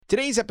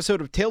Today's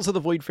episode of Tales of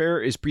the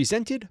Voidfarer is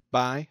presented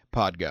by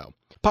Podgo.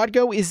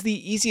 Podgo is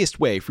the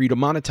easiest way for you to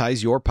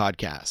monetize your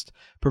podcast,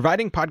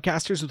 providing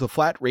podcasters with a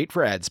flat rate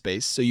for ad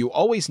space so you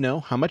always know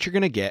how much you're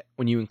going to get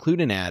when you include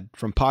an ad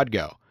from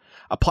Podgo.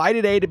 Apply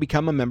today to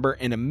become a member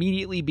and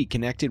immediately be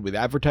connected with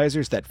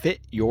advertisers that fit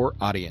your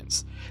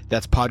audience.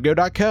 That's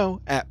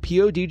podgo.co at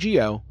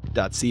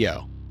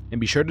podgo.co. And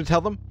be sure to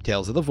tell them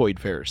Tales of the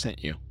Voidfarer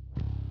sent you.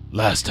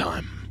 Last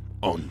time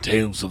on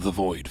Tales of the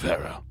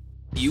Voidfarer.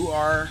 You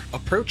are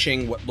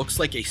approaching what looks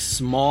like a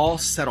small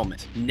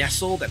settlement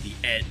nestled at the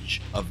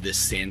edge of this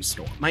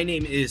sandstorm. My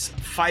name is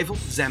Fievel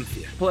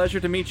Zamthia. Pleasure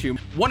to meet you.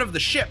 One of the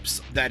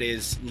ships that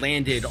is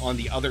landed on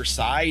the other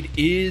side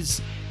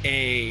is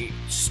a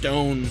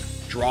stone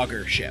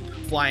Draugr ship,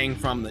 flying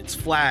from its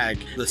flag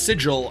the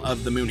sigil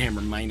of the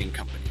Moonhammer Mining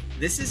Company.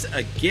 This is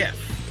a gift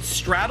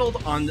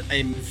straddled on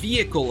a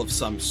vehicle of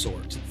some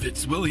sort.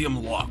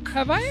 Fitzwilliam Locke.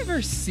 Have I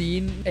ever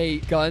seen a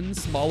gun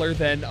smaller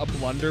than a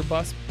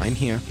blunderbuss? I'm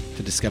here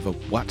to discover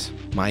what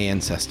my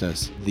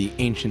ancestors, the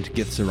ancient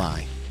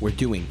Githzerai, were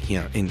doing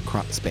here in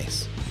Krot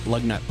space.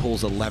 Lugnut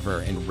pulls a lever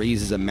and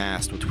raises a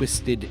mast with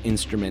twisted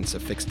instruments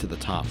affixed to the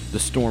top. The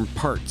storm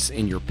parts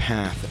in your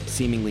path,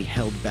 seemingly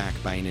held back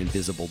by an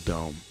invisible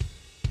dome.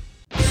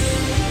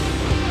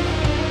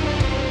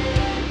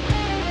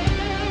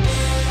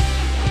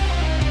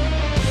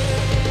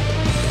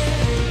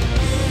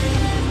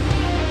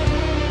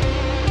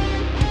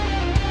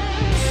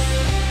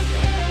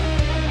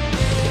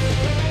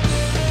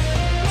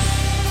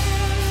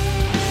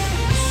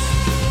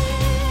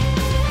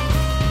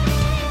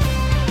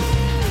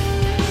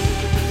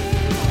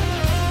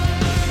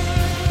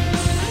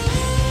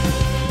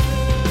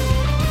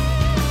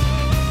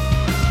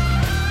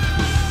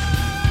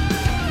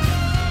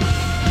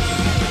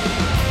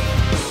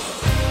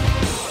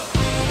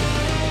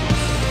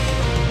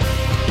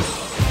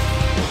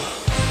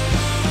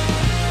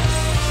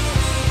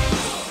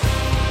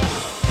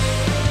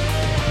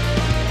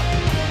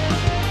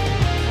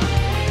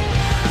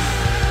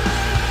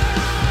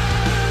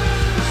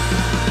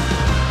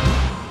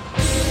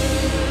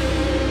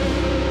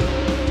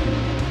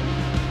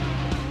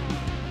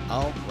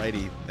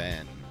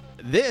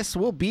 This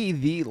will be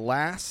the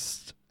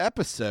last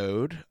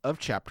episode of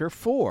Chapter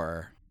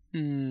 4.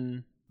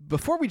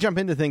 Before we jump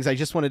into things, I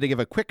just wanted to give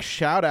a quick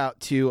shout out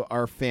to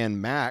our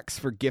fan Max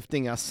for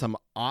gifting us some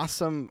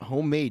awesome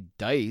homemade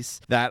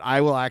dice that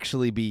I will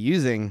actually be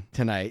using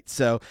tonight.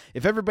 So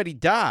if everybody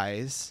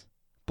dies,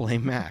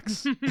 blame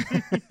Max.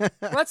 Well,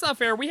 that's not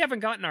fair. We haven't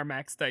gotten our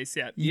max dice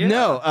yet. Yeah.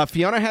 No,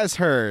 Fiona has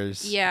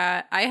hers.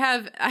 Yeah, I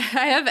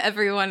have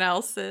everyone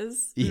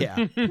else's.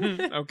 Yeah.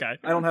 Okay.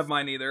 I don't have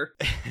mine either.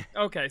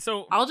 Okay,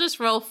 so I'll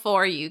just roll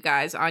for you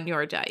guys on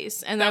your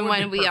dice. And then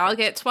when we all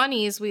get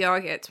 20s, we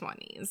all get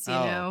 20s, you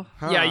know?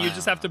 Yeah, you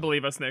just have to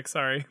believe us, Nick.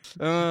 Sorry.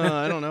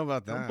 I don't know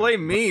about that. Don't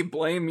blame me.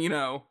 Blame,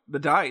 the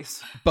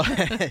dice.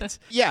 But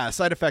yeah, a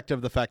side effect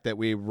of the fact that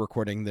we're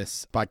recording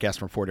this podcast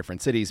from 4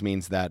 different cities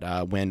means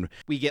that when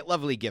we get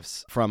lovely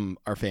gifts from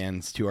our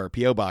fans to our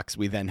P.O. box,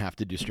 we then have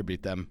to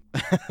distribute them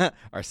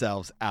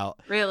ourselves out.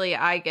 Really,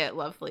 I get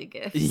lovely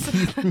gifts.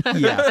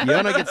 Yeah,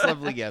 Fiona gets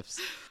lovely gifts.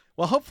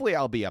 Well, hopefully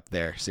I'll be up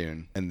there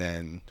soon, and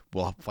then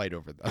we'll fight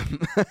over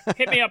them.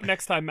 Hit me up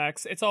next time,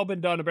 Max. It's All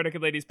Been Done. A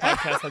Bernican Ladies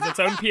podcast has its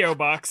own P.O.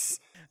 box.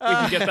 We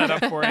can get that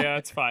up for you.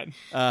 It's fine.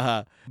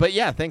 But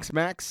yeah, thanks,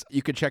 Max.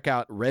 You could check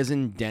out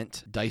Resin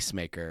Dent Dice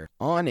Maker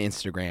on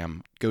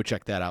Instagram. Go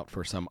check that out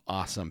for some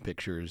awesome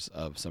pictures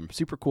of some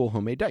super cool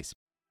homemade dice.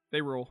 They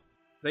rule.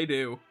 They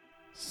do.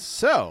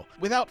 So,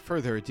 without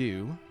further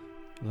ado,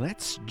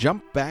 let's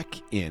jump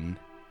back in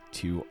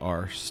to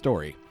our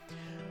story.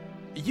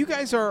 You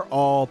guys are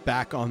all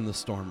back on the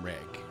storm rig.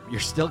 You're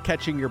still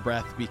catching your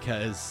breath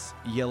because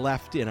you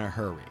left in a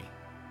hurry.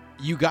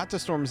 You got to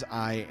Storm's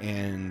Eye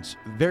and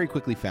very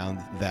quickly found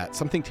that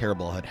something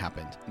terrible had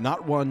happened.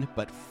 Not 1,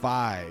 but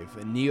 5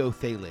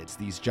 Neothalids,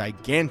 these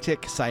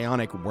gigantic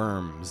psionic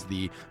worms,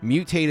 the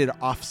mutated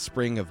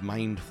offspring of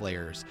mind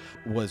flayers,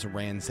 was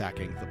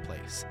ransacking the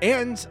place.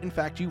 And, in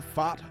fact, you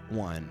fought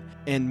one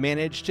and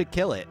managed to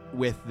kill it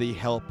with the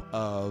help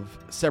of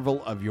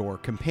several of your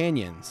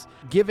companions,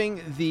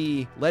 giving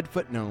the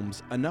Leadfoot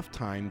gnomes enough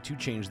time to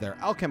change their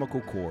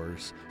alchemical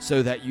cores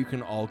so that you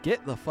can all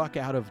get the fuck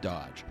out of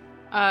Dodge.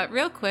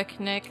 Real quick,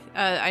 Nick,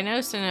 I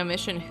noticed in a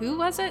mission, who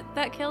was it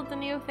that killed the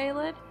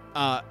Neothalid?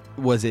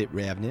 Was it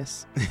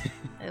Ravnus?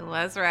 It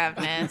was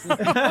Ravnus.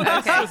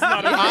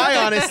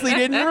 I honestly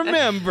didn't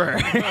remember.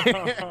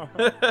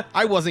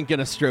 I wasn't going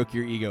to stroke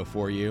your ego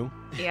for you.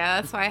 Yeah,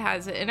 that's why I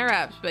had to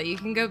interrupt, but you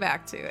can go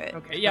back to it.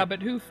 Okay, yeah,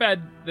 but who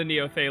fed the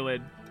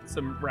Neothalid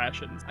some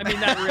rations? I mean,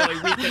 that really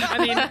weakened. I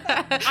mean,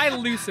 I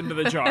loosened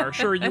the jar.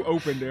 Sure, you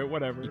opened it,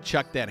 whatever. You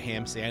chucked that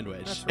ham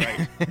sandwich.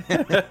 That's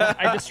right.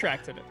 I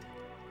distracted it.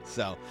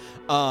 So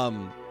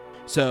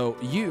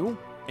you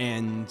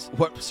and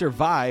what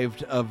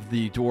survived of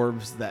the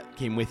dwarves that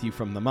came with you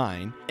from the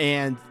mine.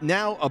 And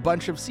now a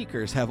bunch of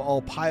seekers have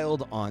all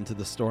piled onto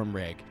the storm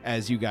rig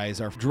as you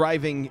guys are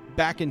driving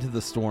back into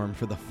the storm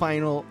for the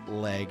final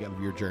leg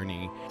of your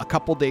journey. A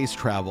couple days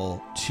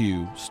travel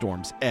to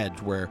Storm's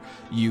Edge, where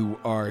you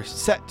are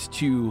set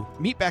to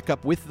meet back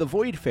up with the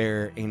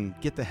Voidfarer and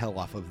get the hell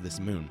off of this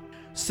moon.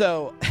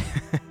 So,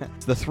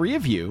 the three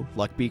of you,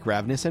 Luckbeak,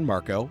 Ravnus, and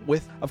Marco,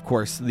 with, of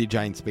course, the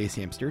giant space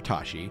hamster,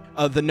 Tashi,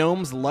 the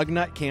gnomes,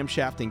 Lugnut,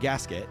 Camshaft, and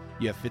Gasket,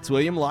 you have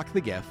Fitzwilliam Locke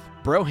the Giff,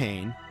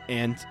 Brohane,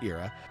 and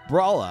Ira,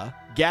 Brawla,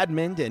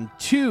 Gadmund, and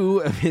 2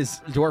 of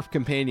his dwarf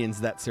companions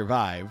that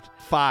survived.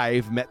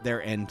 5 met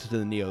their end to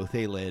the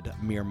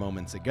Neothalid mere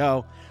moments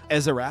ago.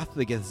 Ezarath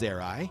the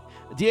Gezerai,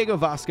 Diego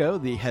Vasco,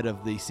 the head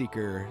of the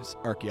Seekers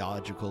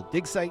Archaeological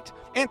Dig Site,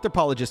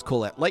 Anthropologist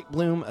Colette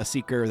Lightbloom, a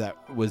Seeker that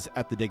was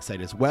at the dig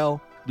site as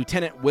well,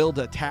 Lieutenant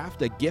Wilda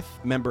Taft, a GIF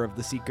member of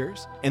the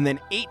Seekers, and then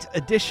 8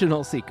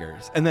 additional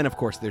Seekers. And then, of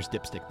course, there's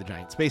Dipstick, the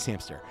giant space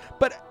hamster.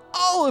 But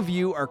all of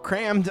you are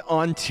crammed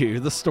onto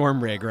the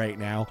storm rig right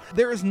now.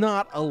 There is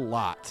not a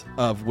lot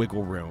of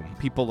wiggle room.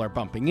 People are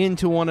bumping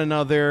into one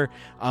another.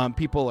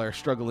 People are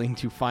struggling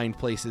to find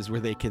places where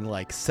they can,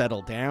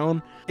 settle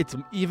down. It's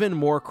even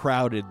more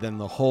crowded than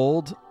the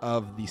hold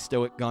of the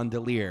Stoic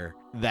Gondolier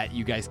that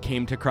you guys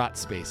came to Krot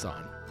Space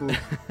on.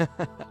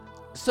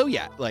 So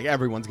yeah,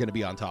 everyone's going to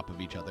be on top of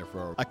each other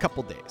for a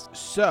couple days.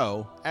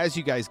 So as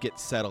you guys get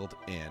settled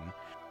in,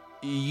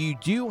 you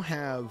do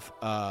have,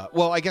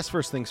 I guess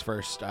first things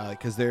first,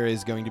 because there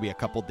is going to be a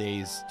couple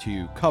days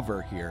to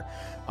cover here.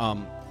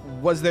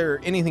 Was there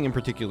anything in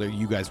particular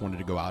you guys wanted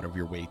to go out of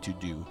your way to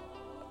do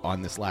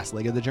on this last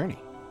leg of the journey?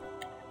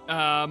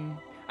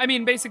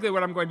 Basically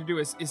what I'm going to do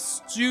is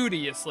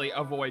studiously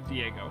avoid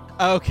Diego.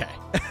 Okay.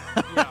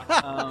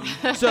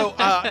 Yeah. So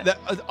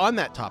on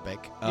that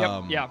topic.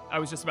 Yeah, I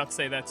was just about to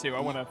say that too. I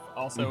want to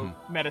also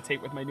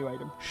meditate with my new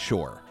item.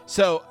 Sure.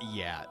 So,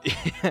 yeah,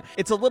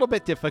 it's a little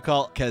bit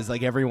difficult because,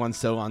 everyone's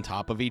so on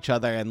top of each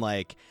other. And,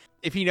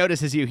 if he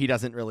notices you, he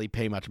doesn't really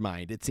pay much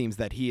mind. It seems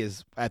that he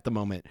is, at the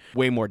moment,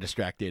 way more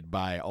distracted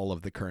by all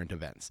of the current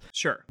events.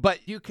 Sure.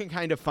 But you can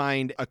kind of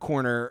find a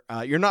corner.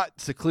 You're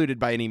not secluded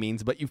by any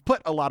means, but you've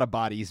put a lot of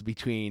bodies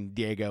between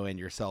Diego and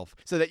yourself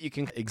so that you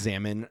can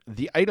examine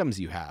the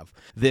items you have.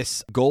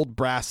 This gold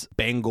brass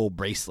bangle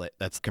bracelet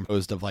that's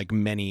composed of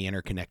many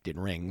interconnected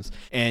rings.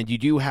 And you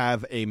do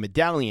have a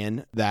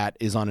medallion that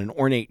is on an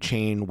ornate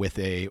chain with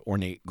a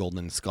ornate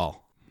golden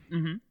skull.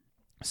 Mm-hmm.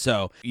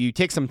 So you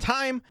take some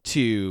time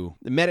to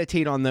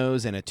meditate on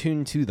those and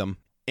attune to them,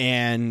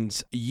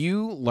 and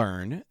you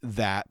learn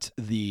that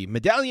the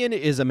medallion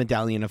is a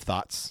medallion of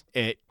thoughts.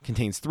 It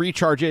contains 3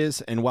 charges,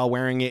 and while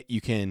wearing it,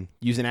 you can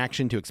use an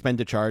action to expend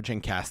a charge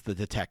and cast the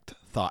Detect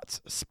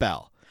Thoughts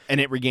spell.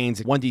 And it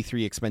regains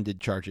 1d3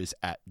 expended charges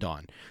at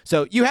dawn.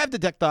 So you have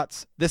Detect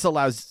Thoughts. This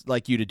allows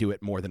you to do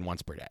it more than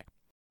once per day.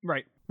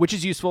 Right. Which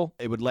is useful.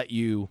 It would let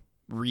you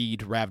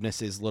read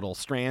Ravnus's little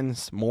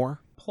strands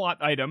more. Plot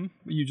item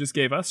you just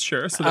gave us,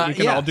 sure, so that we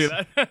can all do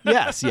that.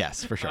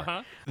 yes, for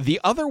sure.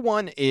 The other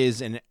one is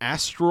an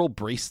astral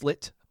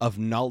bracelet of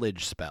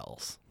knowledge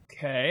spells.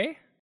 Okay.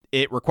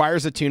 It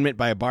requires attunement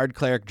by a bard,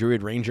 cleric,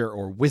 druid, ranger,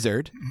 or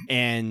wizard,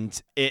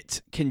 and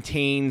it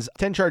contains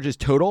 10 charges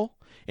total,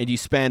 and you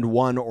spend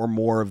 1 or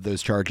more of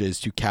those charges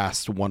to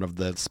cast one of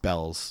the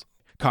spells.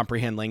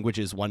 Comprehend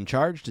languages, 1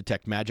 charge.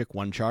 Detect magic,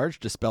 1 charge.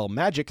 Dispel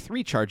magic,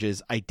 3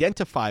 charges.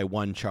 Identify,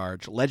 1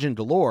 charge. Legend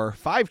lore,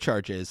 5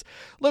 charges.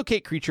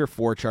 Locate creature,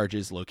 4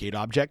 charges. Locate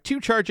object,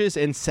 2 charges.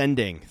 And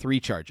sending, 3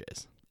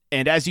 charges.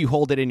 And as you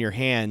hold it in your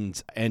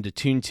hand and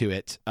attune to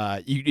it,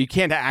 you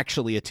can't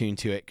actually attune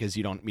to it because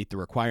you don't meet the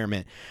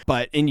requirement.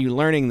 But in you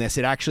learning this,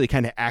 it actually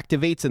kind of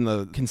activates and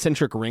the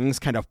concentric rings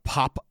kind of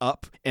pop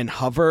up and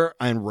hover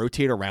and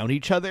rotate around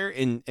each other.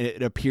 And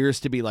it appears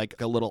to be like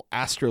a little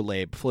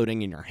astrolabe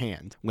floating in your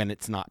hand when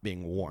it's not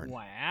being worn.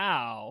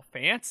 Wow,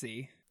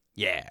 fancy.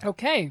 Yeah.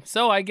 Okay,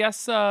 so I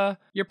guess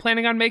you're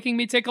planning on making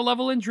me take a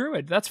level in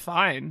Druid. That's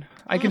fine.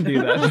 I can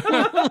do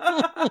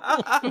that.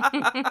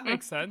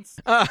 Makes sense.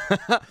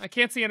 I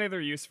can't see any other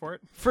use for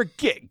it.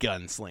 Forget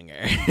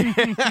Gunslinger.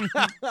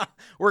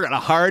 We're going to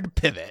hard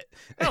pivot.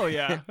 Oh,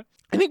 yeah.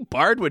 I think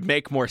Bard would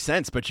make more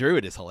sense, but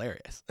Druid is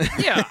hilarious.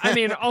 Yeah,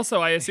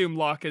 also I assume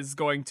Locke is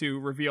going to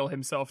reveal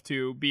himself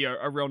to be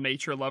a real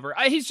nature lover.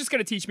 He's just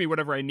going to teach me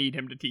whatever I need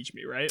him to teach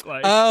me, right?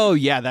 Oh,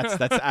 yeah, that's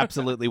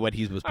absolutely what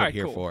he was put right,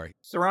 here cool. for.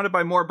 Surrounded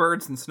by more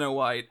birds than Snow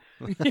White.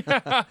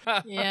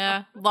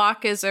 Yeah,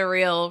 Locke is a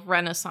real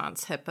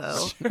Renaissance hippo.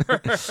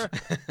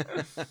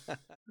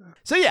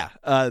 So yeah,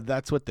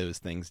 that's what those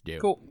things do.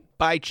 Cool.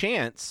 By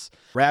chance,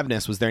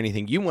 Ravnus, was there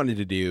anything you wanted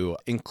to do,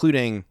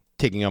 including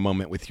taking a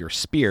moment with your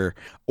spear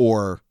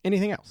or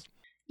anything else?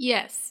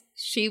 Yes,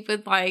 she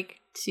would like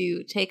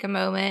to take a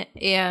moment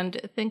and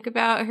think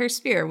about her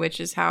spear, which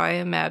is how I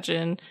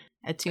imagine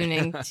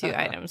attuning to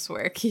items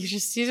work. You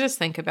just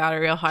think about it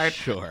real hard.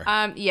 Sure.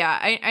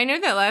 Yeah, I know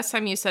that last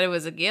time you said it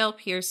was a Gale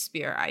Pierce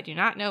spear. I do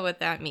not know what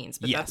that means,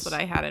 but Yes. that's what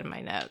I had in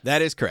my notes.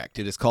 That is correct.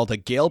 It is called a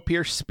Gale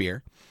Pierce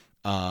Spear.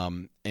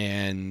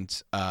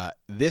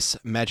 This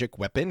magic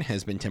weapon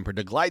has been tempered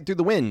to glide through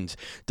the wind,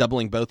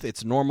 doubling both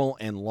its normal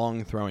and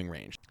long throwing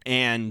range.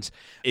 And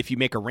if you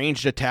make a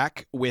ranged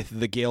attack with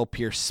the Gale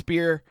Pierce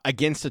Spear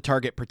against a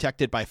target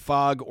protected by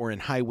fog or in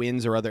high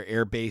winds or other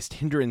air-based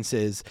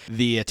hindrances,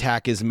 the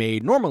attack is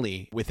made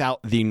normally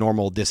without the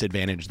normal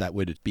disadvantage that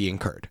would be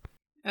incurred.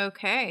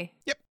 Okay.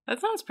 Yep. That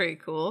sounds pretty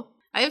cool.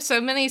 I have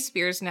so many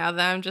spears now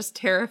that I'm just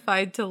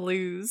terrified to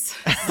lose.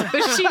 So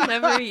she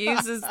never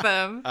uses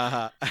them.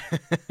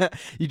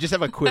 You just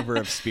have a quiver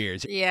of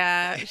spears.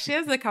 Yeah, she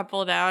has a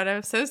couple now, and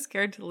I'm so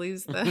scared to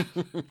lose them.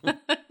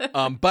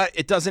 But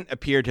it doesn't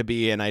appear to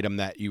be an item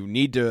that you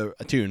need to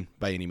attune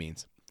by any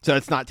means. So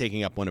it's not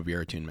taking up one of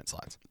your attunement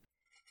slots.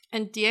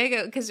 And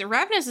Diego, because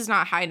Ravenous is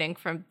not hiding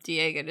from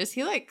Diego, does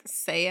he, like,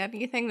 say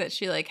anything that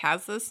she, like,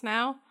 has this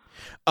now?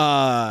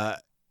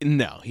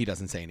 No, he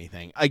doesn't say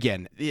anything.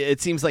 Again,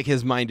 it seems like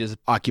his mind is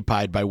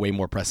occupied by way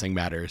more pressing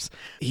matters.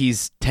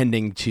 He's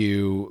tending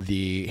to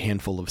the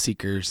handful of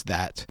seekers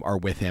that are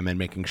with him and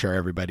making sure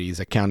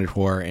everybody's accounted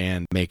for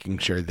and making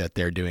sure that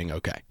they're doing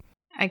okay.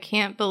 I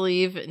can't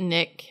believe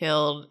Nick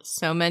killed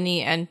so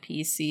many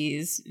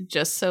NPCs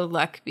just so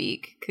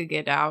Luckbeak could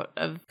get out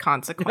of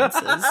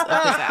consequences of his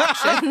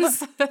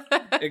actions.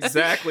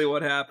 Exactly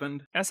what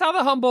happened. That's how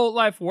the Humboldt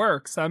life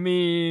works. I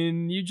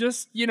mean, you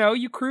just,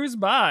 you cruise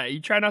by. You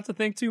try not to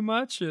think too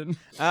much, and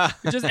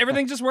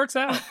everything just works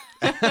out.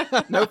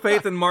 No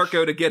faith in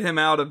Marco to get him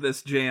out of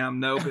this jam.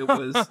 Nope, it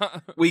was,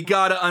 we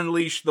gotta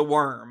unleash the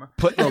worm.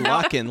 Put the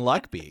luck in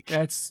Luckbeak.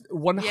 That's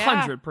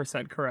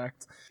 100%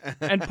 correct.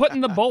 And putting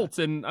the bolt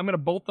in, I'm going to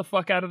bolt the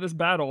fuck out of this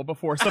battle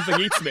before something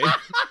eats me.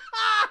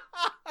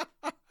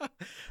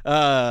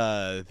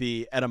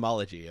 The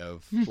etymology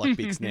of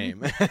Luckbeak's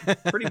name.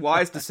 Pretty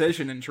wise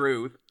decision, in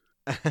truth.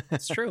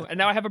 It's true. And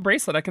now I have a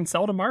bracelet I can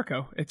sell to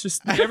Marco. It's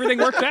just, everything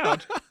worked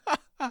out.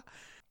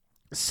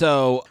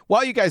 So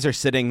while you guys are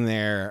sitting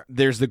there,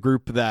 there's the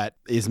group that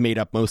is made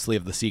up mostly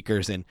of the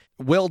Seekers, and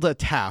Wilda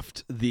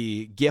Taft,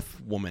 the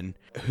GIF woman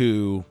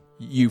who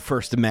you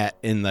first met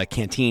in the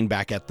canteen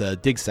back at the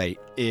dig site,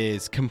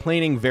 is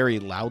complaining very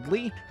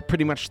loudly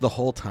pretty much the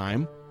whole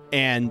time.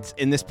 And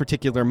in this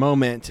particular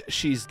moment,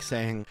 she's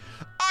saying,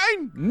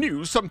 I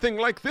knew something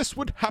like this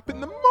would happen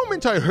the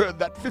moment I heard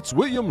that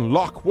Fitzwilliam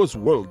Locke was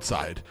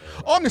worldside.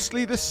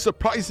 Honestly, this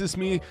surprises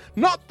me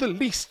not the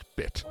least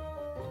bit.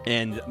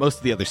 And most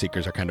of the other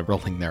Seekers are kind of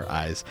rolling their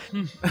eyes.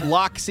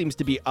 Locke seems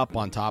to be up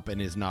on top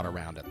and is not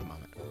around at the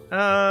moment.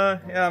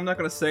 Yeah, I'm not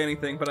gonna say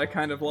anything, but I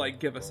kind of,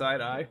 give a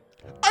side eye.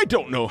 I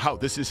don't know how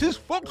this is his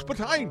fault,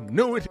 but I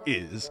know it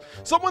is.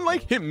 Someone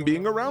like him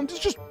being around is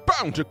just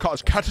bound to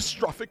cause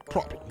catastrophic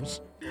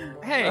problems.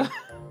 Hey.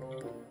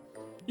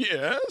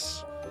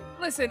 Yes?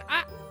 Listen,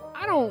 I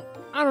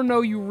don't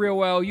know you real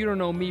well. You don't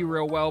know me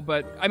real well,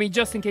 but I mean,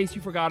 just in case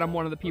you forgot, I'm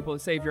one of the people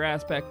that saved your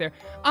ass back there.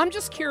 I'm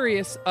just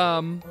curious,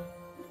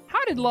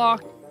 how did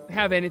Locke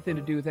have anything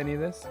to do with any of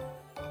this?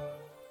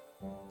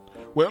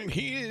 Well,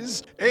 he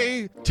is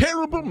a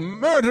terrible,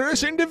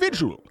 murderous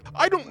individual.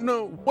 I don't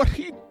know what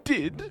he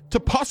did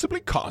to possibly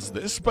cause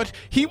this, but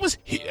he was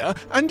here,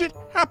 and it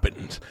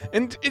happened.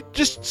 And it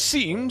just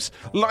seems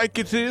like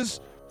it is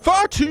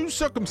far too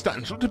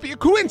circumstantial to be a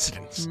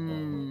coincidence.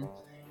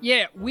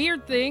 Yeah,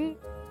 weird thing,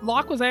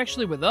 Locke was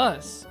actually with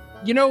us.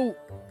 You know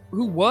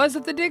who was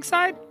at the dig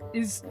site?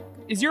 Is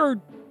your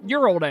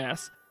old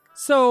ass.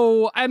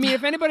 So, I mean,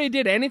 if anybody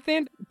did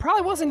anything, it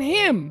probably wasn't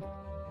him.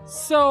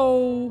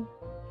 So,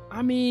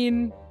 I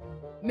mean,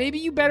 maybe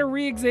you better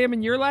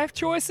re-examine your life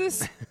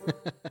choices.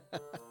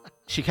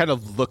 She kind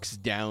of looks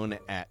down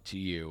at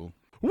you.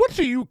 What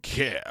do you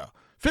care?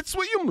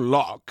 Fitzwilliam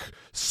Locke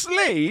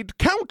slayed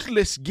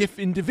countless GIF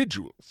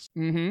individuals.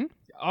 Mm-hmm.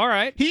 All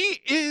right.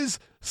 He is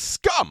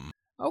scum.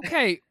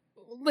 Okay,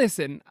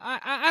 listen,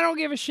 I don't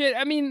give a shit.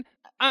 I mean,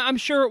 I'm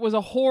sure it was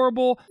a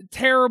horrible,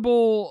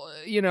 terrible,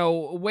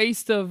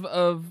 waste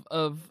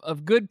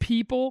of good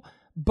people,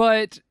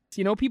 but,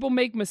 people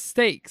make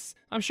mistakes.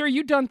 I'm sure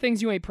you've done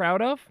things you ain't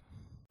proud of.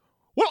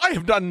 Well, I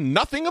have done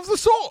nothing of the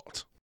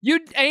sort. You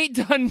ain't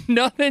done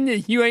nothing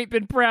that you ain't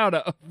been proud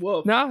of.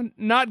 Whoa. No,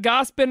 not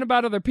gossiping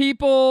about other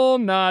people,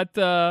 not,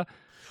 I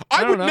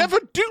would never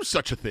do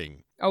such a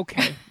thing.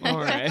 Okay, all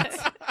right.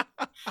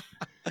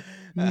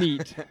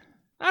 Neat.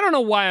 I don't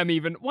know why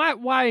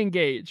why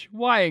engage?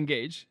 Why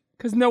engage?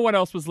 Because no one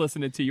else was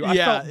listening to you. I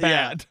felt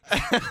bad.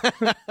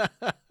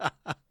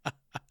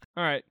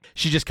 All right.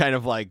 She just kind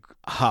of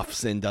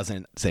huffs and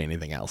doesn't say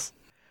anything else.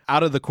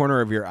 Out of the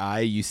corner of your eye,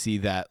 you see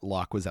that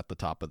Locke was at the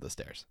top of the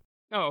stairs.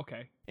 Oh,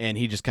 okay. And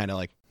he just kind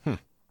of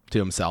to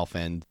himself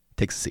and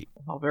takes a seat.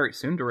 Oh, very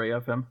tsundere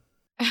of him.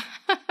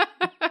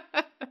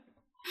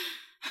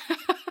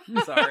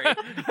 Sorry.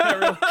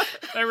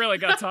 That really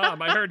got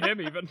Tom. I heard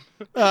him even.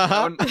 No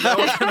one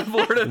kind of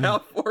blurted it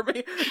out for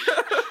me.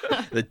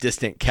 The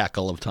distant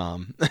cackle of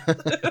Tom.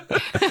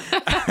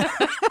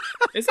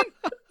 Isn't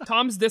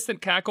Tom's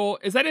distant cackle,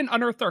 is that in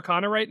Unearthed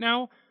Arcana right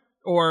now?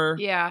 Or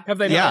yeah. Have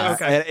they Yeah,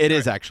 okay. it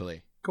is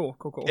actually. Cool.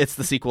 It's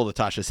the sequel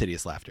to Tasha's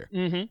Hideous Laughter.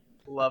 Mm-hmm.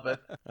 Love it.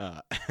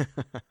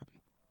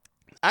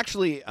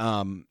 Actually,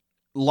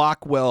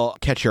 Locke will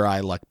catch your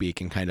eye,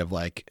 Luckbeak, and kind of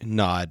like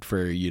nod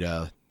for you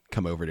to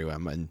come over to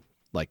him and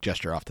like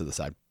gesture off to the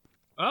side.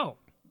 Oh,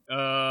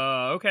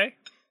 okay.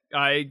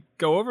 I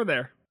go over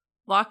there.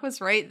 Locke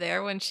was right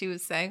there when she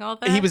was saying all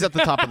that. He was at the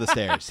top of the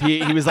stairs.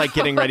 He was like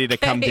getting ready to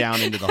come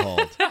down into the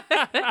hold.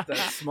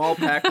 That small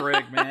pack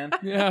rig, man.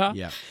 Yeah.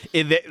 Yeah.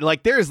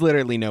 Like there is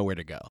literally nowhere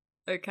to go.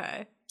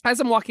 Okay. As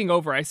I'm walking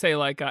over, I say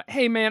like,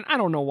 "Hey, man, I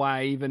don't know why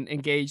I even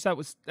engaged. That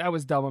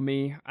was dumb of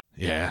me."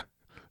 Yeah,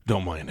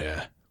 don't mind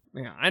her.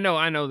 Yeah, I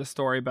know the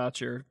story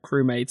about your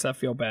crewmates. I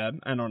feel bad.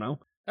 I don't know.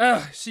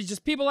 She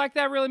just people like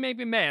that really make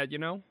me mad, you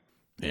know?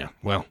 Yeah,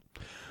 well,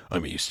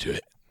 I'm used to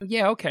it.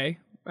 Yeah, okay.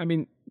 I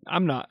mean,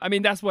 I'm not. I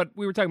mean, that's what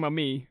we were talking about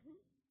me.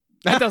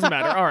 That doesn't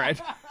matter. All right.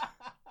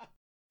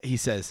 He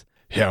says,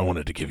 Here, I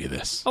wanted to give you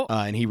this. Oh.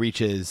 and he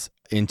reaches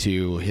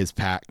into his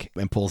pack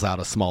and pulls out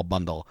a small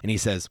bundle. And he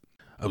says,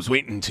 I was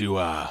waiting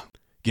to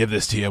give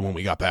this to you when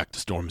we got back to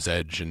Storm's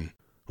Edge and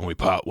when we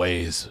part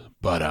ways,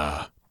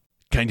 but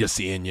kind of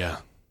seeing you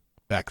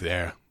back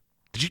there.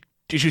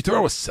 Did you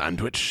throw a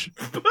sandwich?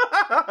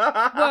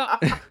 Well,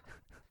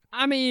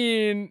 I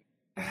mean,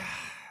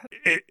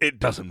 It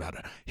doesn't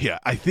matter. Here,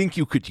 I think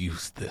you could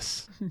use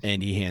this.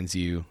 and he hands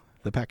you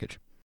the package.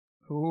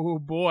 oh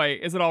boy,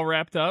 is it all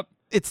wrapped up?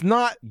 It's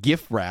not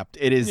gift wrapped.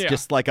 It is Yeah.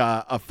 just like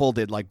a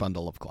folded like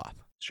bundle of cloth.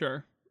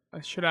 Sure.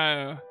 Should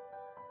I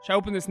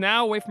open this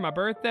now? Wait for my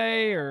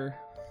birthday, or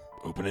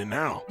Open it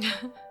now.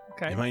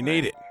 okay? You might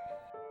need it.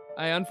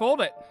 I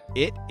unfold it.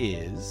 It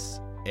is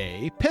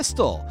a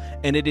pistol,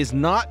 and it is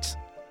not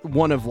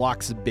one of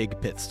Locke's big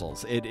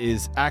pistols. It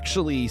is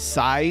actually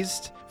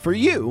sized for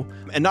you,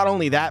 and not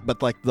only that,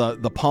 but like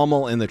the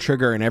pommel and the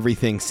trigger and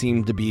everything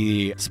seem to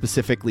be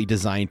specifically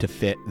designed to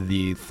fit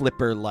the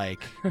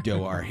flipper-like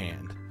Doar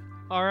hand.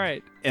 All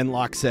right. And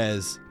Locke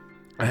says,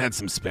 I had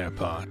some spare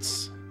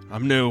parts.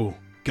 I'm no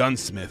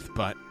gunsmith,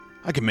 but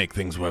I can make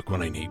things work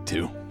when I need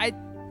to.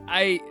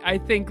 I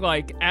think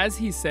like as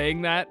he's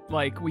saying that,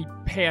 like we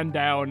pan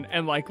down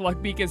and like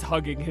Luckbeak is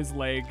hugging his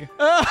leg.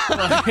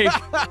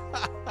 Like,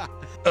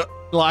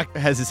 Locke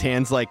has his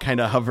hands like kind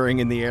of hovering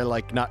in the air,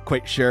 like not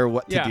quite sure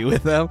what to Yeah. do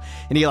with them,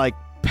 and he like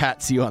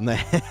pats you on the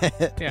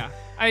head. yeah.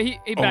 He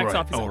backs All right,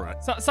 off. He's all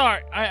like, right.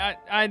 sorry.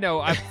 I know.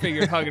 I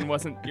figured hugging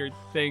wasn't your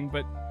thing,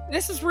 but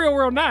this is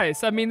real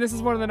nice. I mean, this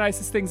is one of the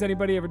nicest things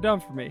anybody ever done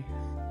for me.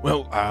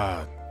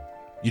 Well,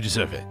 you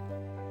deserve it.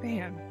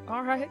 Man.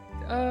 All right.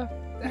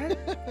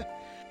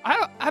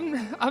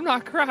 I'm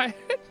not crying.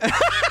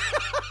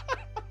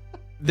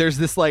 There's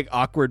this like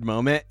awkward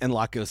moment, and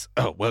Locke goes,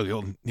 "Oh, well,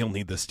 you'll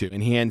need this too."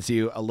 And he hands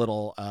you a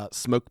little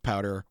smoke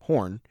powder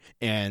horn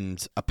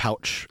and a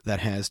pouch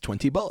that has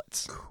 20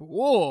 bullets.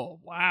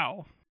 Cool.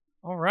 Wow.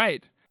 All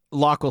right.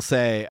 Locke will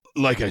say,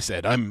 Like I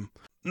said, I'm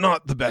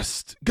not the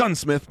best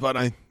gunsmith, but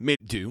I made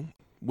do.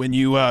 When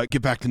you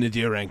get back to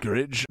Nadir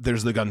Anchorage,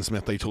 there's the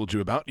gunsmith I told you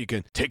about. You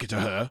can take it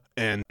to her,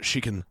 and she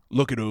can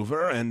look it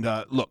over and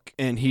look.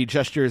 and he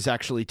gestures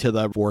actually to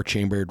the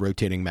 4-chambered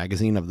rotating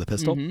magazine of the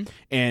pistol. Mhm.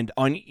 And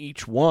on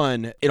each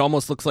one, it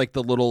almost looks like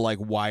the little like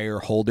wire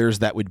holders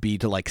that would be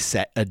to like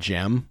set a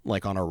gem,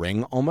 like on a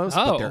ring almost,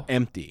 but they're Oh.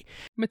 empty.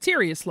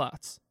 Materia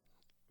slots.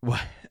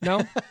 What?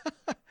 No?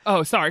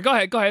 Oh, sorry. Go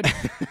ahead.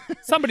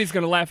 Somebody's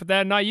going to laugh at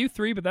that. Not you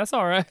three, but that's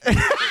all right.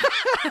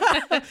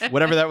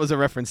 Whatever that was a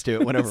reference to,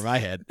 it went over my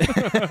head.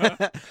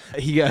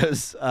 He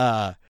goes,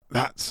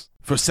 That's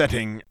for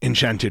setting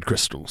enchanted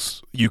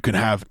crystals. You can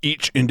have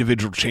each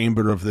individual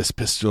chamber of this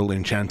pistol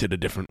enchanted a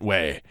different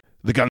way.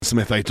 The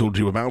gunsmith I told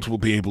you about will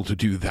be able to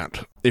do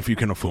that if you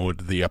can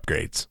afford the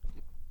upgrades.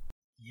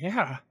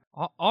 Yeah.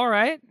 All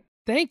right.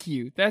 Thank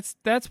you. That's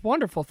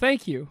wonderful.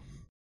 Thank you.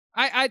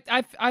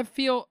 I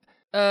feel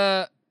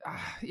yeah,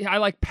 I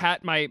like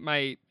pat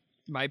my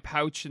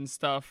pouch and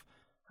stuff.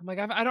 I'm like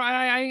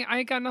I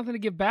ain't got nothing to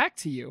give back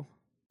to you.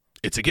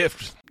 It's a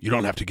gift. You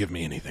don't have to give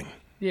me anything.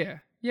 Yeah.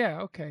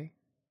 Okay.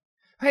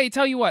 Hey,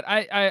 tell you what,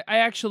 I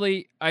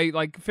actually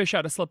like fish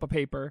out a slip of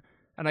paper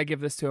and I give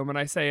this to him and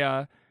I say,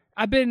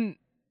 I've been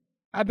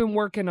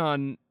working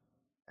on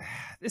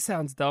this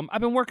sounds dumb.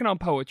 I've been working on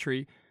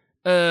poetry.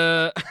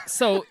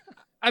 So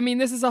I mean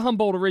this is a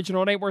Humboldt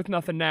original. It ain't worth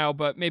nothing now,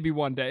 but maybe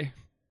one day.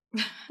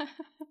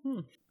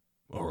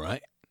 all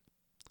right.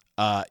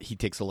 He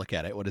takes a look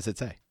at it. What does it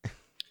say?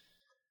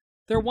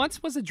 There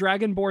once was a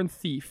dragonborn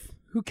thief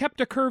who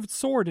kept a curved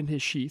sword in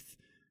his sheath.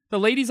 The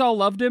ladies all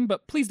loved him,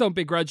 but please don't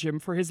begrudge him,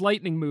 for his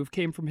lightning move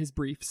came from his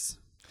briefs.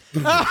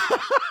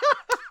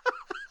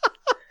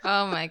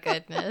 Oh my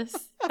goodness.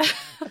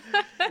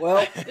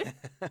 Well,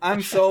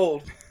 I'm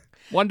sold.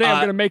 One day I'm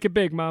going to make it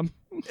big, Mom.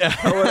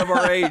 Poet of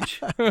our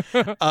age.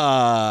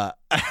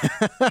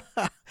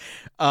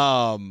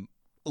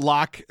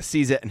 Locke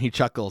sees it and he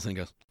chuckles and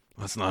goes,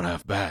 That's not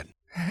half bad.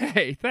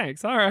 Hey,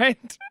 thanks. All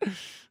right.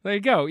 There you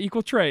go.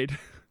 Equal trade.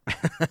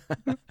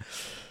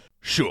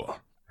 Sure.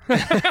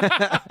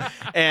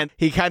 and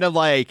he kind of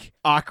like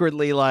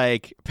awkwardly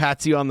like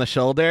pats you on the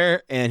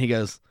shoulder and he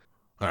goes,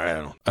 All right,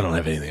 I don't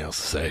have anything else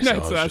to say. So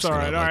That's all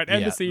right. All right,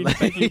 end the scene.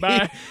 Thank you.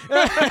 Bye.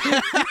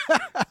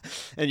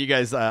 And you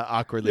guys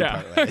awkwardly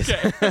Yeah. part ways.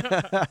 Okay.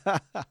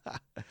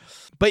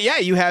 But yeah,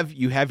 you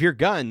have your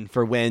gun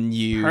for when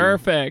you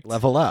Perfect.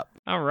 level up.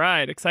 All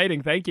right.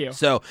 Exciting. Thank you.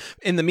 So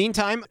in the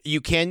meantime,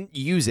 you can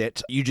use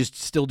it. You just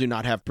still do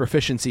not have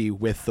proficiency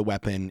with the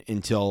weapon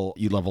until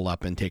you level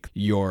up and take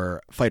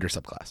your fighter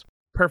subclass.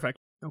 Perfect.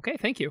 Okay.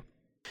 Thank you.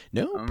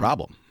 No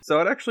problem. So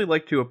I'd actually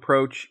like to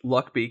approach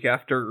Luckbeak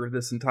after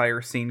this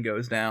entire scene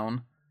goes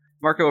down.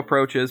 Marco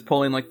approaches,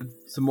 pulling like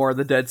some more of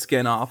the dead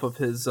skin off of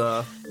his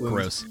wounds.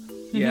 Gross.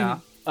 Yeah.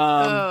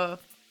 Oh.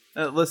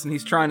 Listen,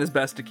 he's trying his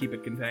best to keep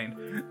it contained,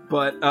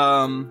 but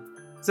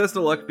says to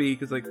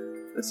Luckbeak, is like,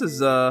 "This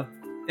is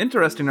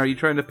interesting. Are you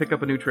trying to pick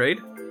up a new trade?"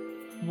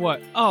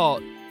 What? Oh,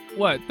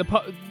 what?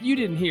 You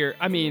didn't hear.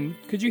 I mean,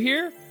 could you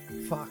hear?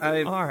 Fuck.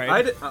 All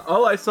right.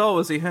 All I saw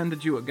was he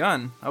handed you a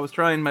gun. I was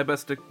trying my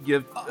best to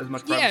give as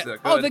much privacy as I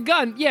could. Oh, the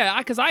gun. Yeah,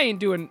 because I ain't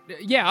doing.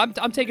 Yeah,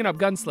 I'm taking up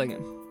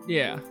gunslinging.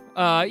 Yeah.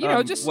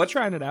 Just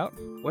trying it out.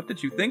 What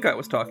did you think I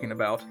was talking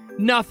about?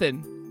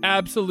 Nothing.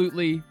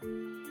 Absolutely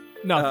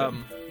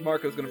nothing.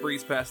 Marco's gonna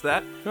breeze past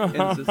that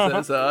and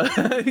just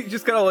says, he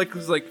just kind of like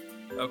was like,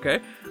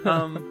 okay.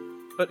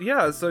 But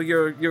yeah, so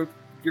you're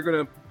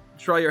gonna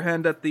try your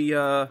hand at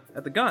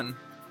the gun.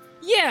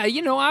 Yeah,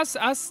 I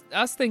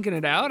was thinking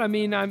it out. I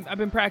mean, I've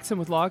been practicing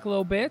with Locke a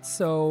little bit,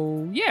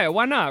 so yeah,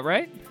 why not,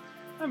 right?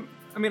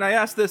 I mean, I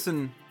asked this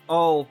in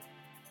all,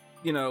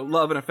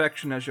 love and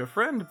affection as your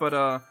friend,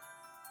 but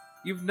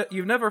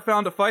you've never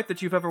found a fight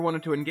that you've ever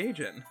wanted to engage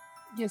in.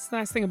 Yeah, it's the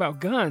nice thing about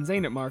guns,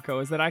 ain't it, Marco?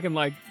 Is that I can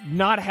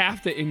not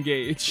have to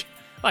engage,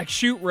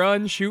 shoot,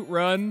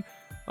 run.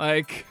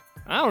 I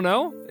don't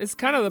know. It's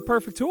kind of the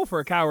perfect tool for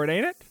a coward,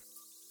 ain't it?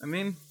 I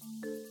mean,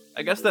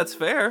 I guess that's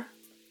fair.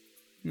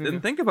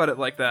 Didn't think about it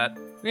like that.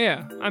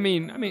 Yeah, I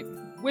mean,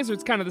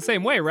 Wizard's kind of the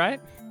same way,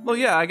 right? Well,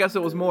 yeah, I guess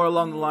it was more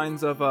along the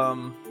lines of,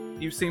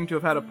 you seem to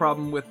have had a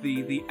problem with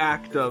the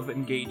act of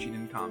engaging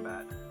in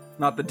combat,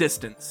 not the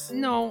distance.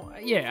 No,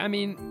 yeah, I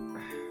mean,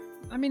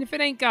 if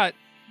it ain't got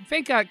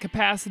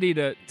capacity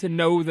to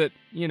know that,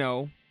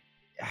 I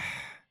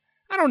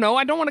don't know,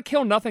 I don't want to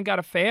kill nothing got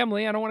a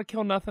family, I don't want to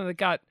kill nothing that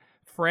got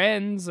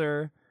friends,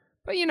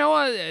 but an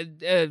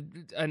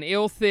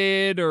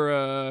Illithid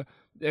or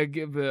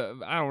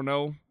I don't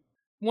know,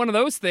 one of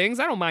those things,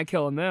 I don't mind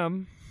killing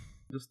them.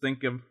 Just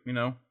think of,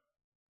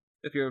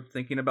 if you're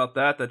thinking about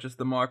that, that's just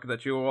the mark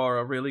that you are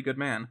a really good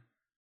man.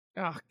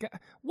 Oh, God.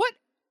 What?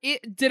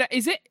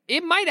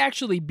 It might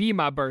actually be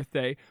my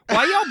birthday.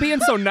 Why y'all being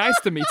so nice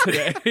to me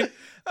today?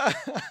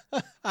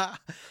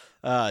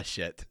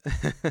 Shit.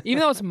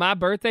 Even though it's my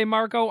birthday,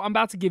 Marco, I'm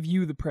about to give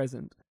you the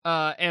present.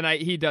 And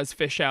he does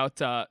fish out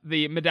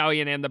the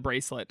medallion and the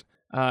bracelet.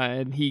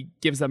 And he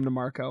gives them to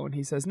Marco, and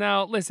he says,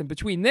 "Now, listen,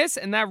 between this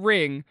and that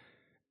ring,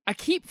 I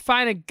keep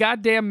finding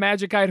goddamn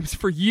magic items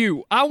for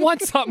you. I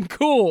want something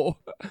cool."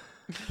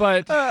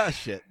 But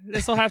shit.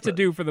 This will have to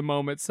do for the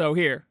moment, so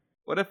here.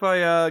 What if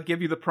I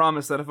give you the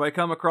promise that if I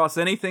come across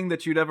anything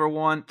that you'd ever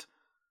want,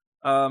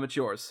 it's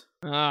yours?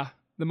 The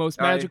most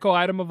magical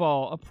item of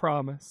all, a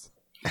promise.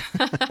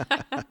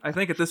 I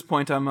think at this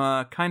point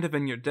I'm kind of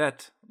in your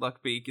debt,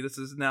 Luckbeak. This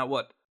is now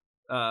what,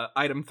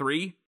 item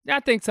 3? I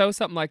think so,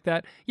 something like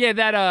that. Yeah,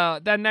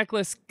 that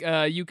necklace,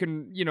 you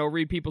can,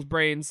 read people's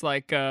brains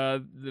like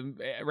the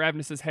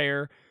Ravenous's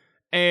hair.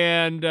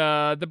 And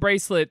the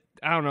bracelet,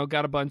 I don't know,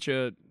 got a bunch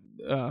of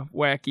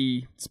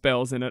wacky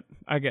spells in it,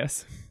 I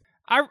guess.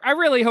 I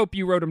really hope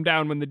you wrote them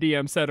down when the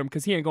DM said them,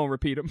 because he ain't going to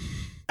repeat them.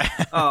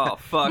 Oh,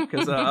 fuck,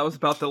 because I was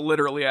about to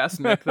literally ask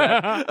Nick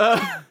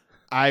that.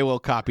 I will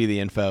copy the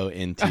info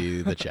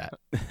into the chat.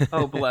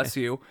 Oh, bless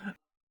you.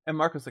 And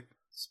Marco's like,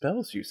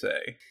 spells, you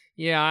say?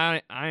 Yeah,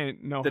 I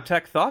know.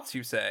 Detect thoughts,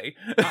 you say?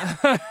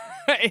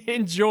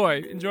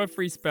 Enjoy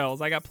free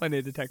spells. I got plenty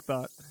of detect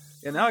thought.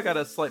 Yeah, now I got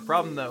a slight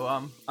problem,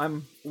 though.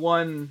 I'm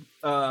one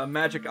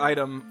magic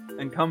item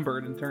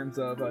encumbered in terms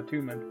of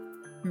attunement.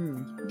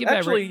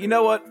 Actually, you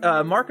know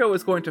what? Marco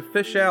is going to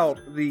fish out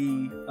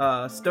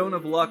the Stone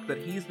of Luck that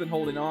he's been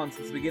holding on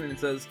since the beginning and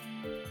says,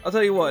 I'll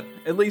tell you what,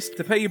 at least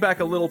to pay you back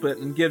a little bit,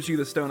 and gives you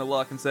the Stone of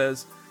Luck and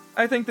says,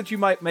 I think that you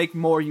might make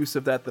more use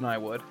of that than I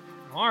would.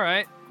 All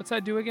right. What's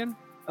that do again?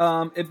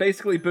 It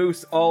basically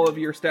boosts all of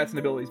your stats and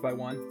abilities by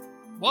 1.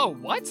 Whoa,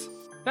 what?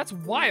 That's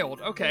wild.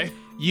 Okay.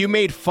 You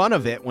made fun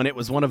of it when it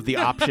was one of the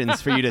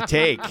options for you to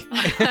take.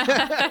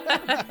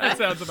 That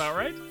sounds about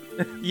right.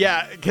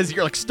 Yeah, because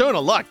you're like, Stone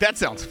of Luck, that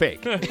sounds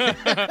fake.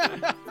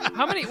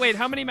 How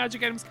many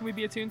magic items can we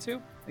be attuned to?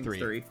 I think it's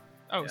 3.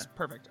 Oh, yeah.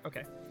 Perfect.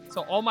 Okay.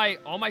 So all my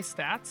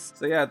stats?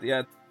 So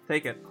yeah,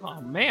 take it.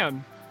 Oh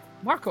man.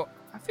 Marco,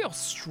 I feel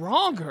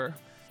stronger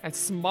and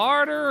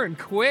smarter and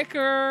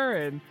quicker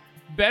and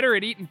better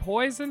at eating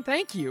poison.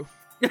 Thank you.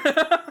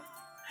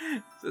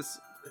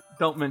 Just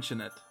don't mention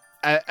it.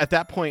 At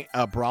that point,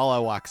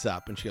 Brawla walks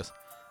up and she goes,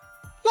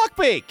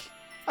 Luckbeak,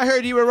 I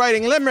heard you were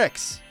writing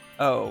limericks.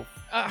 Oh.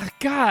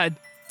 God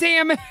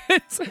damn it.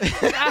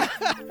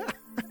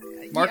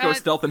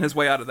 Marco's stealthing his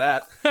way out of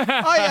that.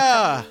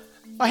 I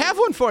have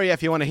one for you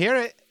if you want to hear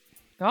it.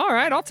 All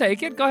right, I'll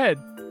take it. Go ahead.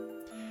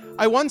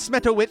 I once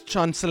met a witch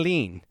on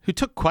Selene who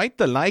took quite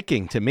the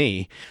liking to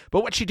me,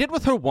 but what she did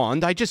with her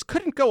wand, I just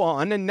couldn't go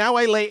on, and now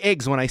I lay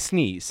eggs when I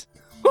sneeze.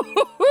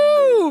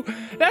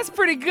 That's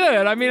pretty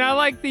good. I mean, I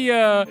like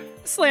the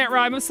slant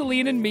rhyme of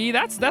Selene and me.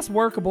 That's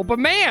workable. But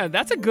man,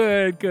 that's a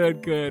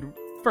good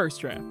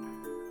first draft.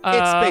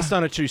 It's based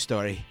on a true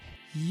story.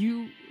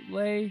 You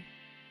lay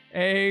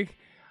egg.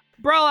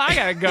 Bro, I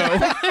gotta go.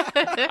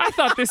 I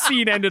thought this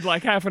scene ended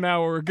like half an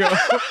hour ago.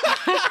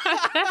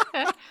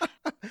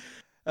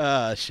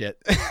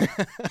 Shit.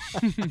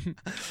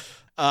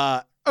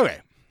 Okay.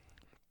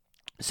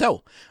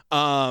 So,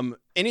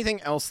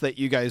 anything else that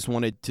you guys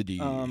wanted to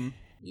do?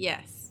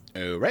 Yes.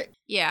 All right.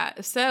 Yeah.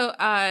 So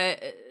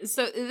this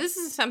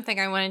is something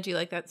I want to do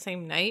like that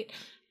same night.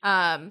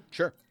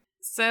 Sure.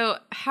 So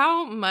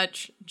how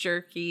much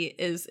jerky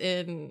is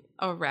in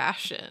a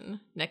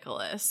ration,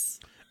 Nicholas?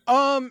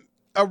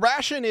 A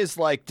ration is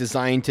like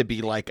designed to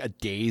be like a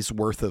day's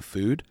worth of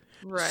food.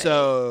 Right.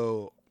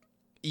 So,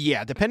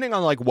 yeah, depending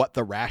on like what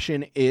the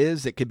ration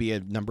is, it could be a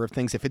number of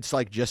things. If it's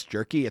like just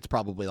jerky, it's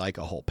probably like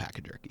a whole pack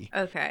of jerky.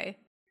 Okay.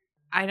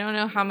 I don't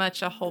know how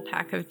much a whole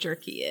pack of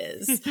jerky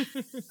is.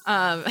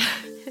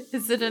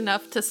 Is it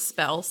enough to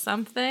spell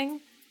something?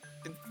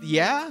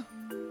 Yeah.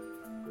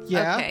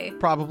 Yeah, okay.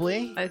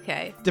 Probably.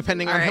 Okay.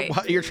 Depending All on right.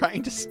 what you're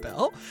trying to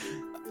spell.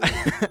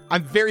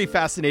 I'm very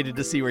fascinated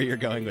to see where you're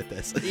going with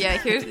this. Yeah,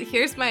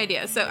 here's my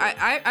idea. So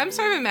I'm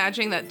sort of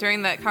imagining that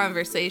during that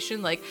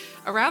conversation, like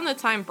around the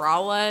time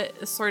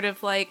Brawla sort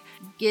of like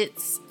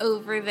gets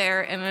over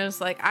there and is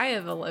like, I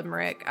have a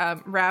limerick,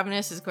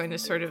 Ravenous is going to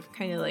sort of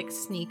kind of like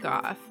sneak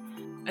off.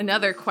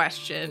 Another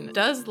question,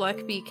 does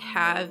Luckbeak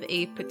have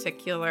a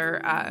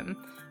particular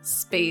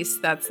space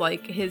that's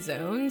like his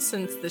own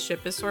since the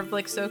ship is sort of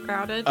like so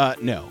crowded?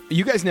 No.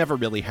 You guys never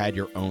really had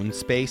your own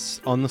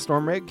space on the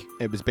Storm Rig.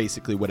 It was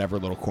basically whatever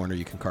little corner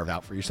you can carve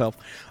out for yourself.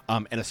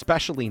 And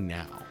especially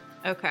now.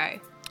 Okay.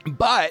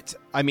 But,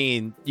 I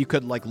mean, you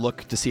could like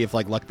look to see if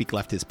like Luckbeak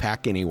left his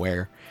pack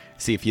anywhere.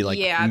 See if you like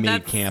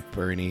made camp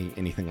or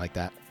anything like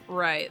that.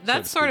 Right.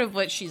 That's sort of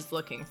what she's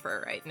looking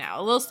for right now.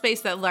 A little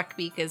space that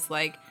Luckbeak is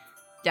like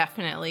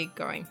definitely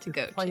going to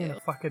go Playing to. a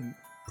fucking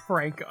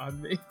prank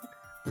on me.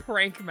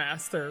 Prank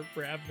master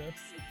Ravnus.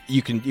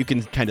 You can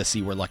kind of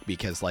see where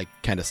Luckbeak has like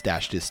kind of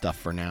stashed his stuff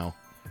for now.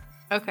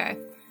 Okay.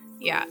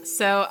 Yeah.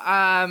 So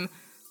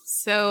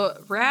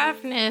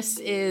Ravnus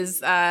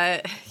is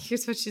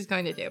here's what she's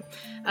going to do.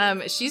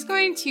 She's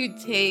going to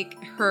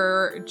take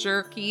her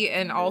jerky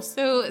and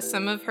also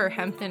some of her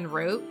hempen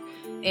rope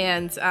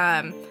and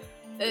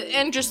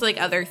just like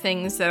other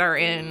things that are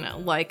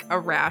in like a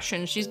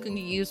ration. She's going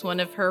to use one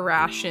of her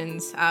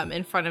rations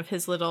in front of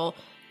his little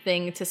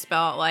thing to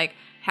spell out like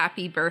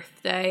happy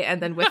birthday,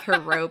 and then with her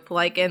rope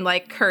like in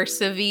like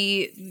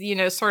cursive-y, you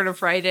know, sort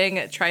of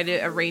writing, try to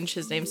arrange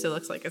his name so it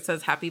looks like it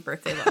says happy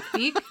birthday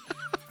Luckbeak.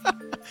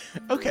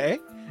 Okay.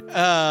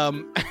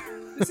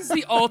 This is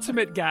the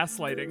ultimate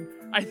gaslighting.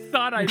 I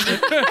thought I did.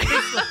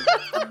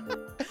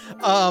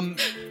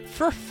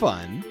 For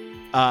fun,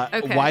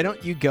 Okay. why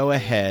don't you go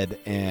ahead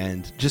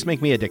and just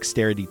make me a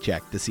dexterity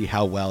check to see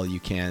how well you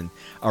can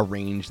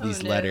arrange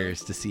these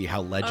letters to see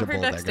how legible her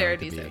they're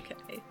going to dexterity's be.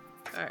 okay.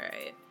 All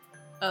right.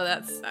 Oh,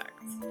 that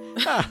sucks.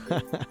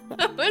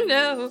 Oh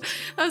no,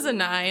 that was a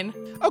 9.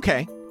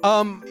 Okay.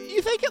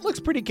 You think it looks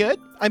pretty good?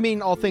 I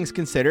mean, all things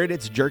considered,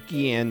 it's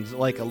jerky and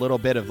like a little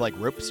bit of like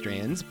rope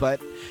strands,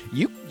 but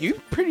you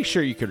pretty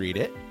sure you could read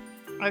it.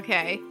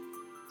 Okay.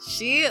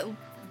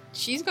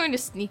 She's going to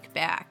sneak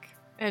back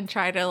and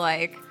try to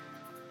like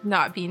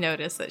not be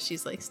noticed that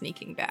she's like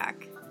sneaking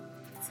back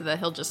so that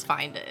he'll just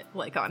find it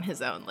like on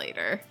his own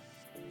later.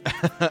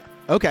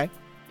 Okay.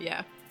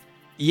 Yeah.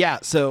 Yeah,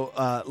 so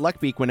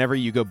Luckbeak, whenever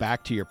you go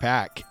back to your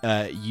pack,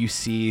 you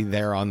see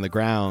there on the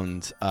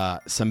ground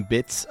some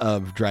bits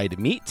of dried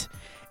meat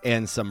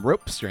and some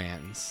rope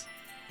strands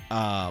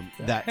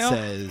that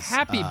says...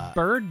 Happy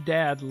Bird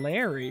Dad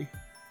Larry.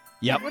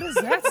 Yep. What is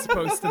that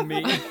supposed to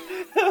mean? Who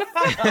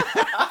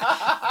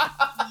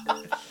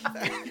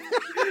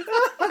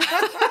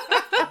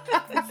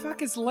the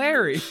fuck is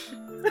Larry?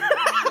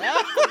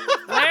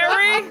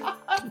 Larry?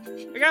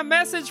 I got a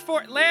message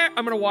for Larry.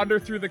 I'm going to wander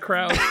through the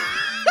crowd.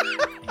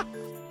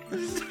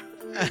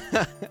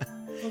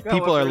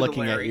 People are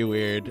looking at you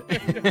weird.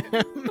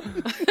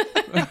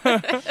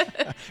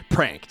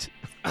 Pranked.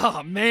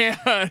 Oh, man.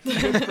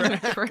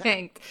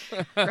 Pranked.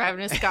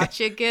 Ravenous got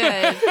you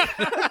good.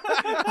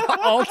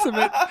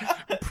 Ultimate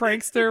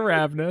prankster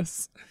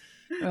Ravnus.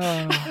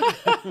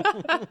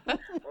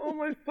 Oh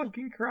my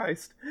fucking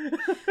Christ.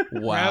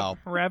 Wow.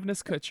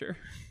 Ravnus Kutcher.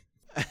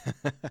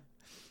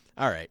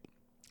 All right.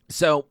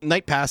 So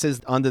night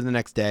passes on to the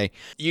next day.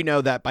 You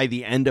know that by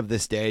the end of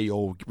this day,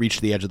 you'll reach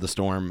the edge of the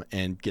storm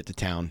and get to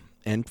town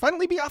and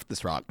finally be off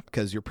this rock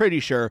because you're pretty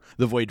sure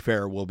the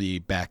Voidfarer will be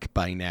back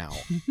by now.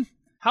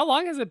 How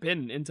long has it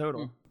been in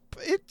total?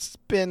 It's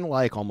been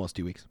like almost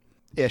 2 weeks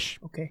ish.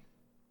 Okay.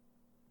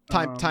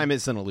 Time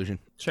is an illusion.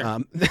 Sure.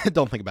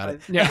 Don't think about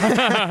it.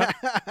 Yeah.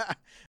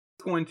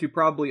 Going to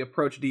probably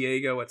approach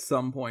Diego at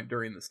some point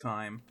during this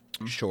time.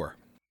 Sure.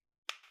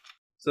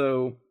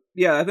 So,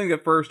 yeah, I think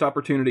at first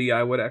opportunity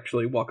I would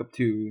actually walk up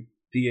to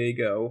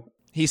Diego.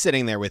 He's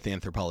sitting there with the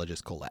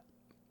anthropologist Colette.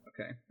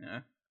 Okay,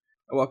 yeah.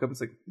 I walk up and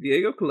say,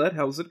 Diego, Colette,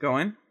 how's it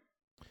going?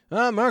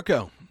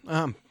 Marco,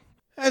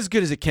 as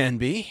good as it can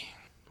be.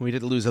 We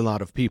did lose a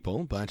lot of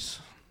people, but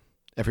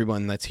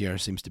everyone that's here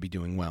seems to be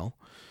doing well.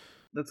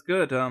 That's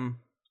good.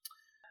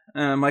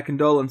 My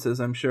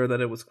condolences. I'm sure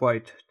that it was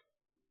quite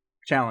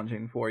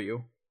challenging for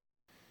you.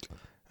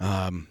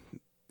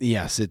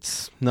 Yes,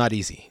 it's not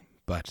easy,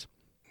 but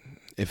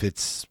if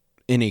it's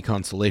any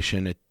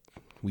consolation,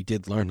 we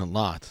did learn a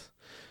lot,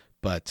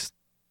 but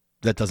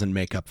that doesn't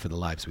make up for the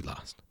lives we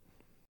lost.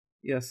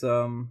 Yes,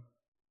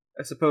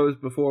 I suppose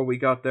before we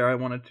got there, I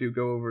wanted to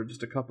go over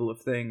just a couple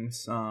of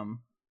things.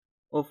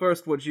 Well,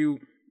 first,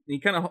 he's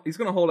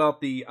gonna hold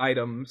out the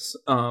items,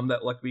 that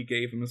like we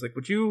gave him. He's like,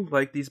 would you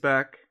like these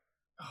back?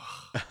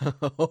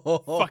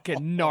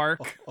 Fucking narc.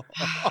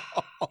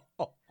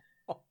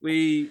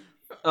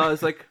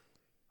 It's like,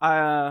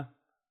 I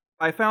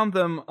found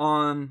them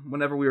on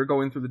whenever we were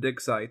going through the dig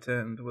site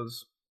and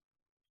was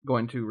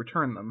going to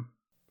return them.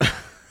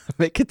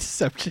 Make a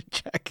deception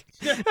check.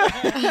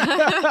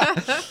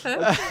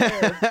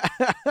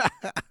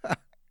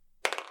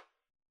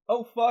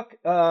 Oh, fuck.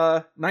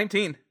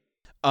 19.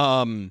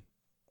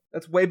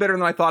 That's way better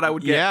than I thought I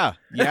would get.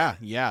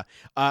 Yeah.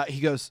 He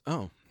goes,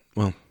 oh,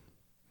 well,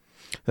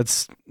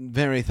 that's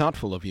very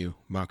thoughtful of you,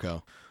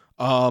 Marco.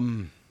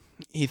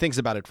 He thinks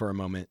about it for a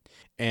moment,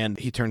 and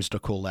he turns to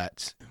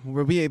Colette.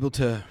 Were we able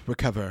to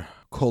recover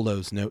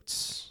Colo's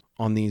notes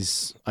on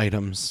these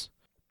items?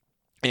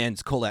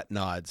 And Colette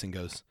nods and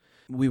goes,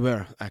 we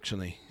were,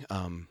 actually.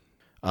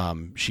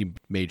 She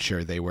made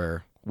sure they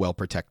were well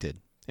protected,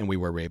 and we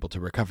were able to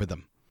recover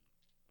them.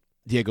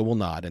 Diego will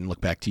nod and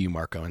look back to you,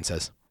 Marco, and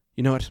says,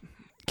 you know what?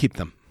 Keep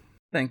them.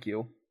 Thank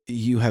you.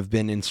 You have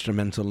been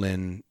instrumental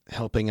in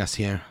helping us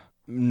here,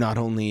 not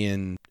only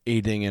in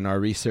aiding in our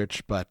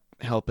research, but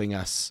helping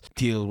us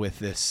deal with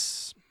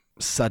this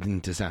sudden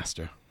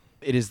disaster.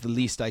 It is the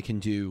least I can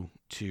do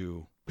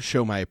to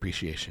show my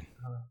appreciation.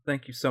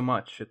 Thank you so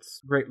much.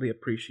 It's greatly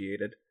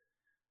appreciated.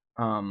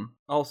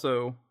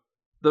 Also,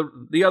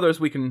 the others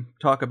we can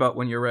talk about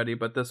when you're ready,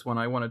 but this one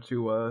I wanted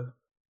to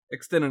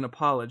extend an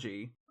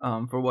apology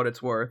for what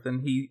it's worth.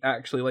 And he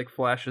actually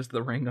flashes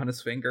the ring on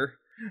his finger.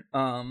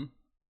 One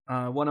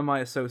of my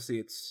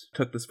associates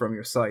took this from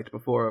your site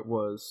before it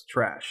was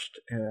trashed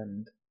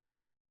and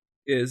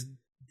is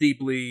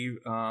deeply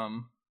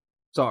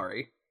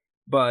sorry.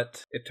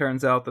 But it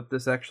turns out that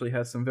this actually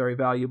has some very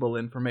valuable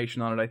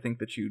information on it I think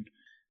that you'd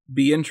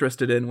be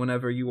interested in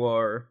whenever you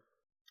are,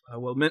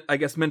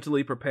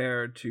 mentally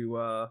prepared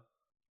to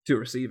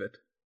receive it.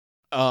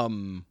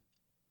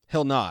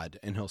 He'll nod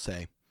and he'll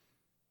say,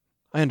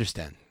 I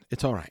understand.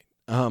 It's all right.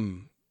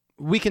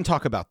 We can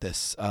talk about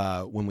this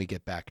when we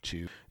get back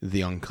to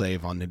the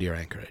Enclave on Nadir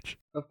Anchorage.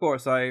 Of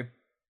course, I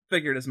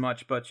figured as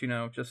much, but,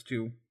 just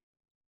to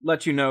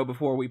let you know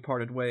before we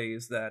parted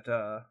ways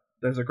that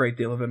there's a great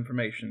deal of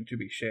information to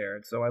be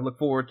shared, so I look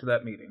forward to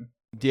that meeting.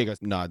 Diego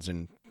nods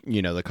and,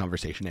 the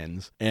conversation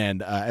ends.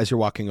 And as you're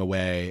walking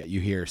away, you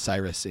hear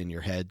Cyrus in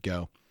your head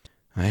go,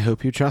 I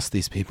hope you trust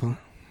these people.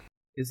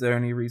 Is there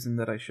any reason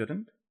that I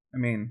shouldn't? I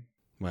mean,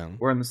 well,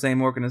 we're in the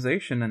same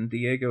organization, and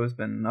Diego has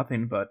been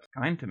nothing but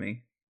kind to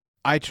me.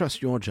 I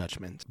trust your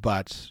judgment,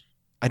 but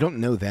I don't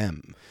know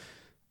them.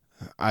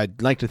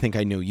 I'd like to think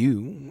I know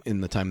you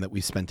in the time that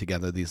we spent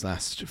together these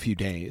last few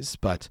days,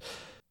 but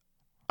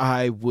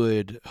I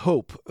would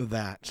hope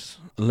that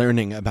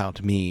learning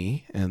about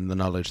me and the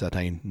knowledge that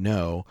I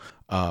know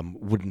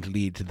wouldn't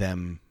lead to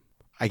them,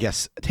 I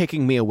guess,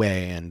 taking me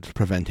away and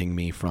preventing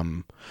me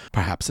from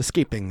perhaps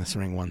escaping this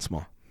ring once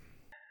more.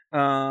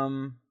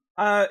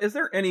 Is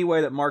there any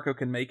way that Marco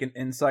can make an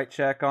insight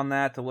check on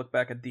that to look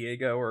back at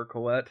Diego or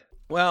Colette?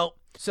 Well,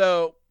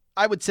 so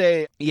I would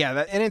say,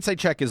 yeah, an insight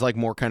check is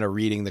more kind of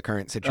reading the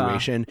current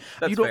situation.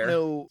 That's you don't fair.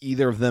 know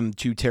either of them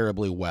too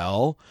terribly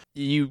well.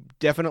 You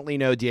definitely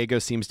know Diego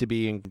seems to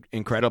be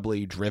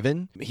incredibly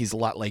driven. He's a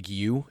lot like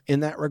you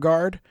in that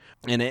regard.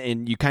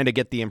 And you kind of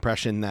get the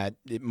impression that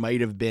it might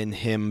have been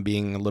him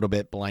being a little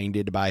bit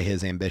blinded by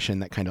his ambition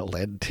that kind of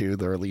led to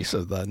the release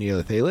of the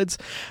Neothalids.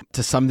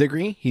 To some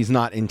degree, he's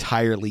not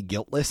entirely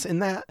guiltless in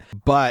that,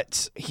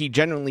 but he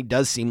generally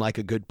does seem like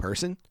a good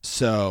person.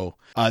 So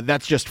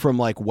that's just from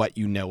what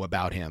you know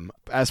about him.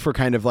 As for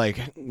kind of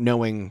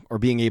knowing or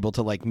being able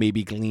to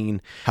maybe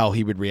glean how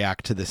he would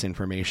react to this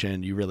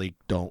information, you really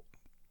don't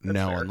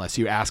know fair. Unless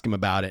you ask him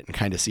about it and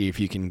kind of see if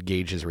you can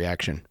gauge his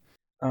reaction.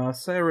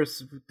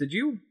 Cyrus,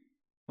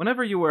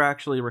 whenever you were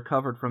actually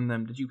recovered from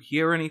them, did you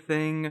hear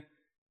anything,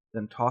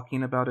 them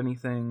talking about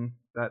anything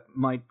that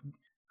might...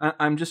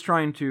 I'm just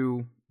trying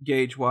to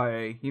gauge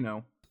why,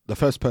 The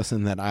first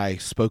person that I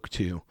spoke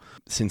to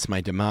since my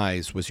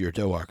demise was your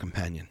Doar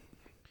companion.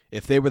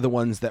 If they were the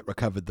ones that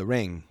recovered the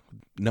ring,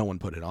 no one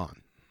put it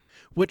on.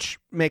 Which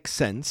makes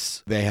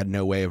sense. They had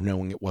no way of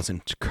knowing it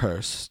wasn't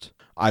cursed.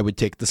 I would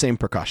take the same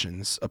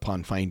precautions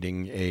upon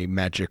finding a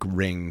magic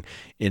ring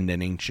in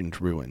an ancient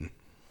ruin.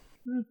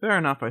 Fair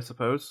enough, I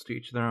suppose. To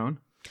each their own.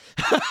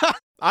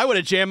 I would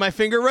have jammed my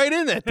finger right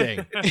in that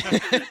thing.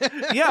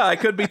 Yeah, I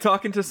could be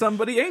talking to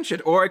somebody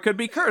ancient, or I could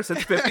be cursed.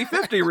 It's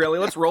 50-50, really.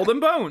 Let's roll them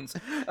bones.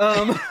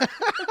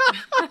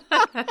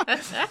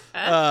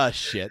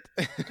 Shit.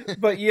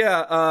 But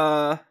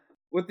yeah,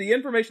 with the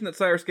information that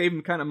Cyrus gave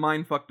him, kind of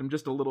mind-fucked him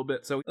just a little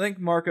bit. So I think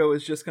Marco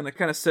is just going to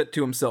kind of sit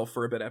to himself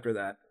for a bit after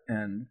that,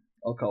 and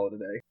I'll call it a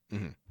day.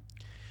 Mm-hmm.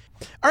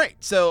 All right,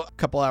 so a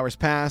couple hours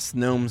pass.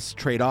 Gnomes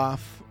trade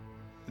off.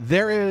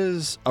 There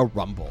is a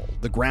rumble.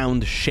 The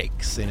ground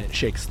shakes, and it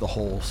shakes the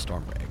whole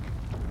storm rig.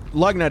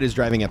 Lugnut is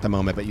driving at the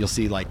moment, but you'll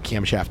see like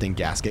Camshaft and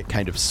Gasket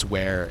kind of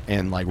swear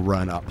and like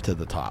run up to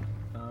the top.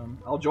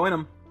 I'll join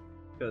him,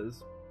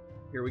 because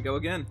here we go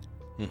again.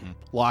 Mm-hmm.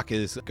 Locke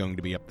is going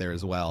to be up there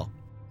as well.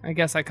 I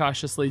guess I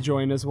cautiously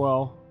join as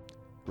well.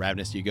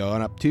 Ravnus, you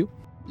going up too?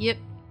 Yep.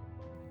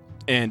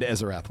 And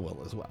Ezerath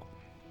will as well.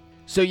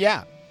 So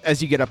yeah, as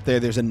you get up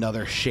there, there's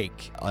another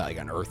shake, like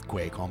an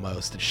earthquake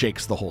almost. It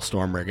shakes the whole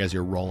storm rig as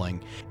you're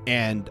rolling.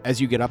 And as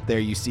you get up there,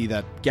 you see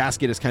that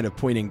Gasket is kind of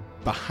pointing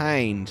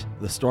behind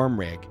the storm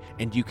rig,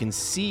 and you can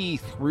see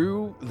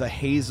through the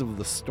haze of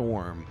the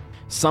storm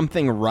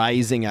something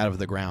rising out of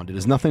the ground. It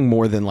is nothing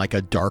more than like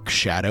a dark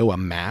shadow, a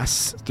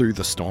mass through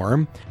the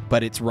storm,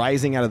 but it's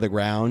rising out of the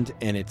ground,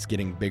 and it's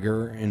getting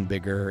bigger and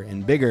bigger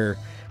and bigger.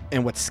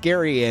 And what's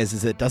scary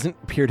is it doesn't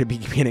appear to be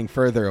getting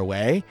further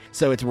away.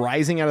 So it's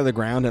rising out of the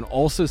ground and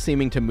also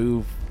seeming to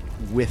move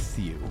with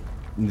you.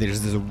 There's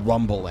this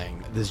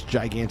rumbling, this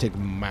gigantic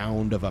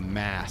mound of a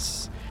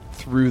mass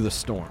through the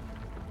storm.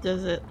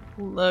 Does it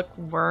look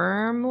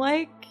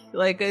worm-like?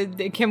 Like,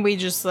 can we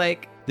just,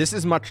 like... This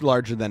is much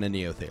larger than a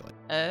Neothalid.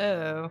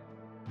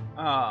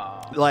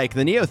 Oh. Like,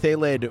 the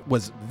Neothalid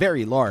was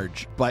very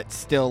large, but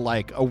still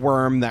like a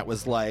worm that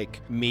was like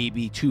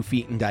maybe 2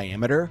 feet in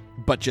diameter,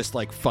 but just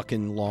like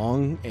fucking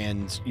long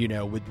and, you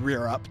know, would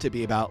rear up to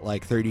be about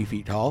like 30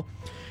 feet tall.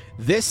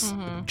 This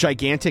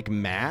gigantic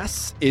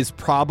mass is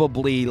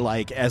probably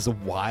like as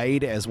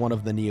wide as one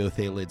of the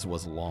Neothalids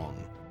was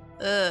long.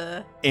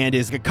 And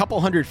is a couple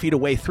 100 feet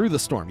away through the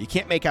storm. You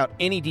can't make out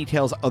any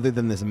details other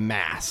than this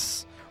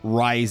mass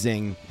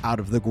rising out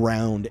of the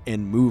ground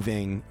and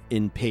moving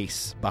in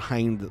pace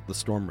behind the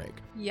storm rig.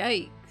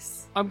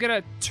 Yikes. I'm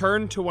gonna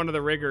turn to one of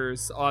the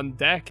riggers on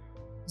deck.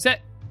 Is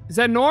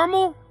that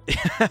normal?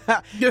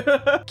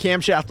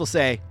 Camshaft will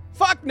say,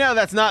 "Fuck no,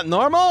 that's not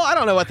normal. I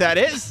don't know what that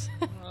is."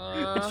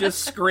 It's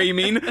just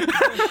screaming.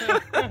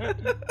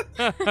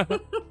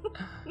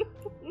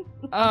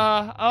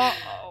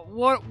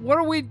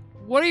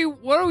 What do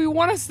you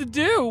want us to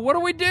do? What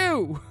do we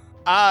do?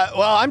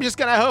 Well, I'm just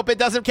gonna hope it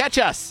doesn't catch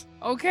us.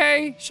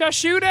 Okay, should I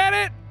shoot at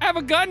it? I have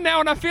a gun now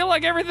and I feel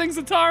like everything's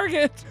a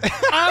target.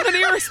 I'm an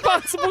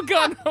irresponsible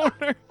gun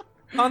owner.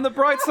 On the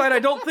bright side, I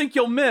don't think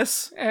you'll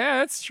miss. Yeah,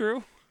 that's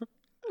true.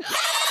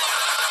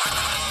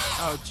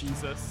 Oh,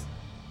 Jesus.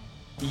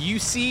 You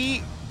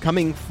see,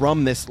 coming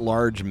from this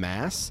large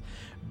mass,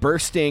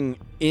 bursting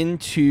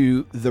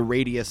into the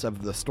radius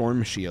of the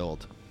storm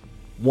shield,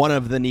 one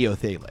of the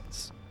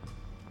Neothalids.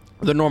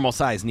 The normal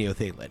size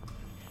Neothalid.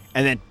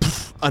 And then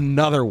poof,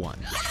 another one.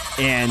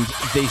 And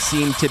they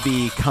seem to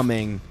be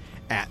coming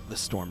at the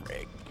storm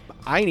rig.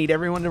 I need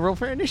everyone to roll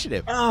for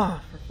initiative.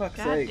 Ah, for fuck's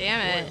God sake.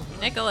 damn it.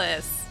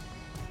 Nicholas.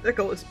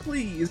 Nicholas,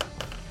 please.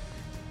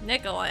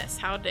 Nicholas,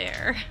 how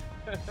dare.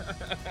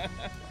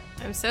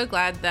 I'm so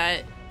glad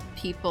that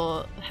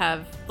people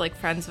have, like,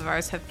 friends of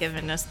ours have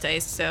given us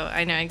dice, so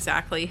I know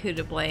exactly who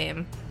to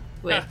blame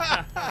with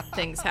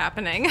things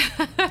happening.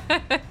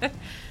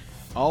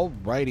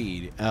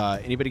 Alrighty.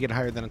 Anybody get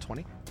higher than a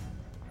 20?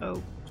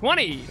 Oh.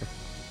 20.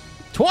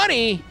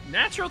 20?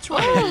 Natural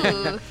 20.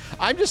 Ooh.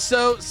 I'm just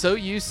so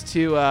used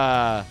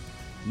to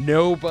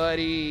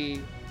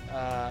nobody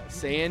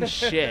saying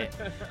shit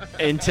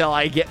until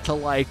I get to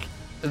like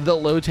the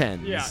low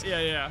tens.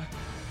 Yeah.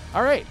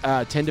 All right,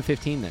 10 to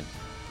 15 then.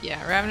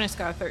 Yeah, Ravenous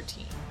got a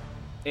 13.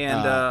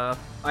 And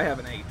I have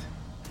an 8.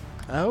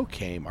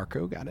 Okay,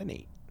 Marco got an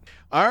 8.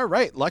 All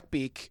right,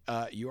 Luckbeak,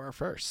 you are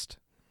first.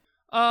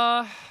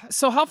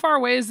 So how far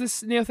away is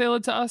this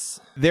Neothalid to us?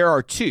 There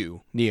are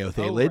 2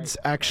 Neothalids,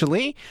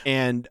 actually,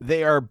 and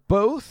they are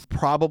both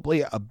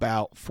probably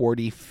about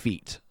 40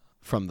 feet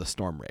from the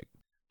storm rig.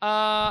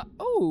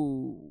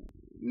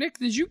 Nick,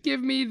 did you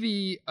give me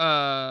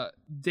the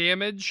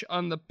damage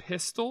on the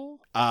pistol?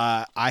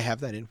 I have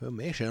that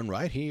information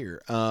right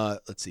here.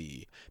 Let's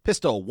see.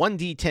 Pistol,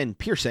 1d10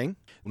 piercing.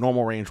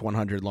 Normal range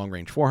 100, long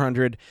range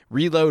 400.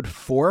 Reload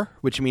 4,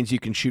 which means you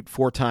can shoot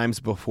 4 times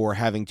before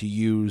having to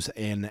use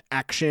an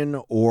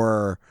action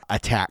or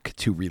attack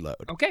to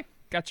reload. Okay,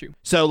 got you.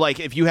 So, like,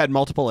 if you had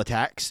multiple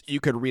attacks,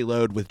 you could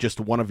reload with just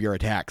one of your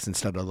attacks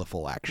instead of the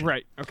full action.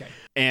 Right, okay.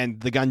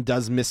 And the gun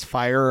does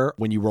misfire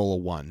when you roll a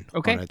 1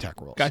 on attack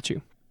rolls. Got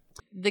you.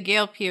 The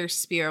Gale Pierce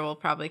spear will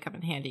probably come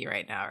in handy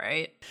right now,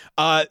 right?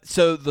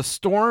 So the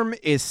storm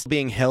is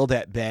being held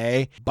at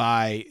bay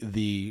by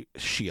the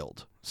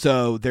shield.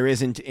 So there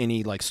isn't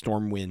any like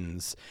storm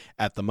winds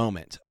at the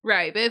moment.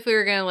 Right, but if we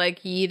were gonna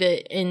like yeet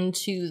it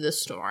into the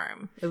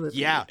storm, it would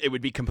it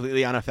would be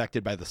completely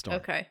unaffected by the storm.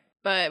 Okay.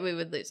 But we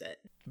would lose it.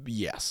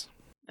 Yes.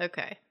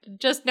 Okay.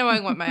 Just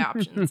knowing what my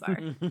options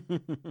are.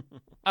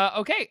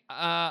 Okay.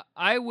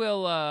 I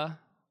will.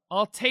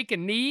 I'll take a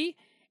knee,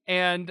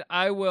 and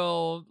I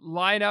will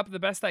line up the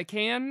best I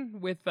can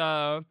with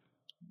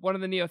one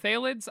of the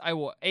Neothalids. I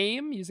will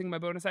aim using my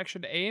bonus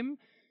action to aim,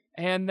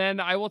 and then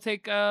I will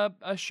take a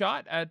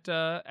shot at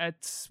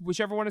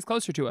whichever one is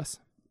closer to us.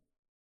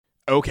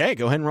 Okay,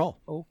 go ahead and roll.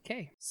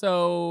 Okay.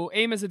 So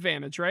aim is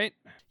advantage, right?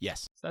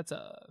 Yes. So that's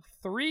a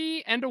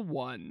 3 and a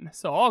 1.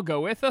 So I'll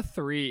go with a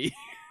 3.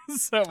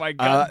 So my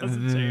gun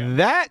doesn't jam.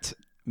 That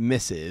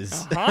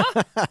misses.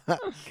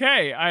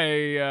 Okay.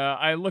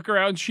 I look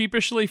around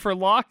sheepishly for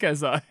Locke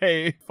as a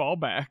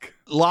fallback.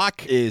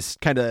 Locke is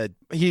kind of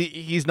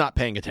he's not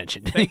paying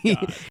attention. Thank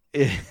God.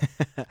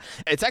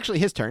 It's actually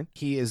his turn.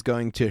 He is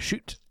going to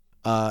shoot.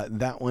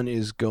 That one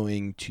is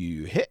going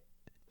to hit,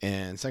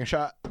 and second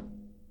shot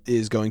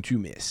is going to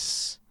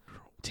miss.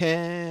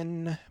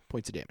 10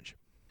 points of damage.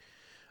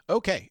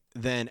 Okay,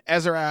 then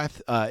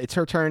Azarath, it's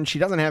her turn. She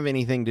doesn't have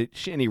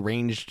any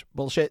ranged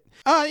bullshit.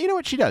 You know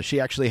what she does?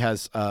 She actually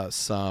has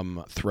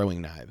some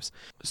throwing knives.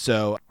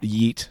 So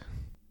yeet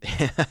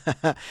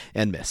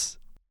and miss.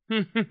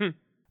 All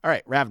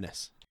right,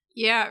 Ravnus.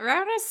 Yeah,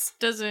 Ravnus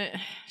doesn't...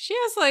 She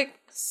has, like,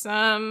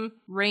 some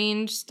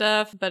range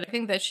stuff, but I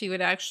think that she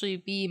would actually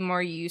be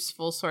more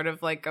useful sort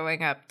of, like,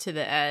 going up to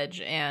the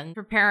edge and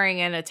preparing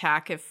an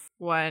attack if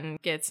one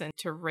gets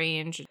into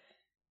range.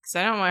 Because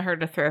I don't want her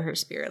to throw her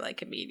spear,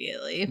 like,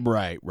 immediately.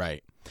 Right.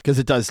 Because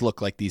it does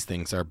look like these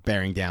things are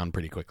bearing down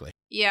pretty quickly.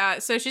 Yeah,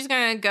 so she's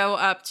going to go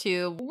up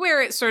to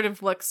where it sort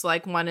of looks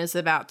like one is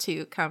about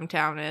to come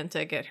down and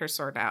to get her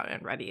sword out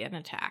and ready an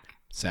attack.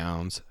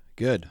 Sounds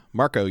good.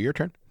 Marco, your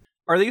turn.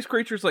 Are these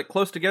creatures like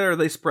close together or are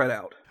they spread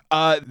out?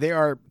 They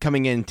are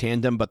coming in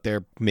tandem, but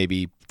they're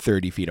maybe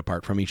 30 feet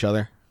apart from each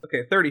other.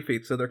 Okay, 30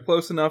 feet, so they're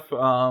close enough.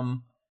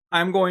 I'm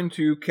going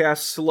to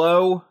cast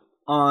Slow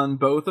on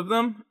both of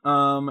them,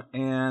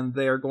 and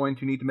they are going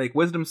to need to make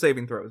wisdom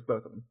saving throws,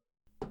 both of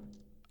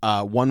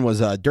them. One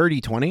was a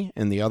dirty 20,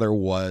 and the other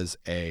was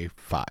a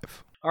 5.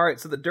 All right,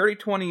 so the dirty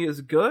 20 is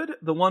good.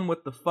 The one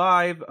with the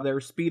 5, their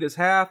speed is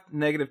half,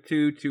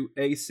 -2 to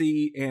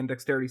AC and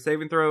dexterity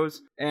saving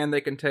throws, and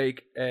they can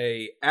take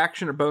a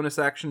action or bonus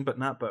action, but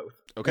not both.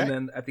 Okay. And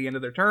then at the end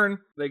of their turn,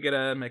 they get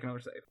to make another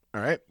save.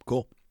 All right,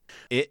 cool.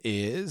 It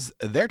is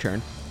their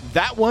turn.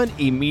 That one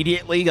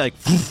immediately, like,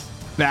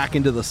 back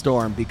into the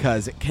storm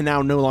because it can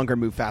now no longer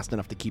move fast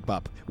enough to keep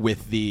up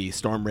with the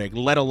storm rig,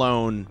 let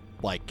alone,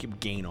 like,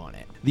 gain on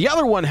it. The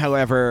other one,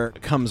 however,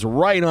 comes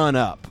right on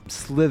up,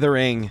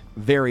 slithering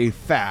very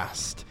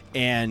fast.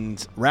 And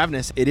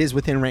Ravnus, it is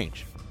within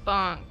range.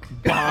 Bonk.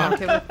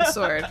 Bonk it with the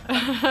sword.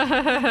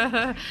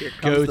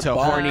 Go to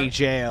horny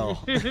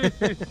jail.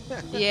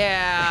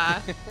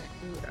 Yeah.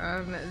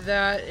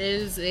 That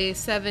is a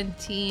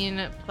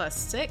 17 plus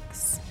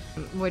 6,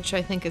 which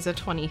I think is a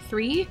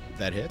 23.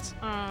 That hits.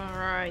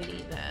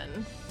 Alrighty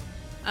then.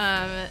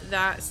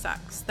 That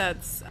sucks.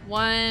 That's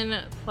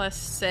 1 plus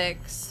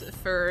 6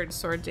 for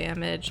sword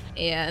damage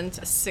and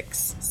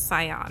 6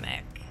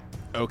 psionic.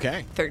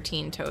 Okay.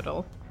 13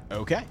 total.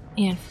 Okay.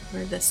 And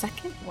for the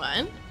second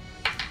one,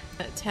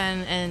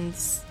 10 and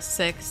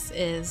 6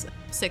 is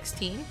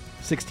 16.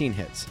 16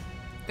 hits.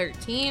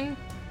 13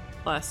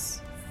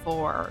 plus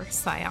 4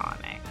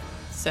 psionic.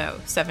 So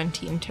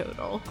 17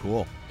 total.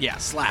 Cool. Yeah,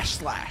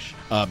 slash.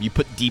 You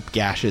put deep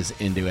gashes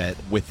into it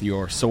with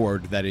your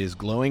sword that is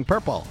glowing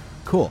purple.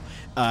 Cool.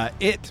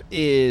 It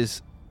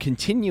is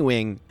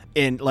continuing,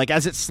 and like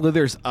as it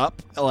slithers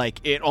up,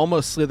 like it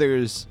almost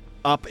slithers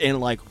up and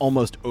like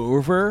almost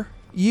over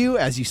you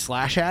as you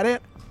slash at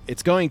it.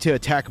 It's going to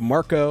attack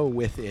Marco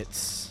with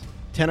its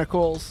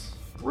tentacles.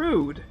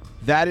 Rude.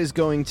 That is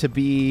going to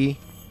be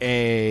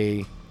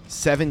a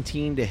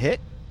 17 to hit.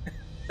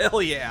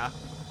 Hell yeah.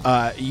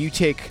 You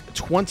take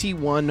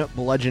 21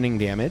 bludgeoning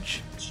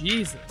damage.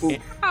 Jesus.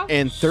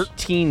 And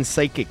 13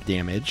 psychic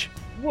damage.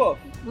 Whoa.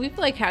 We've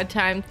like had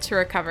time to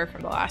recover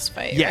from the last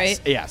fight, Yes,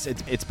 right? yes.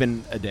 It's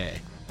been a day.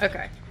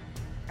 Okay.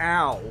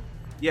 Ow.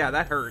 Yeah,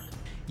 that hurt.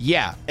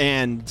 Yeah,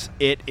 and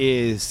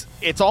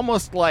it's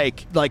almost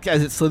like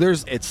as it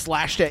slithers, it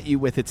slashed at you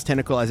with its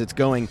tentacle as it's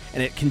going,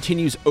 and it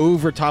continues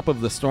over top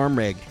of the storm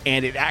rig,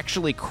 and it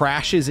actually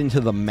crashes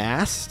into the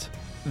mast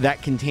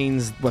that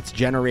contains what's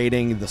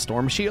generating the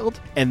storm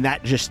shield, and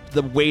that just,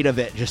 the weight of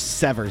it just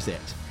severs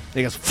it. And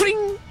it goes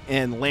fling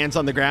and lands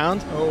on the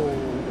ground.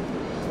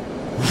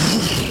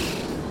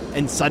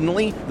 And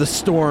suddenly, the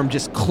storm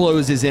just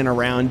closes in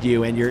around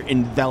you, and you're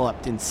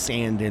enveloped in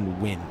sand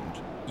and wind.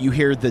 You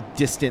hear the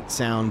distant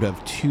sound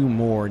of 2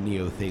 more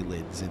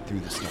Neothalids through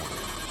the storm.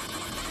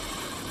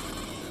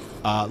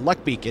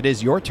 Luckbeak, it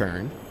is your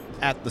turn.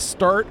 At the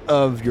start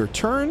of your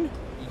turn,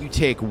 you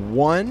take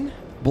 1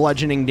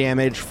 bludgeoning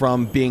damage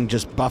from being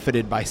just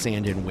buffeted by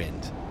sand and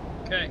wind.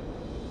 Okay.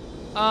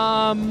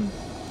 Are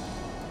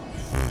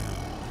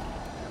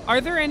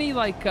there any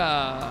like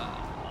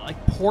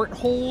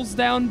portholes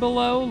down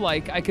below?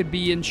 Like I could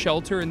be in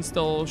shelter and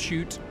still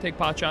take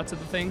pot shots at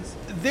the things?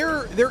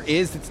 There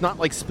is. It's not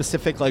like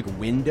specific like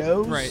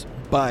windows, right?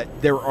 but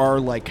there are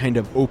like kind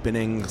of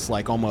openings,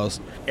 like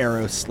almost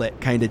arrow slit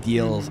kind of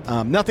deals.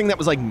 Nothing that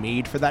was like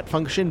made for that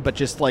function, but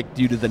just like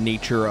due to the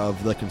nature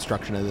of the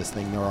construction of this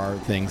thing, there are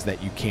things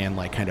that you can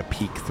like kind of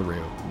peek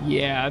through.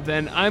 Yeah,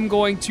 then I'm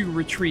going to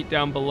retreat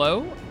down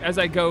below. As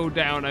I go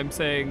down, I'm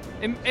saying,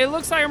 it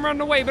looks like I'm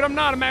running away, but I'm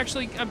not.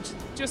 I'm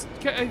just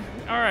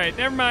all right,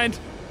 never mind.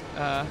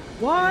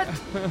 What?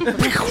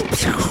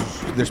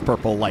 There's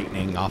purple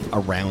lightning off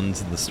around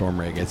the storm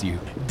rig as you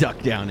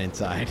duck down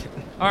inside.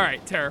 All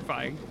right,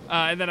 terrifying.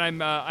 And then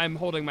I'm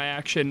holding my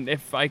action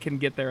if I can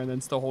get there, and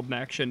then still hold an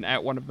action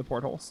at one of the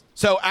portholes.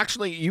 So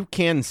actually, you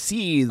can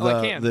see the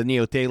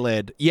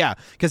Neothalid. Yeah,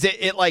 because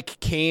it like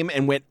came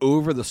and went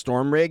over the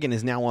storm rig and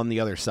is now on the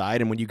other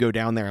side. And when you go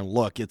down there and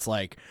look, it's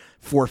like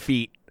 4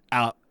 feet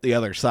out the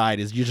other side.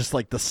 Is you just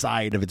like the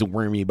side of its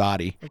wormy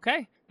body.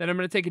 Okay. Then I'm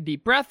going to take a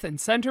deep breath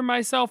and center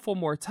myself one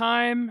more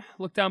time,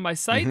 look down my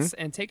sights,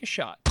 and take a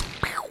shot.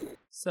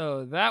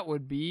 So that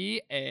would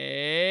be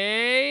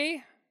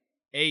a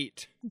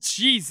 8.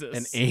 Jesus.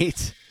 An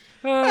 8?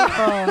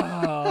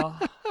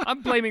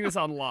 I'm blaming this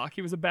on Locke.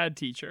 He was a bad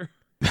teacher.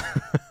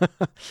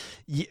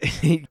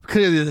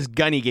 Clearly this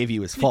gun he gave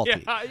you is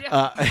faulty.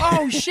 Yeah.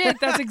 Oh, shit.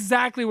 That's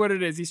exactly what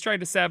it is. He's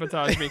trying to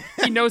sabotage me.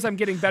 He knows I'm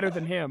getting better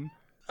than him.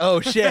 Oh,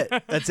 shit.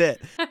 That's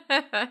it.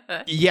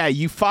 Yeah,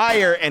 you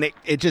fire, and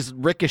it just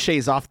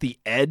ricochets off the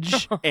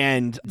edge,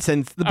 and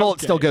since the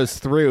bullet still goes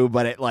through,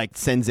 but it, like,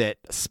 sends it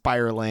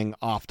spiraling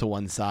off to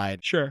one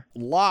side. Sure.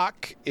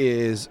 Locke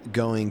is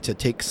going to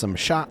take some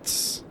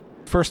shots.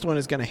 First one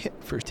is going to hit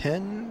for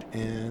 10,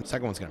 and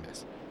second one's going to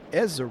miss.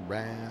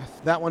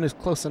 Ezrath, that one is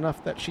close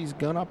enough that she's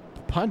going to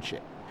punch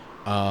it.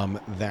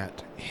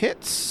 That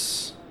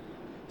hits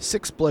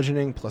 6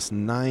 bludgeoning plus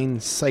 9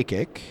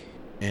 psychic.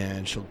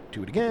 And she'll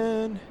do it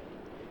again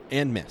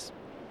and miss.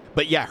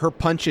 But yeah, her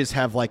punches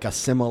have like a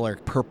similar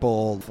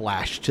purple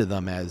flash to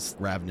them as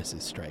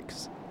Ravnus's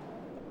strikes.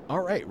 All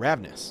right,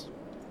 Ravnus.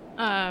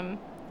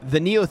 The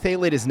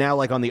Neothalid is now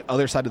like on the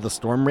other side of the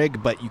storm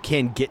rig, but you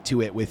can get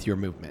to it with your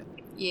movement.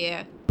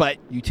 Yeah. But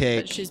you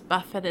take... But she's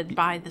buffeted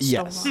by the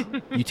storm. Yes.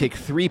 You take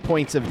 3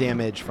 points of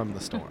damage from the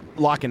storm.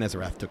 Locke and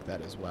Ezrath took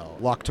that as well.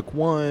 Locke took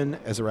 1,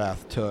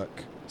 Ezrath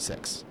took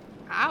 6.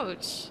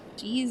 Ouch.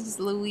 Jeez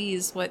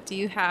Louise, what do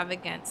you have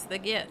against the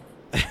Gith?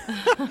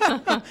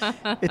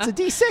 It's a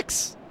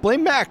D6.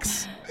 Blame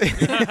Max.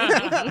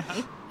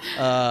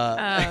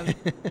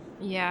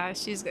 Yeah,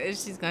 she's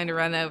going to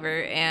run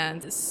over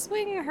and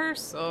swing her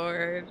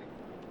sword.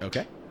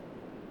 Okay.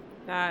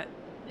 That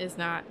is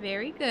not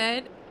very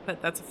good,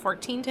 but that's a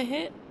 14 to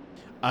hit.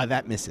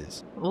 That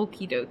misses.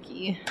 Okie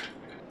dokie.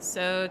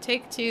 So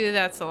take 2,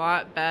 that's a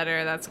lot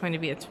better. That's going to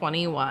be a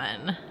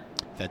 21.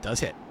 That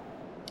does hit.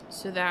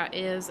 So that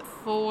is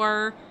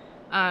 4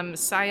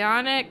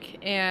 psionic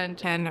and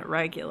 10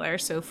 regular,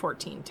 so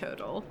 14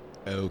 total.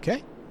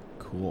 Okay,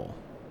 cool.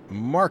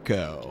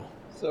 Marco.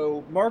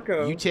 So,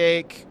 Marco... You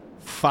take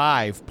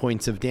 5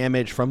 points of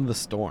damage from the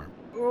storm.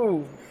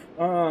 Ooh,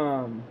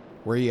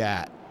 Where are you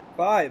at?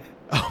 5.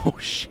 Oh,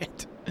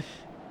 shit.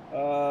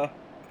 Oh,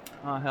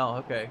 hell,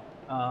 okay.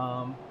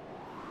 I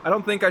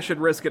don't think I should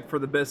risk it for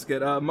the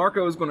biscuit.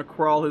 Marco is going to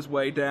crawl his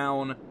way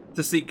down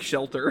to seek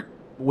shelter.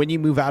 When you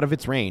move out of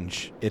its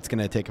range, it's going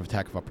to take an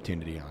attack of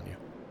opportunity on you.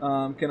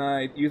 Can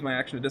I use my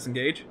action to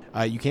disengage?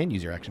 You can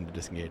use your action to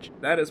disengage.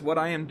 That is what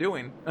I am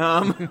doing.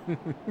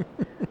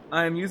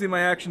 I am using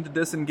my action to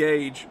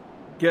disengage,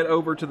 get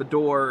over to the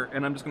door,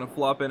 and I'm just going to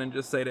flop in and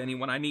just say to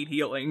anyone, I need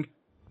healing.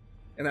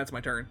 And that's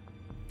my turn.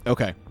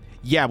 Okay.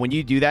 Yeah, when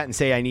you do that and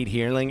say I need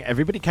healing,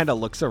 everybody kind of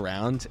looks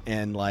around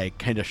and like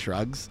kind of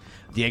shrugs.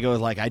 Diego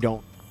is like, I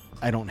don't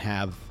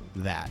have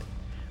that.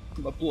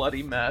 I'm a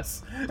bloody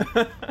mess.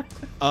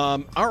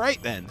 All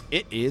right, then.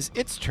 It is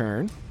its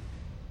turn.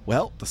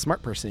 Well, the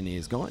smart person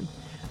is gone.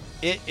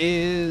 It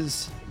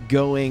is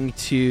going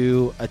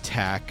to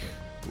attack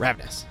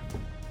Ravnus.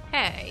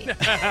 Hey.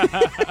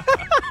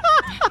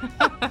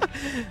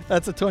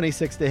 That's a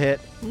 26 to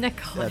hit.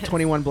 Nicholas.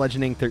 21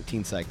 bludgeoning,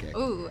 13 psychic.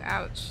 Ooh,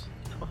 ouch.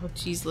 Oh,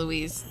 geez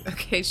Louise.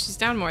 Okay, she's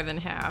down more than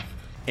half.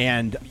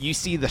 And you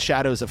see the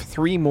shadows of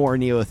 3 more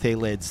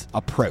Neothalids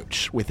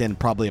approach within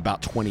probably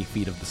about 20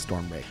 feet of the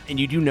storm rig. And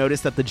you do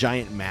notice that the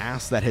giant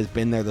mass that has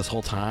been there this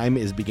whole time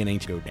is beginning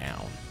to go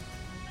down.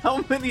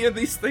 How many of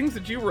these things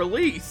did you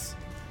release?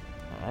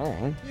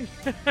 Oh.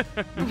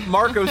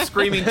 Marco's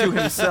screaming to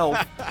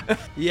himself.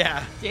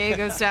 Yeah.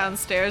 Diego's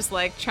downstairs,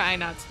 like, trying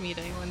not to meet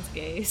anyone's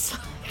gaze.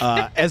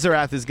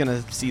 Ezrath is going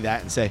to see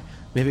that and say,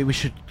 maybe we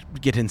should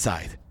get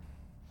inside.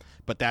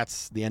 But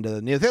that's the end of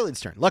the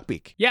Neothalid's turn.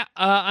 Luckbeak. Yeah,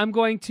 I'm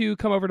going to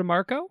come over to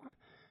Marco.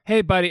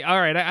 Hey, buddy. All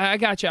right, I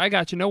got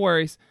you. No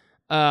worries.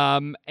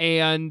 And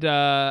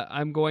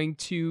I'm going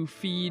to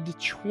feed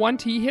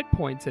 20 hit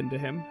points into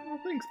him. Oh,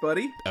 thanks,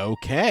 buddy.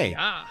 Okay.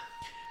 Ah.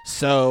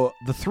 So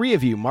the 3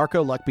 of you,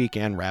 Marco, Luckbeak,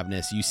 and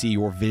Ravnus, you see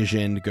your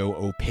vision go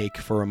opaque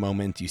for a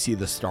moment. You see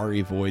the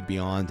starry void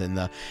beyond, and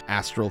the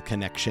astral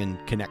connection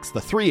connects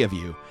the 3 of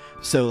you.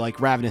 So, like,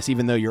 Ravnus,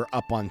 even though you're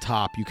up on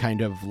top, you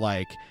kind of,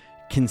 like,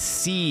 can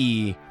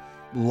see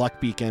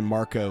Luckbeak and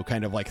Marco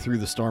kind of like through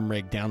the storm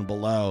rig down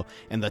below,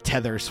 and the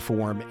tethers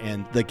form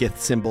and the Gith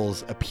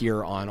symbols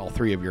appear on all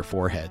 3 of your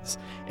foreheads.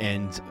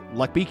 And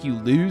Luckbeak, you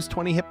lose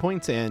 20 hit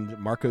points, and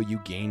Marco, you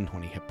gain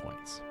 20 hit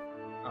points.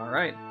 All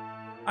right.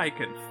 I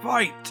can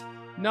fight.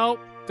 Nope,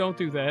 don't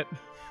do that.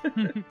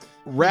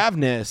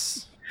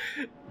 Ravnus,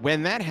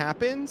 when that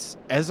happens,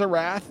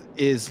 Ezarath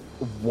is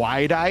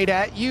wide-eyed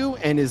at you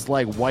and is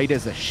like white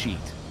as a sheet.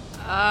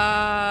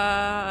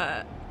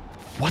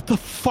 What the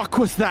fuck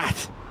was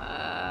that?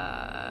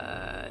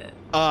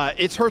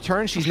 It's her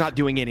turn. She's not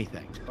doing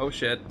anything. Oh,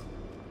 shit.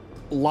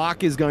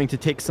 Locke is going to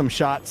take some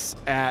shots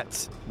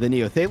at the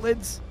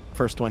Neothalids.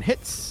 First one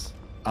hits.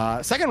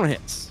 Second one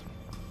hits.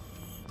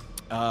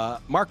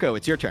 Marco,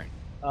 it's your turn.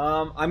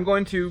 I'm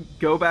going to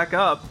go back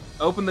up,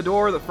 open the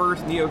door, the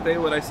first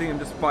Neothalid I see, and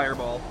just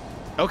fireball.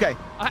 Okay.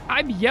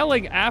 I'm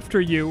yelling after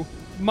you.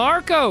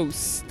 Marco,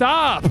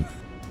 stop!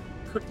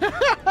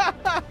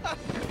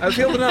 I was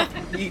healed enough.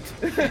 Eat.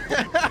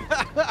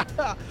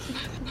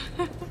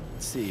 Let's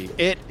see.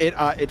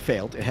 It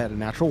failed. It had a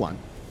natural 1.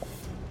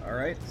 All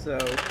right, so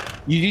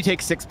You do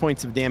take 6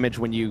 points of damage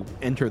when you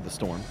enter the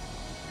storm.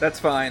 that's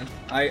fine.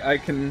 I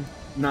can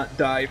not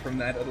die from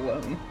that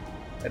alone.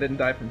 I didn't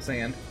die from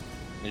sand.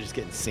 You're just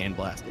getting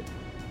sandblasted.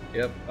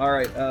 Yep. All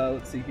right.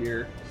 Let's see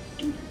here.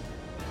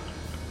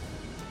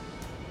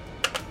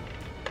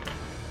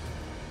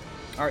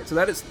 All right. So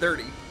that is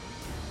 30.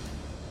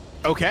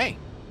 Okay.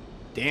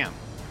 Damn.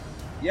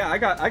 Yeah, I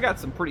got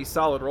some pretty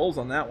solid rolls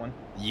on that one.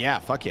 Yeah,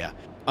 fuck yeah.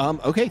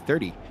 Okay,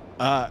 30.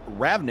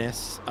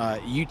 Ravnus,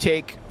 you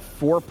take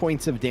 4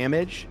 points of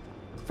damage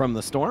from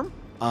the storm.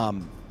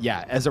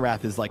 Yeah,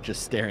 Ezarath is like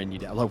just staring you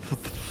down. Like,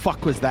 what the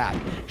fuck was that?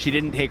 She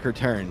didn't take her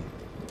turn.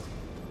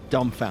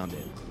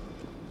 Dumbfounded.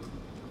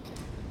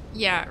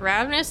 Yeah,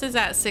 Ravnus is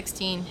at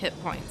 16 hit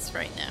points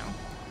right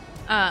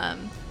now.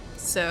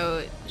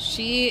 So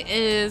she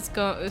is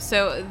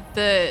so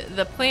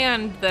the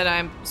plan that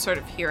I'm sort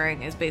of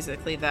hearing is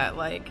basically that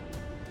like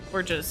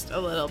we're just a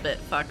little bit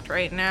fucked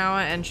right now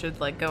and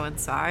should like go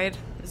inside.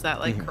 Is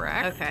that like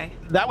correct? Okay.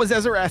 That was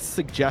Ezarath's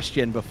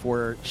suggestion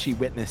before she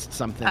witnessed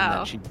something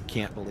that she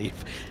can't believe.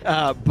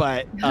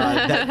 But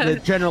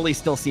that generally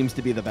still seems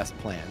to be the best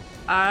plan.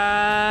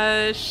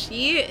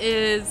 She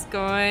is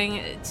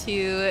going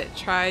to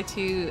try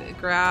to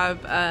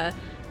grab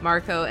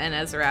Marco and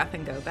Ezarath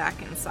and go back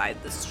inside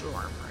the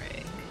storm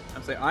rig.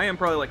 I'm saying I am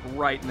probably like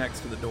right next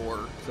to the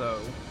door, so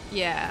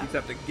Yeah. you just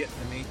have to get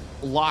to me.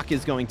 Locke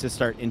is going to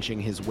start inching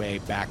his way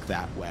back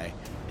that way.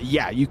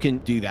 Yeah, you can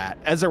do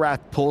that. Ezarath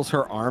pulls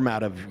her arm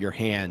out of your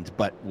hand,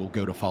 but will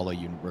go to follow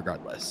you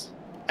regardless.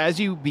 As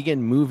you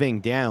begin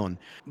moving down,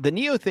 the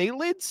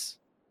Neothalids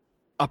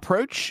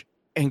approach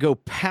and go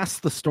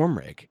past the storm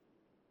rig.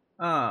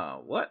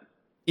 What?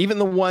 Even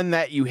the one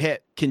that you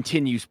hit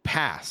continues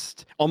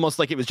past, almost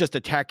like it was just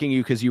attacking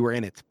you because you were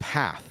in its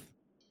path.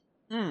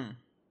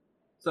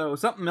 So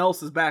something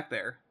else is back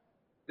there,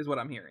 is what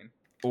I'm hearing.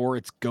 Or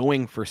it's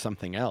going for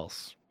something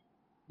else.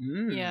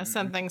 Yeah,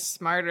 something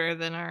smarter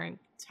than our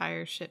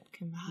entire ship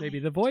combined. Maybe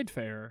the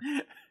Voidfarer.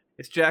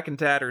 It's Jack and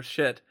Tatter's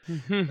shit.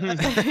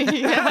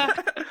 Yeah.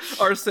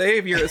 Our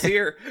savior is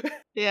here.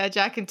 Yeah,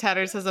 Jack and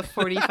Tatters has a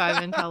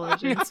 45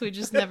 intelligence. We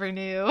just never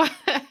knew.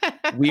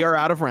 We are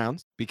out of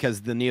rounds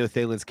because the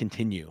Neothalids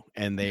continue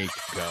and they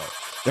go.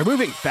 They're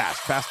moving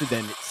fast, faster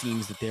than it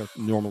seems that they're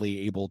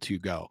normally able to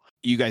go.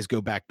 You guys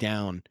go back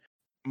down.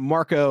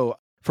 Marco,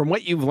 from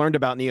what you've learned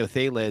about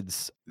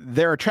Neothalids,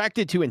 they're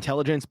attracted to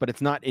intelligence, but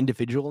it's not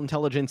individual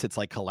intelligence. It's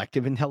like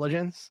collective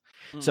intelligence.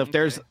 So if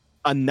there's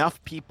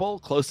enough people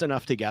close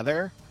enough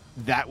together,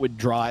 that would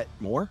draw it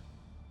more.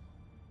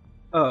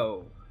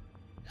 Oh.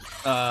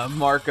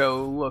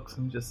 Marco looks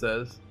and just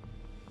says,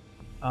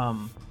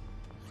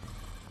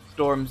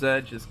 Storm's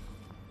Edge is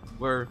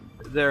we're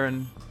there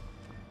and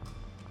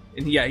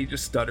yeah, he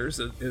just stutters.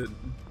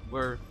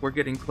 We're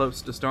getting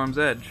close to Storm's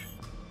Edge.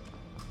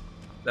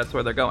 That's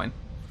where they're going.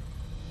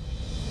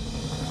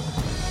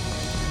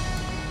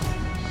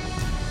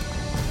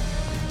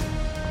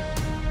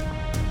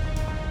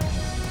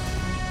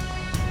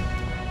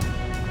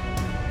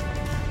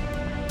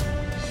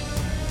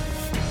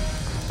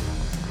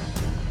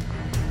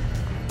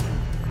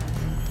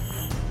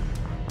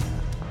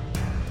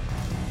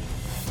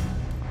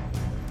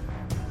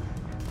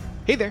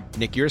 Hey there,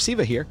 Nick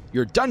Urasiva here,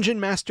 your dungeon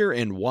master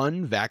and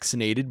one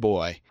vaccinated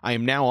boy. I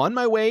am now on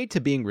my way to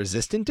being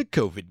resistant to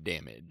COVID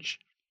damage.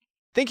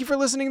 Thank you for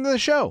listening to the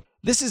show.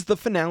 This is the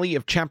finale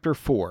of Chapter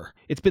 4.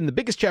 It's been the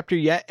biggest chapter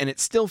yet, and it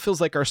still feels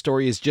like our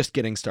story is just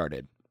getting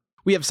started.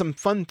 We have some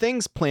fun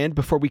things planned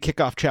before we kick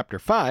off Chapter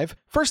 5.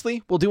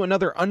 Firstly, we'll do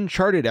another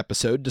Uncharted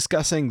episode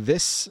discussing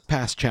this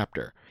past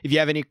chapter. If you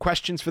have any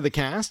questions for the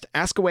cast,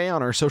 ask away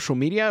on our social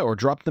media or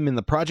drop them in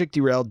the Project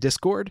Derailed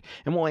Discord,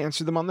 and we'll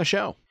answer them on the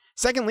show.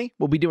 Secondly,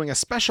 we'll be doing a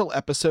special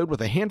episode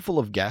with a handful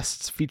of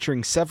guests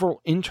featuring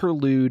several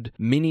interlude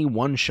mini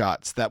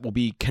one-shots that will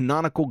be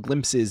canonical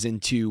glimpses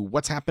into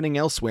what's happening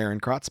elsewhere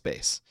in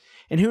Krotspace.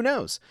 And who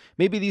knows,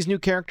 maybe these new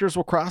characters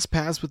will cross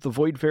paths with the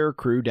Voidfarer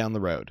crew down the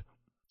road.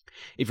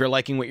 If you're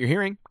liking what you're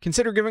hearing,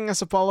 consider giving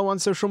us a follow on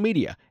social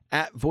media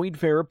at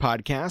Voidfarer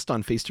Podcast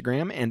on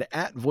Faceagram and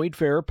at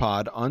Voidfarer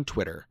Pod on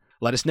Twitter.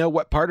 Let us know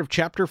what part of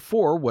Chapter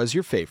 4 was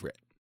your favorite.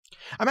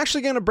 I'm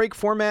actually going to break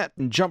format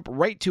and jump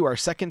right to our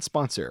second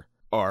sponsor,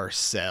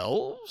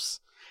 ourselves.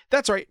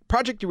 That's right,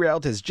 Project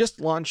Derailed has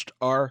just launched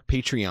our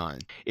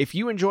Patreon. If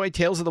you enjoy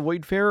Tales of the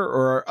Voidfarer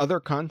or our other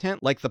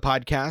content like the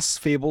podcasts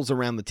Fables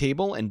Around the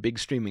Table and Big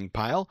Streaming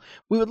Pile,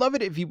 we would love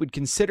it if you would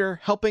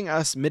consider helping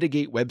us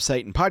mitigate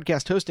website and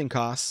podcast hosting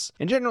costs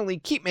and generally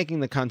keep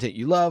making the content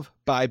you love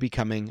by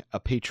becoming a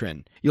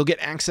patron. You'll get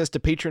access to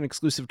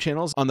patron-exclusive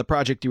channels on the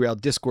Project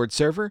Derailed Discord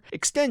server,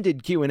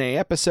 extended Q&A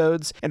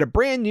episodes, and a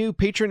brand new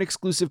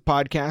patron-exclusive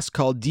podcast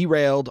called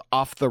Derailed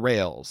Off the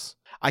Rails.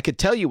 I could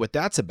tell you what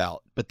that's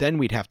about, but then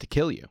we'd have to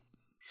kill you.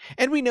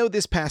 And we know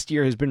this past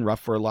year has been rough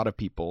for a lot of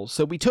people,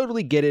 so we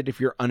totally get it if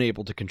you're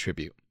unable to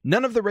contribute.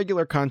 None of the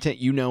regular content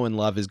you know and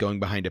love is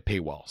going behind a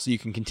paywall, so you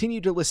can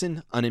continue to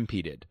listen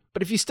unimpeded.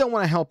 But if you still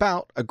want to help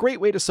out, a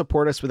great way to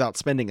support us without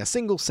spending a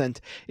single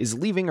cent is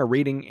leaving a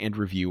rating and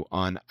review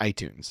on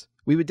iTunes.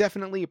 We would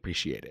definitely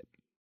appreciate it.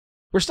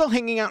 We're still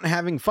hanging out and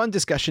having fun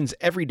discussions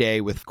every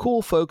day with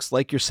cool folks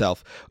like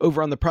yourself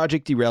over on the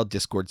Project Derailed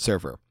Discord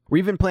server. We're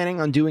even planning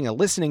on doing a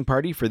listening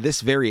party for this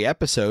very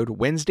episode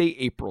Wednesday,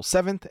 April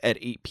 7th at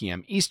 8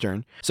 p.m.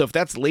 Eastern, so if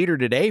that's later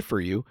today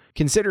for you,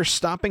 consider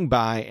stopping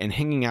by and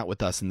hanging out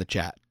with us in the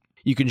chat.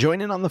 You can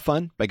join in on the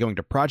fun by going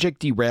to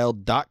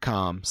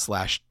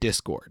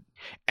projectderailed.com/discord.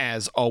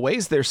 As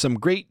always, there's some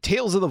great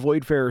Tales of the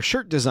Voidfarer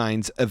shirt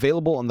designs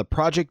available on the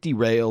Project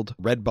Derailed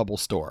Redbubble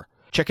store.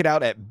 Check it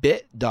out at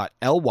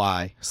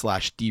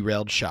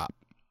bit.ly/derailedshop.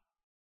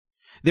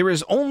 There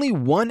is only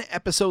one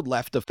episode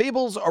left of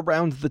Fables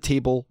Around the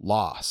Table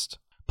Lost,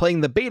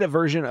 playing the beta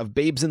version of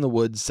Babes in the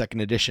Woods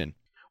 2nd Edition.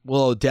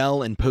 Will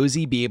Odell and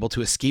Posey be able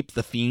to escape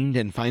the fiend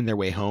and find their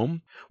way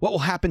home? What will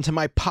happen to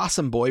my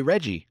possum boy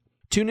Reggie?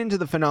 Tune into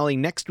the finale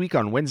next week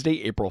on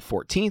Wednesday, April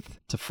 14th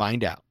to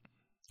find out.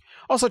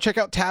 Also check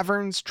out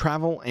Taverns,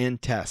 Travel,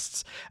 and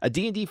Tests, a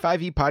D&D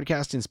 5e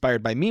podcast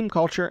inspired by meme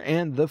culture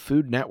and the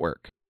Food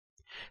Network.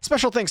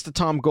 Special thanks to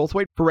Tom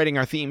Goldthwait for writing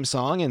our theme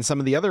song and some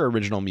of the other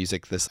original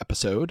music this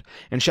episode,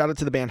 and shout out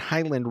to the band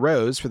Highland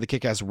Rose for the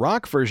kick-ass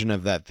rock version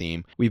of that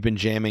theme we've been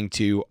jamming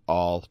to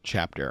all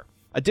chapter.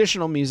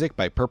 Additional music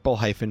by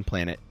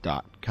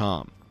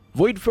purpleplanet.com.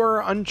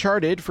 Voidfarer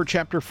Uncharted for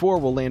Chapter 4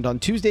 will land on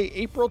Tuesday,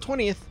 April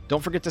 20th.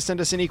 Don't forget to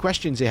send us any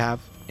questions you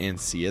have, and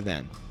see you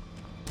then.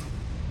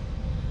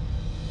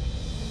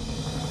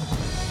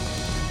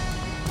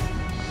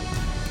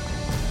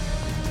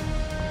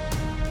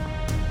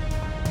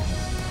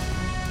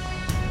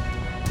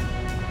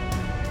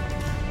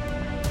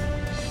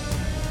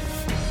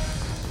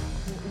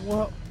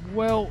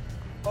 Well,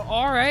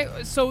 all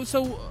right. So,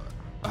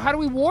 how do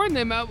we warn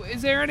them?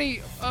 Is there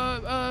any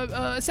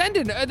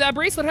send-in? That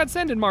bracelet had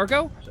send-in,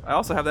 Marco. I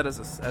also have that as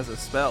a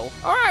spell.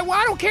 All right. Well,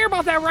 I don't care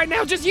about that right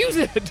now. Just use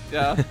it.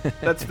 Yeah,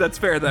 that's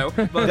fair though.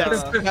 But,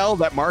 that spell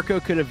that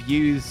Marco could have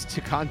used to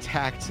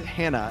contact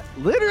Hannah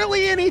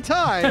literally any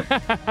time.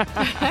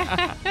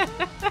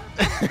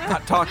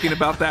 Not talking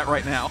about that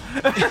right now.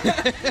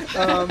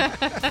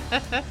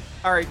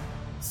 All right.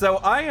 So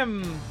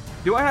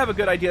do I have a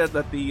good idea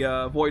that the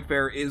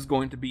Voidfarer is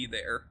going to be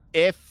there?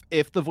 If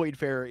the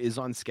Voidfarer is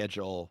on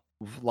schedule,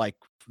 like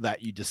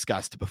that you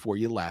discussed before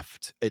you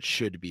left, it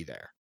should be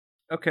there.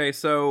 Okay,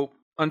 so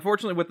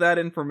unfortunately with that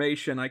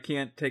information, I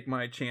can't take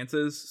my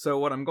chances. So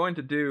what I'm going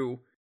to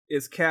do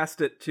is cast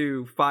it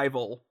to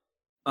Fievel,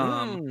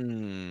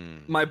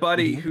 my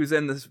buddy who's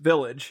in this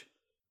village.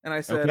 And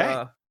I said,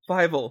 okay.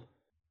 Fievel,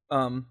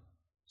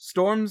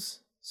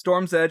 Storm's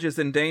Edge is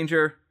in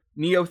danger.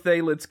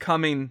 Neothalid's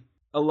coming.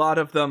 A lot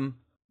of them.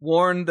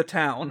 Warn the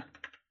town.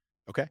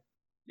 Okay.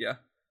 Yeah,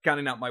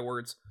 counting out my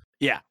words.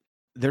 Yeah.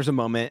 There's a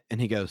moment, and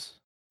he goes,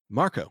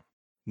 Marco,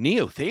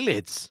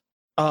 Neothalids.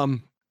 I'll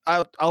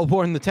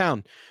warn the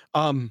town.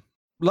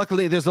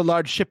 Luckily, there's a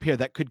large ship here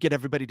that could get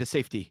everybody to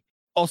safety.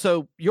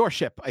 Also, your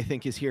ship, I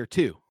think, is here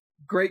too.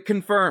 Great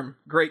confirm.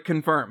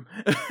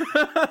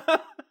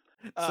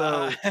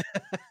 So,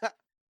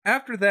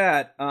 after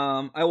that,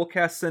 I will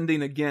cast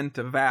Sending again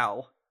to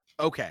Val.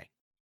 Okay.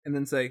 And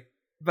then say,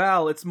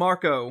 Val, it's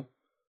Marco.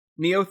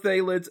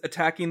 Neothalids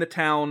attacking the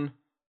town.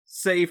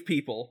 Save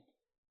people.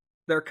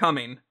 They're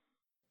coming.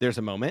 There's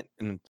a moment,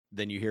 and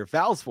then you hear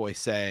Val's voice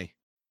say,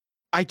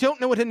 I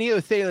don't know what a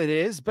Neothalid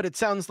is, but it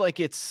sounds like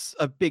it's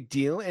a big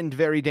deal and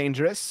very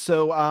dangerous.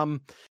 So,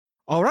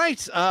 all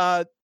right.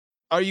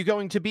 Are you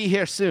going to be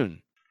here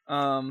soon?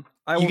 I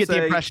you get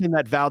the impression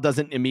that Val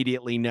doesn't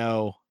immediately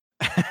know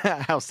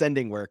how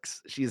sending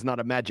works. She's not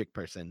a magic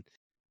person.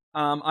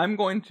 I'm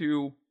going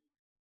to...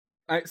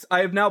 I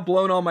have now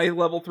blown all my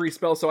level 3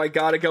 spells, so I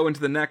gotta go into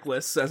the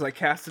necklace as I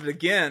cast it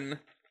again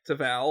to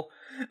Val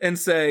and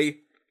say...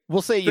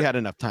 We'll say you had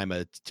enough time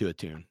to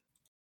attune.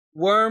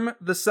 Worm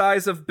the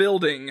size of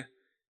building,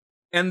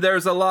 and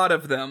there's a lot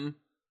of them.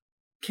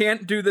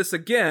 Can't do this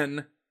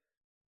again.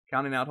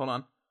 Counting out, hold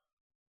on.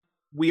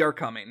 We are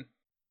coming.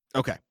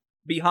 Okay.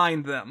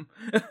 Behind them.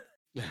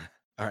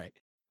 All right.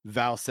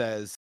 Val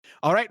says,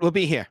 all right, we'll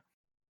be here.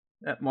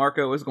 That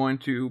Marco is going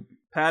to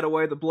pat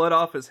away the blood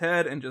off his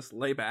head and just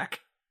lay back.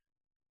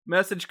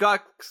 Message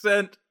got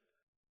sent.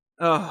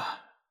 Ugh.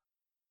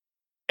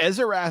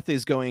 Ezerath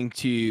is going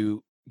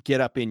to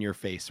get up in your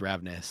face,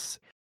 Ravnus.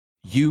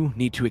 You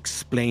need to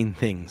explain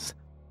things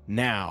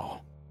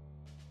now.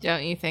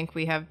 Don't you think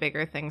we have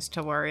bigger things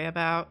to worry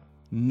about?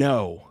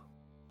 No,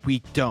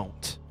 we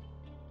don't.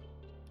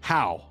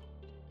 How?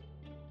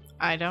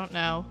 I don't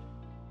know.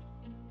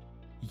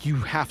 You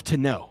have to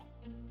know.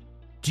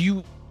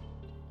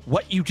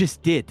 What you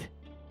just did,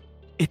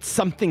 it's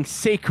something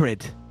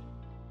sacred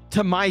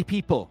to my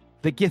people,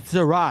 the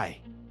Githzerai.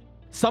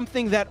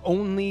 Something that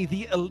only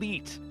the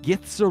elite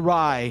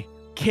Githzerai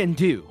can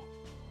do.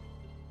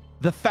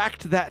 The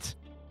fact that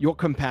your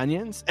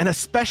companions, and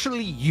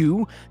especially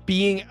you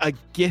being a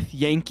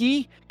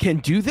Githyanki, can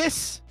do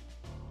this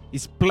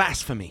is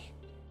blasphemy.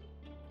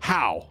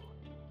 How?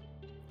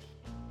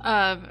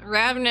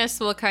 Ravnus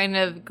will kind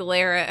of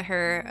glare at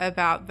her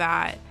about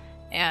that,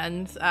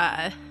 and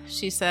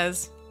she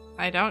says,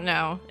 I don't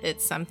know.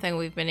 It's something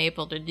we've been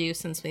able to do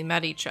since we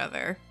met each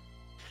other.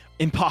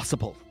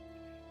 Impossible.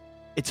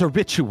 It's a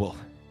ritual.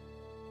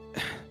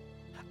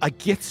 A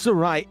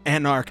Githzerai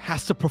Anarch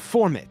has to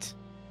perform it.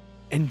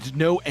 And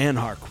no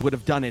Anarch would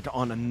have done it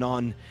on a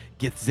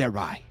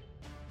non-Githzerai.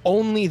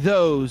 Only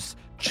those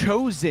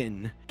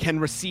chosen can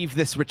receive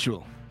this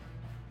ritual.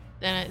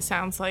 Then it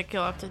sounds like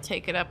you'll have to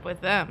take it up with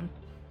them.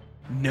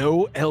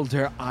 No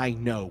elder I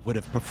know would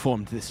have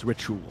performed this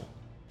ritual.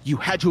 You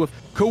had to have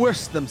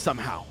coerced them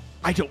somehow.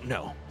 I don't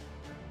know.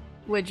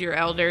 Would your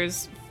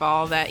elders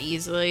fall that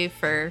easily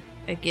for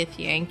a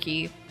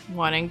Githyanki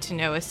wanting to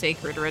know a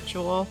sacred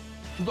ritual?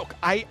 Look,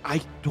 I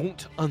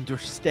don't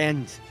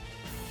understand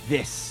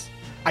this.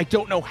 I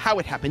don't know how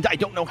it happened. I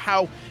don't know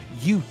how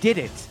you did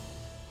it.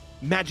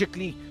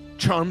 Magically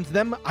charmed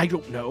them? I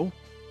don't know.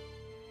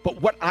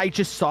 But what I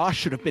just saw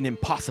should have been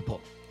impossible.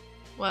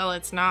 Well,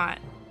 it's not.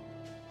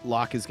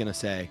 Locke is going to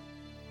say,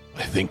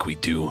 I think we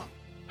do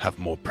have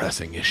more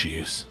pressing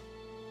issues.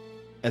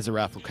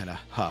 Ezerath will kind of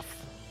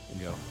huff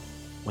and go,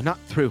 we're not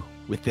through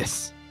with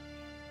this.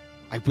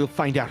 I will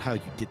find out how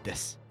you did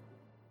this.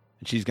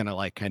 And she's going to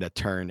like kind of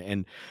turn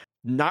and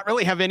not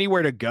really have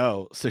anywhere to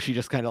go. So she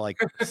just kind of like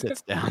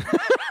sits down.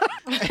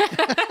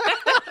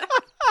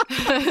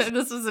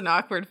 This was an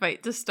awkward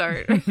fight to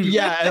start.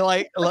 Yeah, and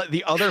like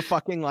the other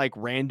fucking like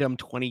random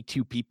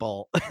 22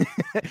 people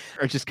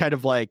are just kind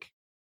of like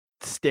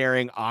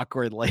staring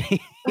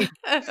awkwardly.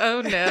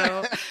 Oh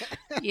no.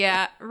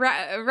 Yeah,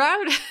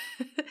 Ravnus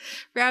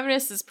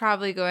is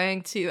probably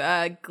going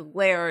to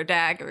glare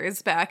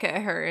daggers back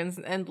at her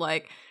and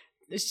like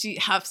she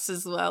huffs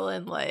as well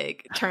and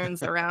like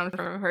turns around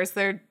from her. So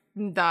they're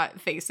not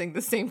facing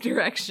the same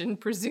direction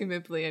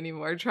presumably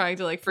anymore, trying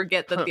to like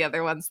forget that the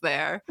other one's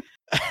there.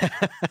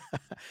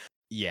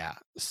 Yeah.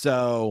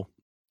 So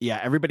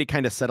yeah, everybody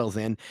kind of settles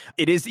in.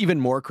 It is even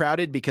more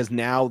crowded because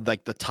now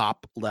like the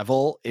top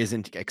level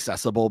isn't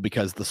accessible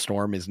because the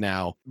storm is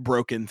now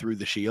broken through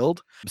the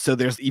shield. So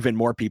there's even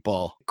more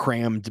people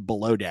crammed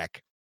below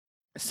deck.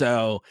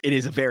 So it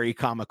is a very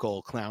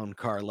comical clown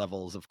car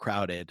levels of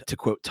crowded, to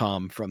quote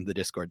Tom from the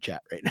Discord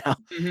chat right now.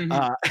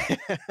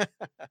 Mm-hmm.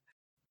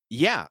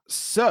 Yeah,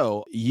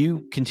 so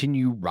you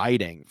continue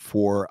riding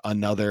for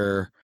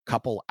another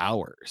couple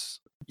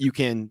hours. You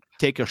can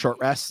take a short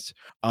rest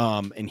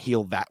and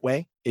heal that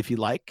way if you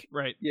like.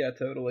 Right. Yeah,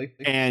 totally.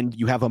 And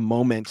you have a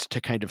moment to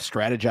kind of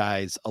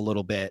strategize a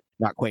little bit,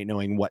 not quite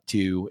knowing what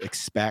to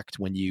expect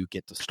when you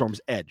get to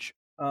Storm's Edge.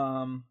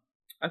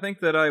 I think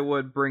that I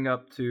would bring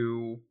up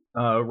to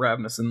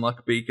Ravnus and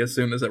Luckbeak as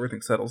soon as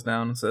everything settles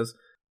down and says,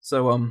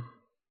 so,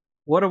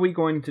 what are we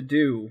going to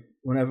do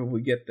whenever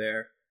we get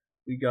there?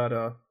 We got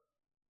a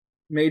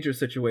major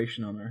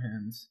situation on our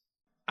hands.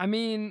 I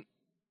mean,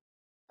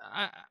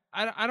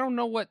 I don't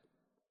know what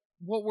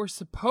we're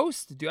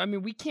supposed to do. I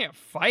mean, we can't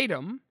fight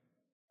them.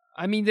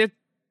 I mean,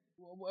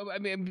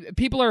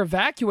 people are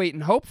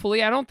evacuating,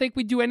 hopefully. I don't think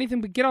we do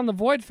anything but get on the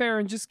Voidfarer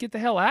and just get the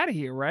hell out of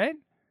here, right?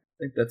 I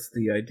think that's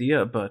the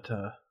idea, but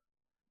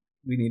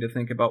we need to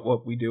think about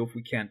what we do if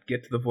we can't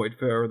get to the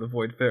Voidfarer or the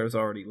Voidfarer's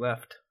already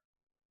left.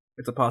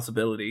 It's a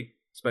possibility,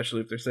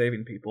 especially if they're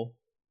saving people.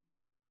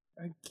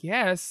 I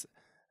guess.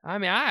 I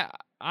mean,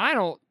 I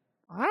don't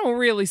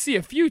really see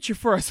a future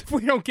for us if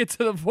we don't get to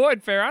the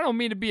Voidfarer. I don't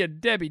mean to be a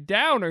Debbie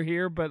Downer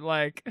here, but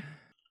like,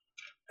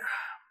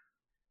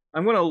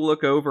 I'm gonna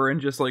look over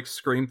and just like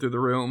scream through the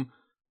room,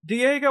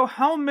 Diego,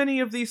 how many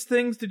of these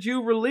things did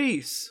you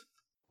release?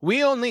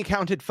 We only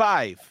counted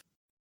 5.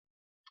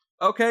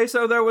 Okay,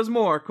 so there was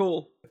more.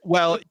 Cool.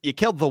 Well, you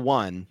killed the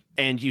one,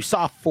 and you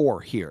saw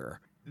 4 here.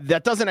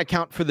 That doesn't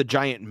account for the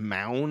giant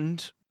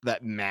mound,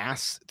 that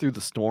mass through the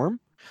storm.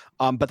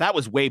 But that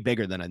was way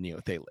bigger than a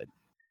Neothalid.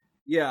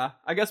 Yeah,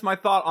 I guess my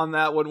thought on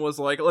that one was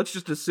like, let's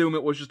just assume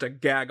it was just a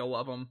gaggle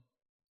of them,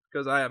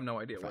 because I have no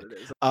idea what it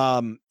is.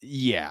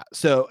 Yeah.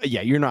 So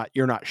yeah, you're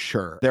not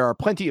sure. There are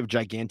plenty of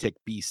gigantic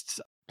beasts.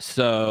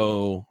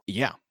 So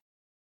yeah,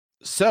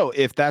 So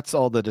if that's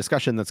all the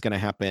discussion that's going to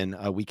happen,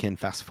 we can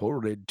fast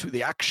forward to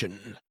the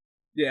action.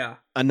 Yeah.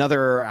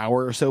 Another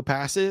hour or so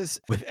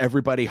passes with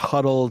everybody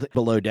huddled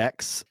below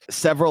decks.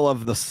 Several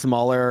of the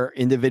smaller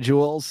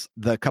individuals,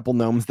 the couple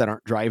gnomes that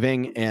aren't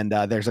driving, and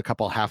there's a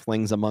couple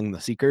halflings among the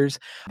seekers.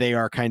 They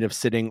are kind of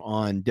sitting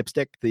on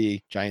Dipstick,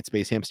 the giant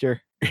space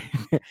hamster,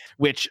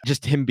 which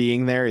just him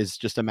being there is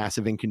just a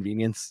massive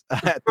inconvenience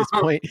at this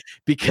point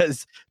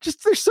because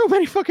just there's so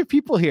many fucking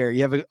people here.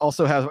 You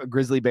also have a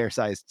grizzly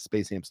bear-sized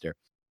space hamster.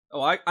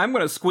 Oh, I'm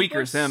going to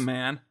squeakers him,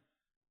 man.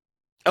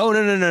 Oh,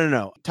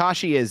 no.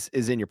 Tashi is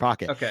in your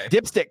pocket. Okay.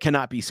 Dipstick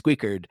cannot be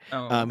squeakered.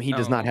 He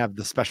does not have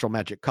the special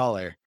magic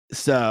collar.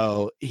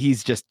 So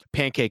he's just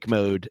pancake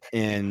mode.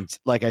 And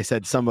like I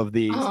said, some of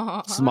the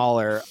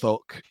smaller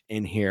folk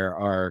in here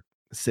are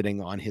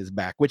sitting on his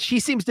back, which he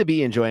seems to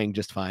be enjoying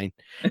just fine.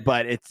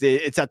 But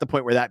it's at the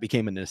point where that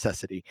became a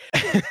necessity.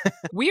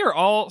 We are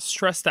all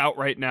stressed out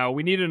right now.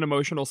 We need an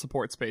emotional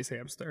support space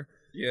hamster.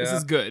 Yeah. This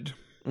is good.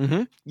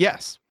 Mm-hmm.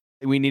 Yes.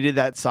 We needed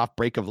that soft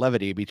break of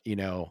levity,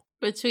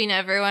 Between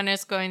everyone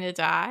is going to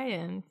die,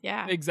 and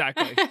yeah.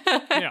 Exactly.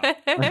 Yeah.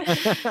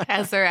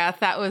 Azarath,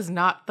 that was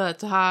not the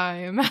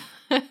time.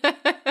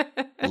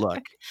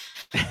 Look.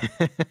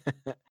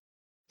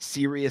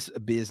 Serious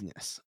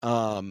business.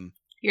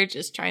 You're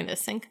just trying to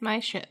sink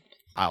my ship.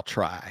 I'll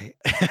try.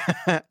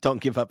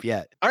 Don't give up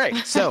yet. All right.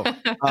 So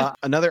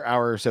another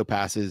hour or so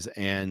passes,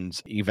 and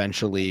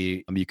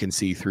eventually you can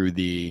see through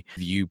the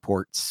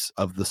viewports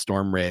of the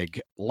storm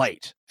rig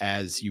light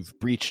as you've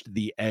breached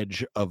the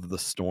edge of the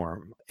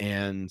storm.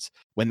 And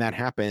when that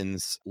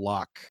happens,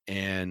 Locke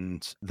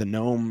and the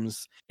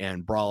gnomes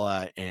and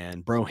Brala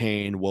and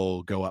Brohane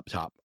will go up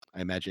top.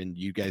 I imagine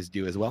you guys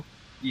do as well.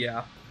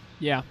 Yeah.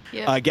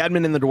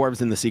 Gadman and the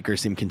dwarves and the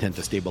seekers seem content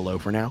to stay below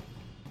for now.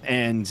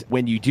 And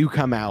when you do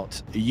come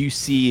out, you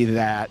see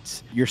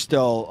that you're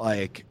still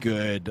like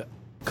good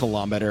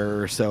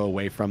kilometer or so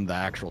away from the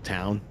actual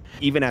town.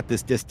 Even at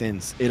this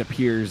distance, it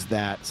appears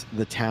that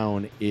the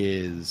town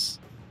is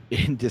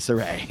in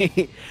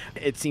disarray.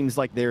 It seems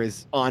like there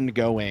is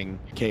ongoing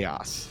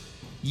chaos.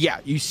 Yeah,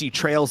 you see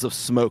trails of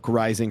smoke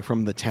rising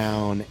from the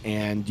town,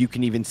 and you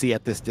can even see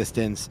at this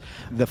distance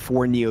the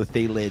 4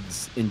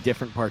 neothalids in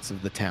different parts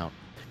of the town.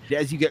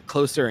 As you get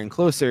closer and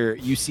closer,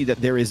 you see that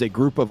there is a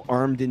group of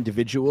armed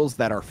individuals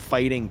that are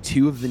fighting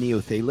 2 of the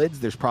neothalids.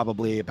 There's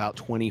probably about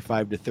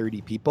 25 to 30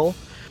 people.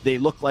 They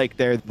look like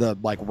they're the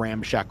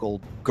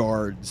ramshackle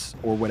guards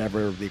or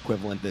whatever the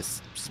equivalent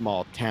this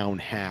small town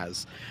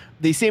has.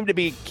 They seem to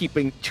be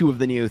keeping 2 of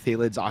the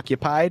neothalids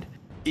occupied,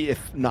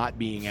 if not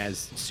being as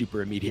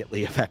super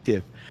immediately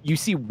effective. You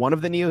see one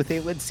of the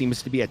neothalids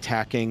seems to be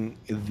attacking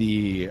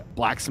the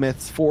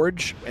blacksmith's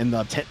forge in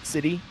the tent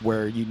city,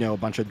 where a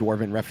bunch of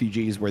dwarven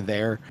refugees were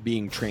there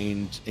being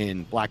trained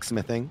in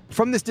blacksmithing.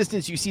 From this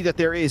distance, you see that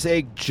there is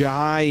a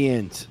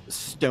giant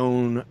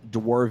stone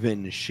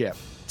dwarven ship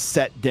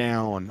set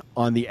down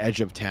on the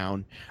edge of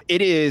town.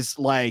 It is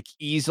like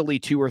easily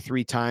 2 or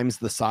 3 times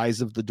the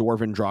size of the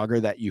dwarven Draugr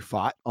that you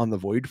fought on the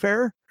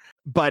Voidfarer.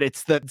 But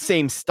it's the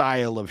same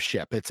style of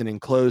ship. It's an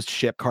enclosed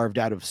ship carved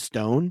out of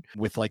stone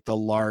with like the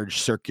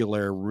large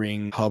circular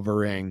ring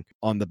hovering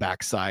on the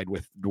backside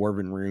with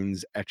dwarven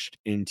runes etched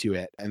into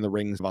it and the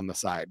rings on the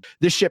side.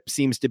 This ship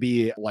seems to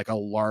be like a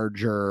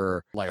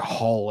larger,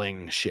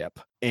 hauling ship.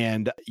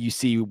 And you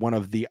see one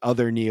of the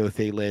other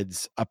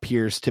neothalids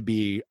appears to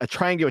be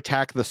trying to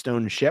attack the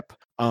stone ship.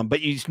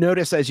 But you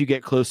notice as you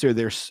get closer,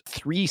 there's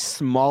 3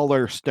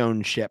 smaller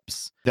stone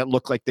ships that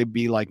look like they'd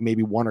be like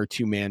maybe 1 or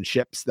 2 man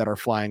ships that are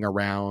flying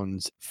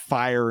around,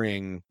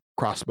 firing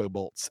crossbow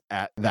bolts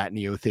at that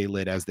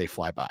neothalid as they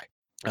fly by.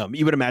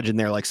 You would imagine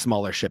they're like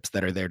smaller ships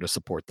that are there to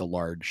support the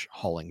large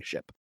hauling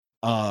ship.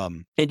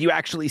 And you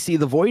actually see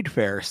the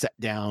Voidfarer set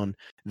down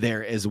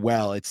there as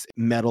well. It's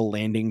metal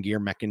landing gear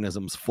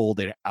mechanisms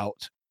folded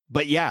out.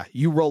 But yeah,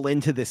 you roll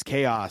into this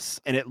chaos,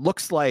 and it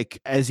looks like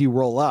as you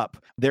roll up,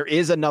 there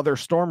is another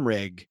storm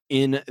rig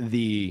in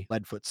the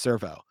Leadfoot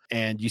servo.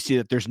 And you see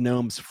that there's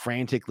gnomes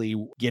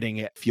frantically getting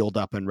it fueled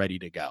up and ready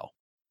to go.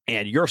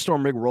 And your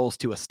storm rig rolls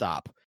to a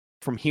stop.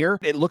 From here,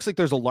 it looks like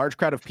there's a large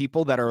crowd of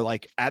people that are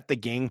like at the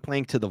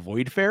gangplank to the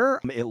Voidfarer.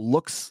 It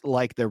looks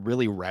like they're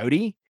really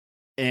rowdy,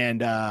 and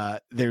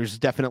there's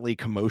definitely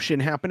commotion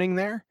happening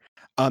there.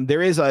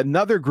 There is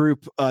another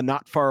group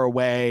not far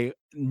away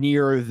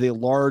near the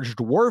large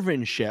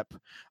dwarven ship,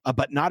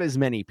 but not as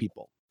many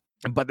people.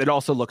 But it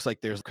also looks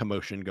like there's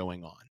commotion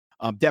going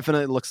on.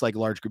 Definitely looks like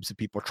large groups of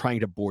people trying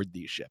to board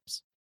these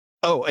ships.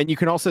 Oh, and you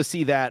can also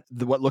see that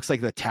what looks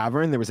like the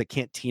tavern, there was a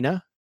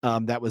cantina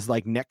that was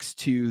like next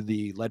to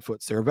the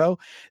Leadfoot servo.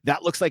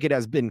 That looks like it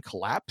has been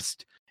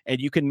collapsed. And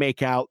you can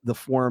make out the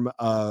form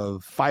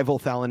of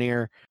Fievel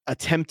Thalanir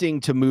attempting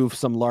to move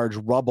some large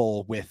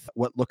rubble with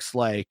what looks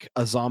like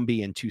a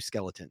zombie and 2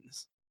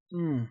 skeletons.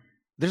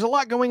 There's a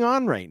lot going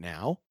on right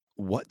now.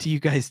 What do you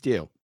guys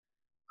do?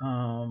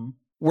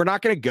 We're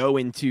not going to go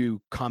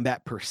into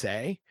combat per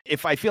se.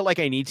 If I feel like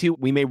I need to,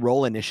 we may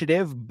roll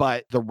initiative,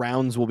 but the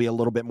rounds will be a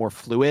little bit more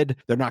fluid.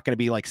 They're not going to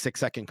be like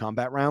 6-second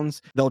combat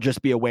rounds. They'll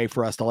just be a way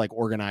for us to like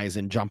organize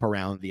and jump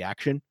around the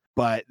action.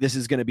 But this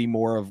is going to be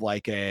more of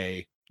like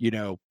a,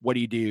 what do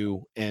you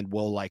do? And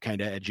we'll like kind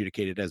of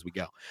adjudicate it as we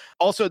go.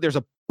 Also, there's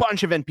a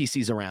bunch of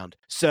NPCs around.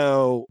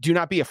 So do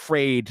not be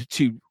afraid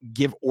to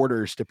give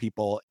orders to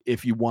people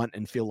if you want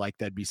and feel like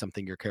that'd be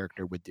something your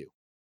character would do.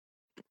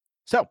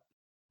 So,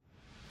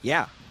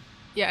 yeah.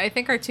 Yeah, I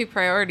think our 2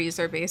 priorities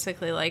are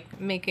basically like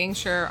making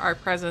sure our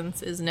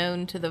presence is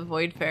known to the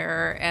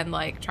Voidfarer and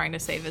like trying to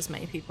save as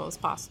many people as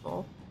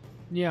possible.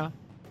 Yeah.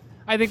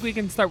 I think we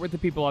can start with the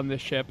people on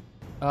this ship.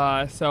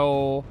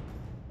 So,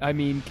 I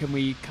mean, can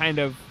we kind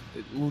of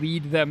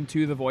lead them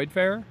to the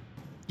Voidfarer?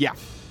 Yeah,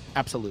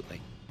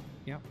 absolutely.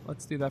 Yeah,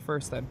 let's do that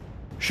first then.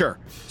 Sure.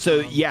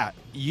 So, yeah,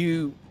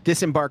 you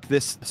disembark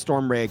this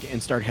storm rig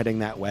and start heading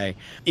that way.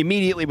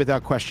 Immediately,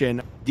 without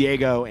question,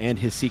 Diego and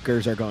his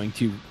seekers are going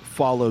to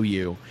follow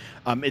you.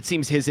 It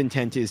seems his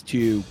intent is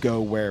to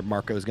go where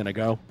Marco's going to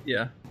go.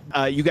 Yeah.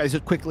 You guys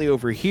quickly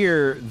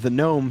overhear the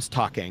gnomes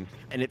talking,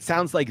 and it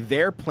sounds like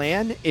their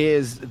plan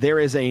is there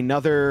is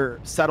another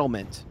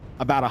settlement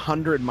about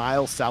 100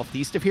 miles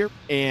southeast of here,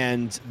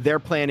 and their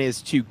plan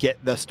is to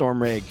get the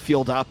storm rig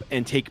fueled up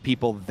and take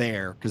people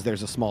there because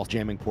there's a small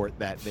jamming port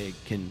that they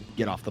can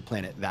get off the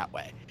planet that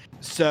way.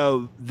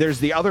 So there's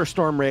the other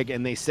storm rig,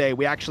 and they say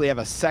we actually have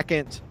a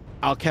second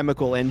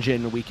alchemical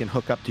engine we can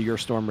hook up to your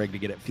storm rig to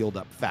get it fueled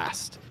up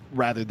fast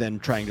rather than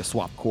trying to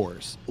swap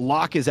cores.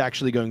 Locke is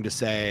actually going to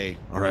say,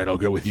 All right, I'll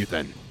go with you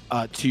then.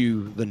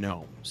 to the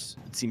gnomes.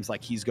 It seems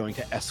like he's going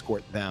to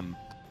escort them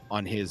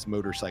on his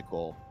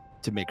motorcycle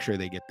to make sure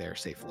they get there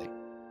safely.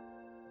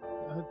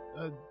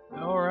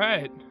 All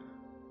right.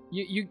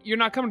 You're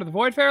not coming to the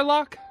Voidfarer,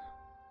 Locke?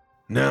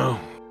 No,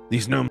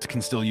 these gnomes can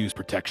still use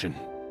protection.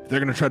 If they're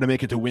going to try to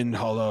make it to Wind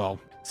Hollow, I'll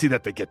see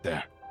that they get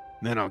there.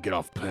 Then I'll get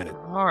off the planet.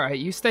 All right,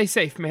 you stay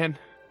safe, man.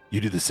 You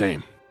do the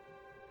same.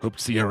 Hope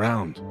to see you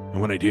around.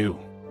 And when I do,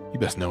 you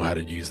best know how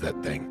to use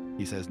that thing.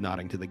 He says,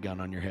 nodding to the gun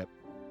on your hip.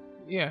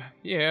 Yeah,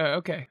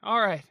 okay. All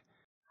right.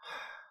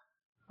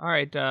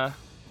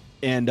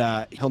 And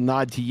he'll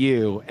nod to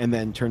you and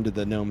then turn to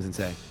the gnomes and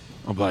say,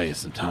 I'll buy you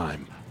some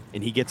time.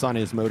 and he gets on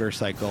his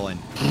motorcycle and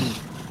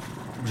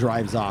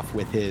drives off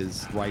with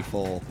his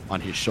rifle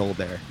on his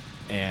shoulder.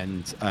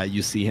 And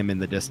you see him in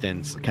the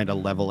distance kind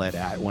of level it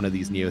at one of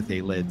these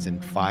neothalids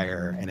and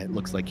fire, and it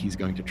looks like he's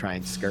going to try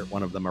and skirt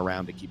one of them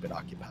around to keep it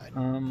occupied.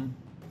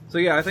 So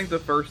yeah, I think the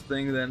first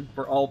thing then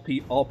for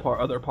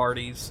other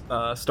parties,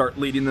 start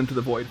leading them to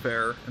the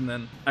Voidfarer, and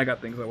then I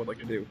got things I would like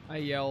to do. I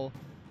yell,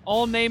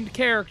 all named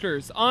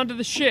characters, onto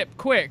the ship,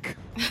 quick!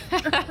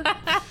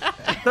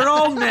 They're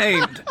all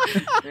named!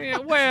 Yeah,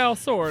 well,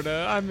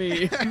 sorta, I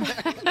mean...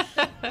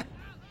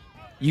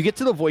 You get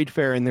to the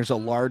Voidfarer, and there's a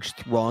large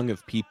throng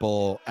of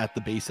people at the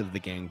base of the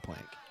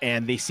gangplank.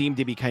 And they seem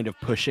to be kind of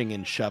pushing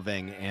and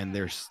shoving, and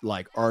there's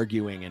like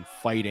arguing and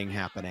fighting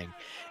happening.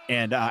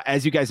 And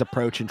as you guys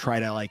approach and try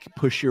to like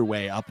push your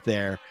way up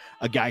there,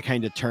 a guy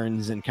kind of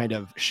turns and kind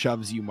of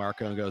shoves you,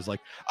 Marco, and goes like,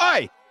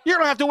 "Hey, you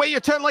don't have to wait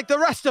your turn like the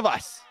rest of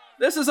us.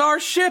 This is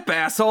our ship,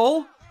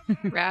 asshole!"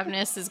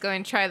 Ravenous is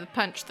going to try to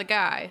punch the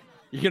guy.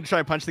 You're going to try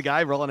and punch the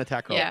guy? Roll an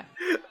attack roll. Yeah.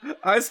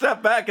 I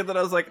stepped back and then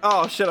I was like,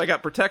 oh shit, I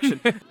got protection.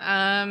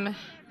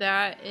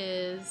 That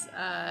is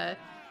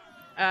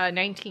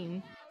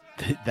 19.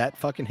 That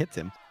fucking hits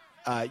him.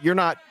 You're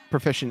not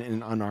proficient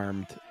in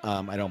unarmed,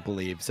 I don't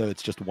believe, so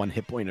it's just 1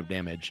 hit point of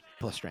damage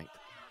plus strength.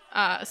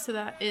 So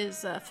that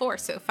is 4,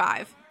 so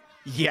 5.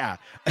 Yeah.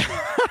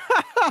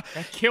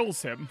 That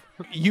kills him.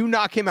 You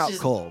knock him out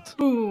Just cold.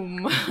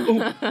 Boom.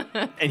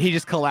 And he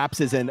just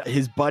collapses, and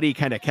his buddy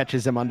kind of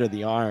catches him under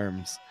the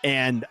arms,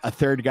 and a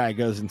third guy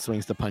goes and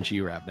swings to punch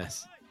you,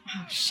 Ravenous.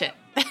 Oh, shit.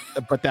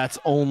 But that's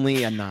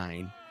only a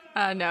 9.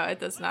 No, it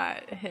does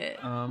not hit.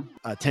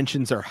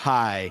 Tensions are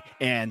high,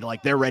 and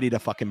like they're ready to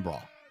fucking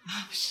brawl.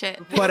 Oh,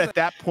 shit. But at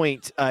that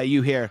point,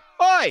 you hear,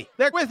 "Oi,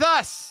 they're with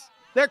us!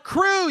 They're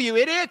crew, you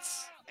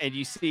idiots!" And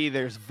you see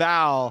there's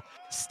Val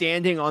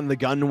standing on the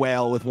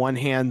gunwale with one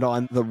hand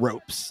on the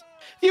ropes.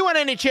 "If you want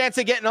any chance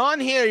of getting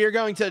on here, you're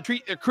going to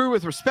treat the crew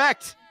with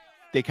respect."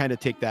 They kind of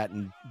take that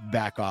and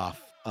back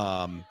off,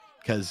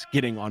 because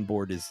getting on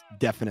board is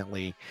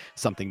definitely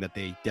something that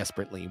they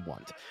desperately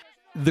want.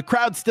 The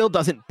crowd still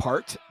doesn't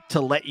part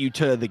to let you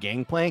to the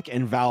gangplank,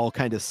 and Val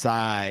kind of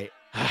sigh,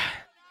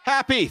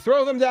 "Happy,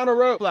 throw them down a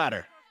rope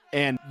ladder."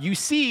 And you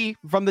see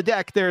from the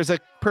deck, there's a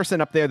person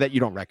up there that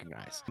you don't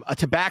recognize. A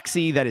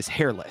tabaxi that is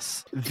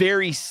hairless,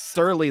 very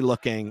surly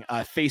looking,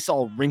 face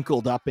all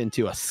wrinkled up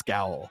into a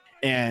scowl.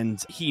 And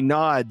he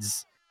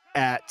nods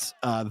at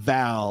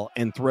Val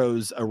and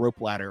throws a rope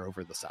ladder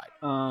over the side.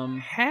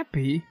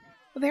 Happy?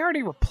 Are they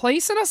already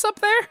replacing us up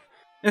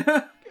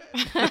there?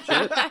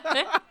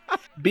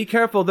 Be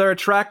careful, they're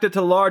attracted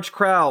to large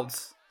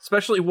crowds,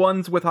 especially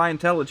ones with high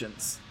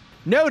intelligence.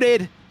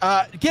 Noted.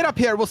 Get up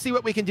here. We'll see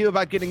what we can do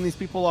about getting these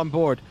people on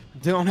board.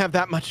 Don't have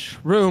that much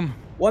room.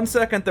 1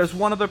 second, there's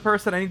one other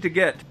person I need to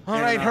get.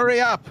 All right, hurry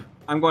up.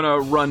 I'm going to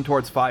run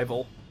towards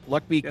Fievel.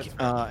 Luckbeak Yes.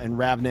 and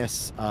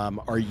Ravnus,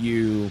 are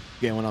you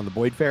going on the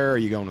Void Fair or are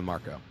you going with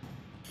Marco?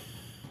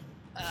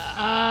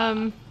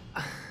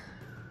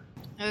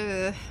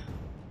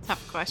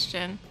 Tough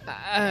question.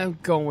 I'm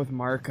going with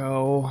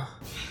Marco.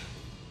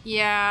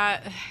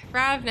 Yeah,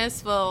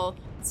 Ravnus will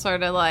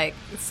sort of like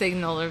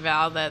signal or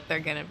vow that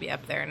they're going to be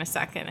up there in a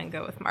second and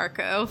go with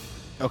Marco.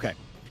 Okay.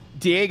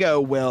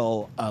 Diego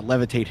will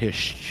levitate his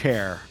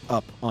chair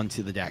up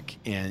onto the deck,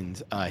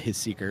 and his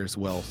seekers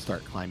will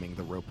start climbing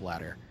the rope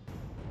ladder.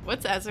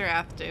 What's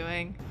Ezrath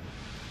doing?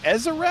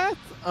 Ezrath?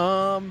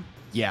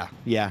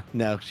 Yeah.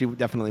 No, she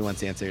definitely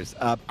wants answers.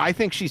 I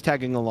think she's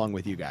tagging along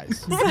with you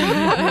guys.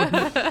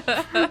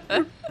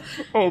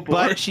 Oh, boy.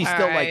 But she's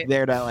still like Alright.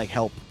 there to like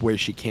help where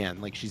she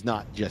can. Like she's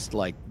not just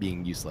like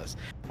being useless.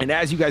 And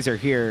as you guys are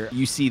here,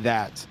 you see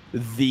that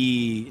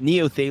the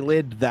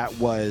Neothalid that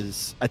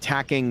was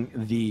attacking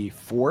the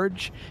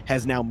forge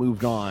has now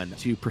moved on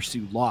to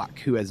pursue Locke,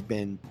 who has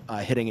been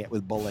hitting it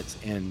with bullets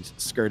and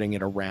skirting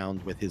it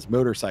around with his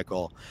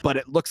motorcycle. But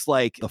it looks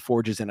like the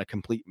forge is in a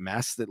complete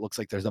mess. It looks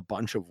like there's a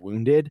bunch of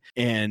wounded,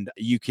 and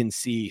you can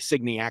see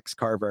Signy Axe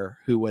Carver,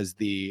 who was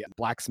the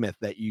blacksmith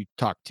that you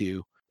talked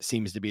to,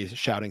 seems to be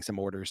shouting some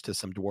orders to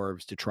some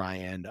dwarves to try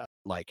and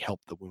like help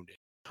the wounded.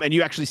 And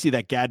you actually see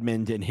that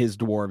Gadmund and his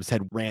dwarves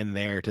had ran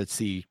there to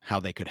see how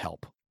they could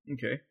help.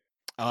 Okay.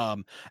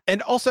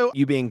 And also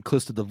you being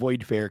close to the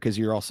Void Fair, because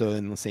you're also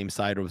in the same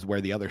side as where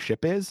the other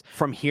ship is.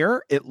 From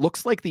here, it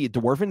looks like the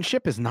dwarven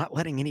ship is not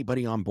letting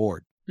anybody on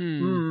board.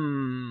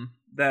 No.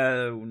 All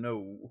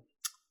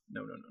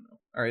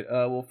right.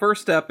 Well,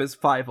 first step is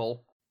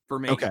Fievel for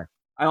me. Okay.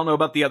 I don't know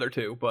about the other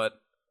two, but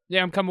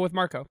Yeah, I'm coming with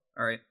Marco.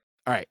 all right.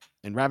 All right.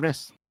 And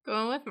Ravnus,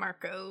 Going with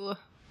Marco.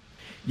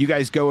 you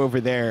guys go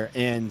over there,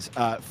 and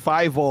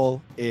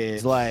Fievel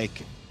is like,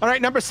 all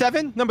right, number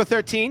 7, number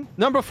 13,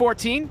 number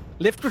 14,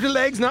 lift with your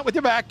legs, not with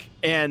your back.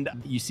 And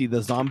you see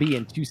the zombie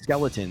and 2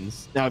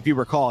 skeletons. Now, if you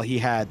recall, he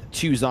had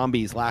 2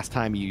 zombies last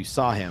time you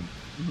saw him.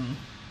 Mm-hmm.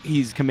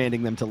 He's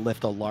commanding them to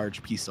lift a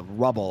large piece of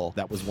rubble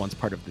that was once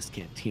part of this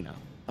cantina.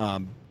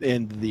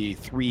 And the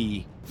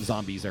 3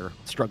 zombies are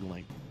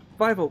struggling.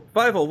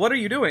 Fievel, what are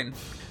you doing?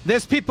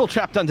 There's people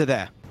trapped under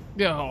there.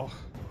 Yo.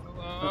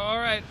 All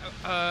right.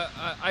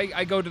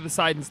 I go to the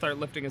side and start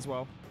lifting as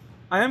well.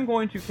 I am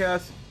going to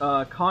cast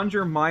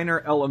Conjure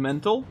Minor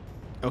Elemental,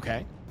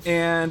 Okay.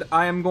 and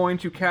I am going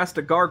to cast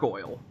a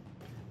Gargoyle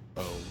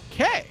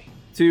Okay.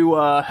 to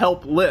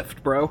help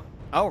lift, bro.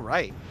 All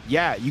right.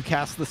 Yeah, you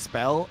cast the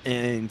spell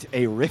and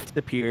a rift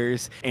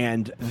appears,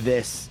 and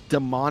this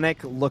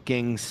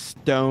demonic-looking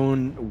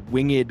stone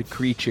winged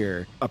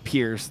creature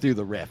appears through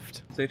the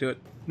rift. Say to it,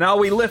 now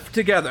we lift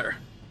together.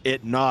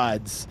 It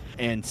nods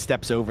and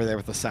steps over there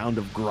with the sound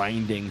of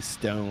grinding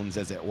stones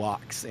as it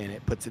walks, and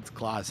it puts its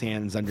claws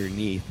hands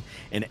underneath,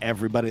 and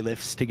everybody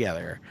lifts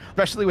together.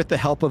 Especially with the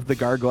help of the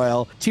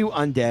gargoyle, 2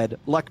 undead,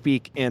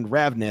 Luckbeak, and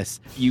Ravnus,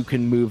 you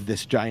can move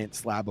this giant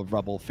slab of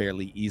rubble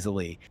fairly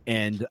easily.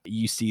 And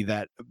you see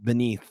that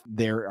beneath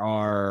there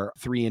are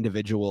 3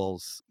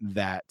 individuals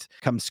that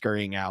come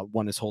scurrying out.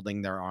 One is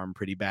holding their arm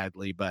pretty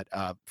badly, but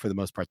for the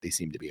most part, they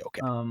seem to be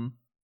okay.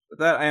 With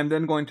that, I am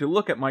then going to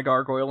look at my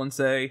gargoyle and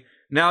say,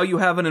 now you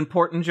have an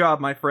important job,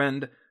 my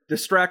friend.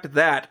 Distract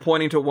that,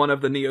 pointing to one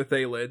of the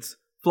Neothalids.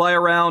 Fly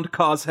around,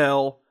 cause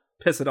hell,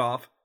 piss it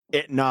off.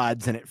 It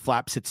nods and it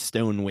flaps its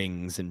stone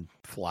wings and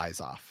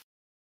flies off.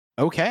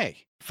 Okay.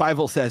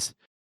 Fievel says,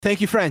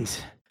 thank you,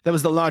 friends. That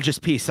was the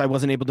largest piece. I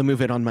wasn't able to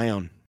move it on my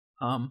own.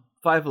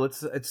 Fievel,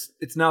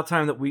 it's now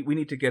time that we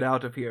need to get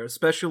out of here,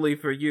 especially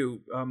for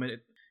you.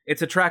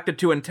 It's attracted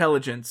to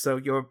intelligence,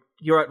 so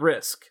you're at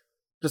risk.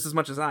 Just as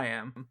much as I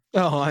am.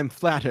 Oh, I'm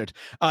flattered.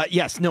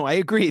 Yes, no, I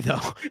agree,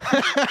 though.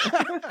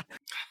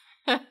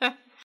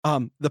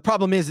 The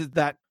problem is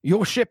that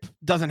your ship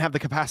doesn't have the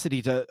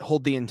capacity to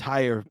hold the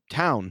entire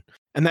town,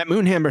 and that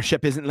Moonhammer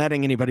ship isn't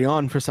letting anybody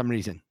on for some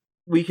reason.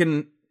 We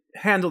can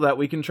handle that.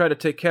 We can try to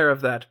take care of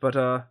that, but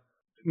I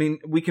mean,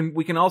 we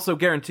can also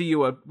guarantee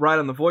you a ride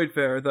on the Void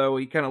Fair. Though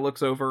he kind of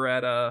looks over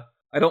at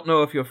I don't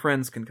know if your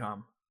friends can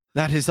come.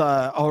 That is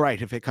all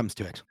right if it comes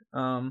to it.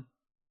 I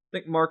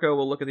think Marco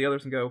will look at the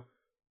others and go,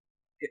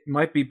 it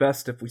might be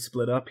best if we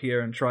split up here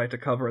and try to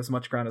cover as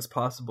much ground as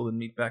possible and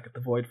meet back at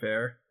the Void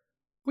Fair.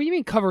 What do you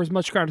mean cover as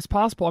much ground as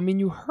possible? I mean,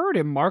 you heard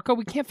him, Marco.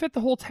 We can't fit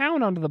the whole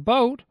town onto the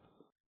boat.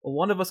 Well,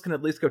 one of us can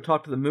at least go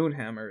talk to the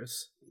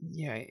Moonhammers.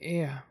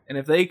 Yeah. And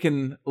if they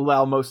can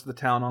allow most of the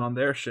town on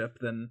their ship,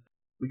 then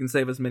we can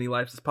save as many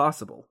lives as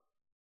possible.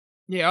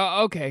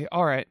 Yeah, okay,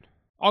 all right.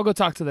 I'll go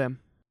talk to them.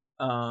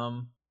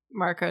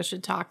 Marco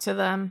should talk to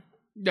them.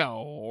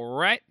 All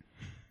right.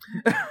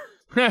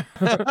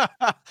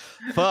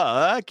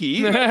 Fuck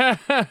you. Marco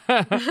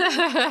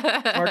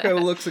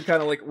looks and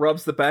kind of like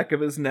rubs the back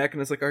of his neck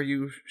and is like, are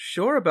you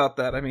sure about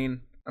that? I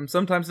mean, I'm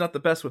sometimes not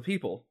the best with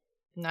people.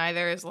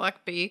 Neither is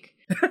Luckbeak.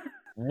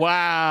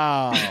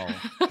 Wow.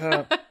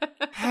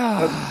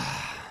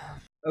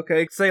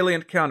 Okay,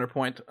 salient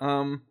counterpoint. You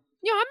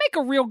know, I make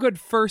a real good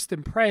first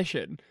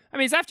impression. I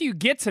mean, it's after you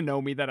get to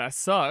know me that I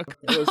suck.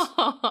 It was,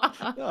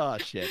 Oh,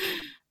 shit.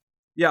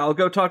 Yeah, I'll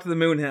go talk to the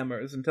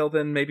Moonhammers. Until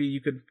then, maybe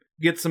you could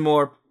get some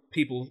more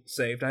people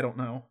saved. I don't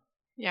know.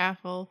 Yeah,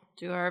 we'll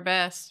do our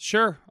best.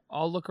 Sure.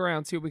 I'll look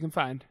around, see what we can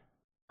find.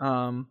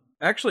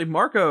 Actually,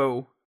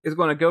 Marco is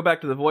going to go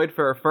back to the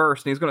Voidfarer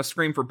first, and he's going to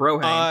scream for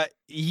Brohane.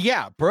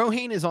 Yeah,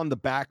 Brohane is on the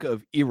back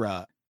of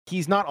Ira.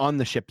 He's not on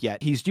the ship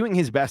yet. He's doing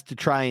his best to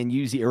try and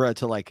use Ira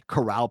to like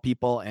corral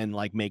people and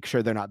like make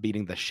sure they're not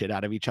beating the shit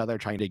out of each other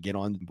trying to get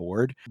on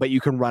board. But you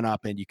can run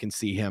up and you can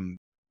see him.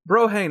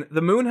 Brohane,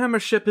 the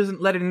Moonhammer ship isn't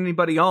letting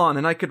anybody on,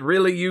 and I could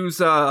really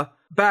use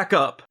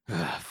backup.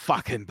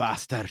 Fucking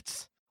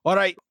bastards. All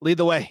right, lead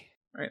the way.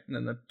 All right, and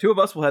then the two of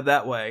us will head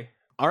that way.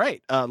 All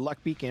right,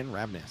 Luckbeak and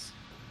Ravnus.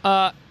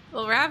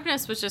 Well,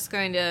 Ravnus was just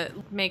going to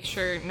make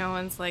sure no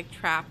one's like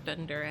trapped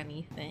under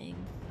anything,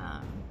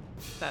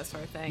 that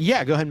sort of thing.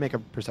 Yeah, go ahead and make a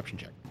perception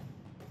check.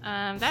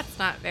 That's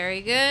not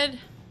very good.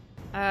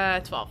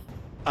 12.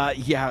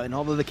 Yeah, in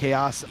all of the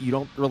chaos, you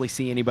don't really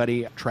see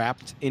anybody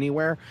trapped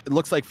anywhere. It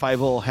looks like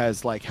Fievel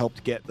has like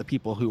helped get the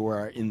people who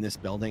are in this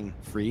building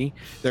free.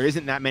 There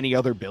isn't that many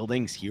other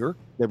buildings here.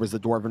 There was the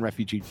Dwarven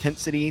refugee tent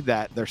city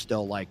that they're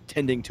still like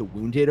tending to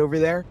wounded over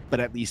there, but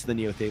at least the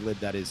Neothalid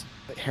that is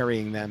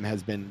harrying them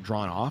has been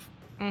drawn off.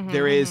 Mm-hmm.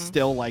 There is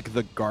still like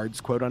the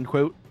guards, quote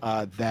unquote,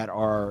 that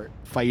are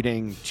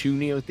fighting two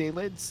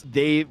Neothalids.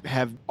 They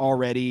have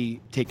already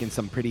taken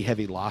some pretty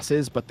heavy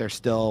losses, but they're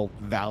still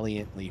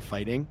valiantly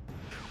fighting.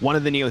 One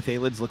of the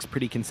Neothalids looks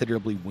pretty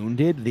considerably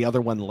wounded, the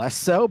other one less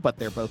so, but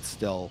they're both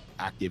still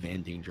active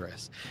and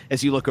dangerous.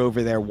 As you look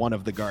over there, one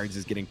of the guards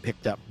is getting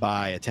picked up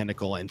by a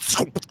tentacle and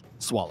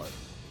swallowed.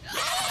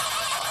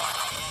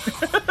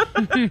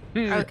 Okay.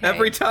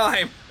 Every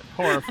time.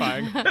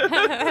 Horrifying.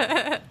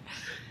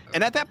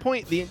 And at that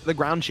point, the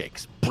ground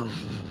shakes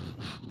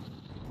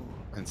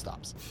and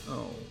stops.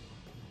 Oh.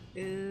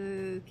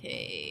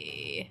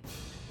 Okay.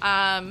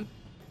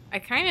 I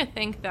kind of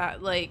think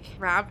that, like,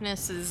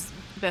 Ravnus is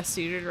best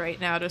suited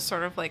right now to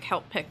sort of, like,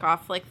 help pick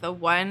off, like, the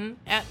one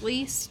at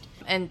least,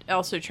 and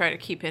also try to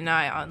keep an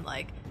eye on,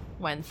 like,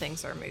 when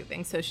things are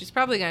moving. So she's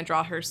probably going to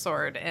draw her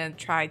sword and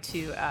try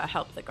to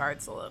help the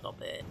guards a little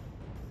bit.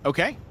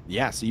 Okay.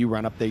 Yeah, so you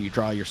run up there, you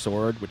draw your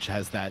sword, which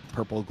has that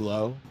purple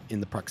glow in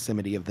the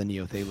proximity of the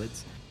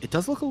Neothalids. It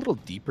does look a little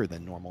deeper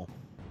than normal.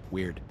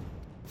 Weird.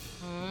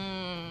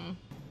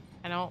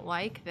 I don't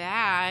like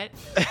that.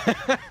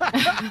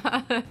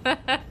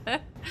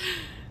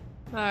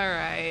 All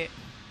right.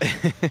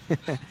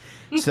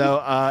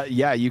 So,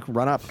 yeah, you can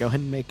run up. Go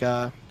ahead and make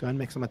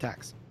some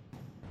attacks.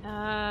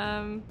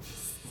 7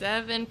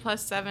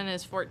 plus 7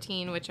 is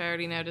 14, which I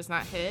already know does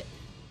not hit.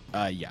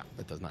 Yeah,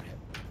 that does not hit.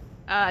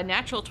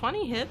 Natural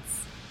 20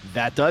 hits.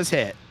 That does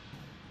hit.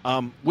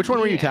 Which one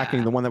were you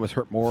attacking? The one that was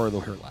hurt more or the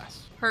hurt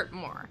less? Hurt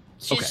more.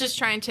 She's just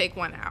trying to take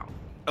one out.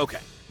 Okay.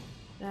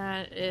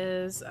 That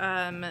is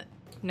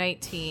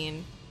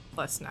 19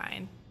 plus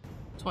 9.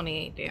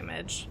 28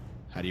 damage.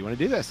 How do you want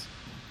to do this?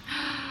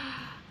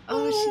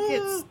 Oh, she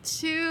gets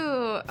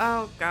 2.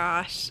 Oh,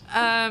 gosh.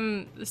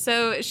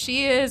 So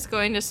she is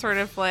going to sort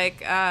of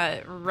like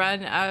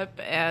run up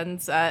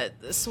and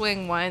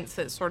swing once.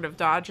 It sort of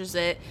dodges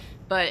it,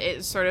 but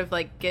it sort of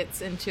like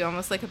gets into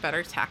almost like a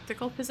better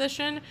tactical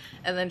position.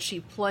 And then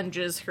she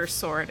plunges her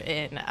sword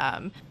in,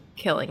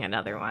 killing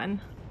another one.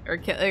 Or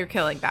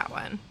killing that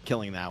one.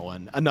 Killing that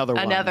one. Another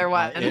one. Another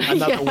one.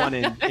 Another one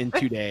in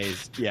 2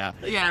 days. Yeah.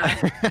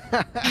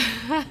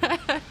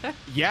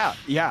 Yeah.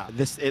 Yeah.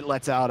 It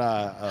lets out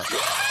a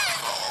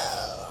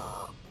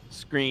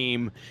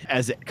scream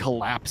as it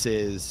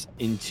collapses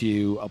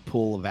into a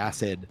pool of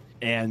acid,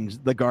 and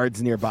the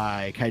guards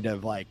nearby kind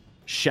of like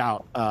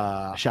shout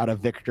of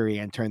victory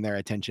and turn their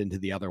attention to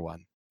the other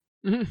one.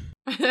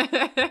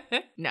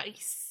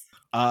 Nice.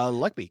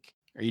 Luckbeak,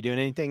 are you doing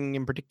anything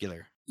in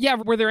particular? Yeah,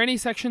 were there any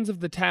sections of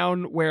the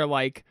town where,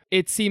 like,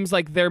 it seems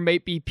like there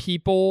might be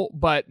people,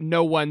 but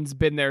no one's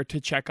been there to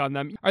check on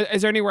them?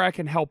 Is there anywhere I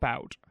can help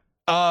out?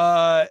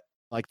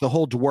 Like, the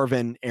whole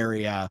Dwarven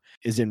area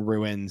is in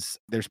ruins.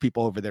 There's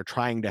people over there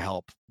trying to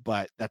help,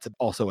 but that's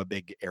also a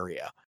big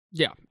area.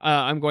 Yeah,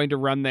 I'm going to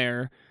run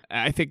there.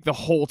 I think the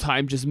whole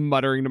time just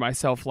muttering to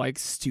myself, like,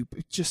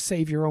 stupid, just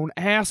save your own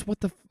ass.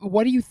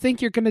 What do you think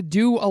you're going to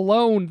do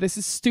alone? This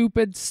is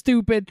stupid.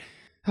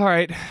 All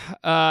right,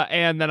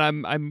 and then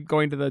I'm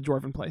going to the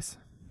Dwarven place.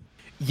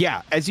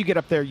 Yeah, as you get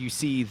up there, you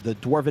see the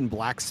Dwarven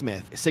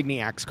blacksmith, Signy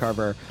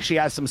Axecarver. She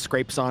has some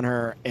scrapes on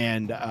her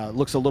and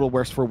looks a little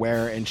worse for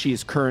wear, and she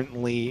is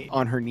currently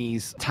on her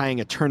knees tying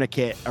a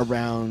tourniquet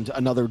around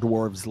another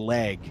dwarf's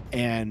leg,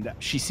 and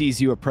she sees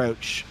you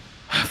approach.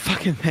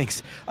 Fucking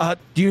thanks.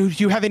 Do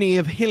you have any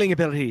of healing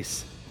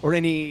abilities or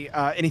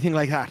anything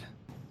like that?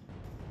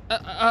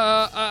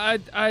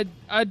 I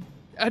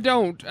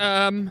don't.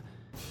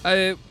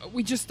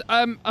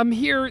 I'm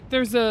here.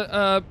 There's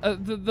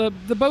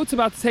the boat's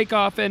about to take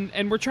off,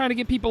 and we're trying to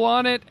get people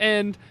on it,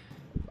 and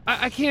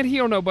I can't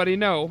heal nobody.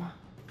 No.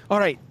 All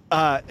right.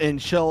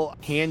 And she'll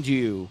hand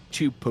you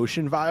 2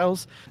 potion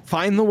vials.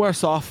 Find the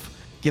worse off.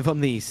 Give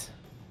them these.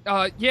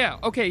 Yeah.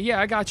 Okay. Yeah,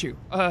 I got you.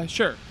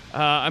 Sure.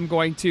 I'm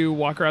going to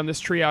walk around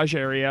this triage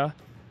area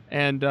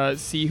and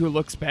see who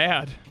looks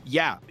bad.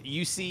 Yeah,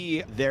 you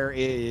see there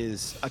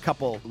is a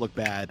couple look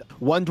bad.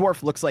 One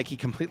dwarf looks like he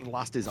completely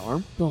lost his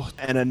arm,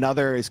 and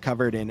another is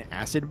covered in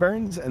acid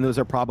burns, and those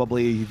are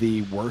probably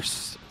the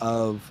worst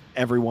of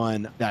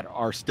everyone that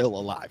are still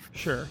alive.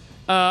 Sure.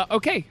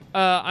 Okay.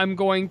 I'm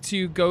going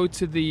to go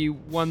to the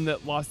one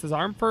that lost his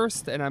arm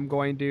first, and I'm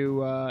going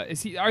to.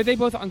 Are they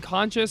both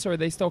unconscious, or are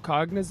they still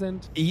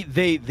cognizant?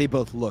 They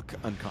both look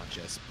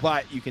unconscious,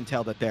 but you can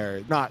tell that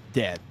they're not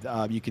dead.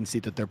 You can see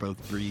that they're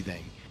both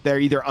breathing. They're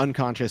either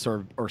unconscious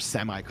or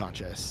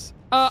semi-conscious.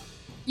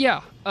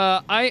 Yeah.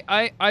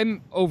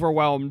 I'm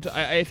overwhelmed.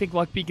 I think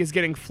Luckbeak is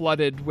getting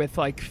flooded with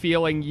like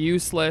feeling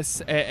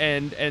useless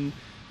and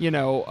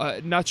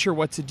not sure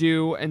what to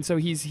do, and so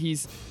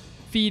he's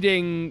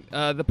feeding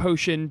the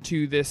potion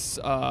to this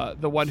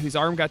the one whose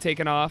arm got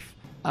taken off,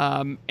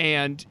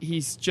 and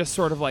he's just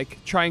sort of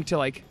like trying to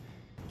like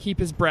keep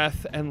his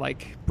breath and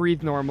like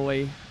breathe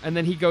normally, and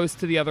then he goes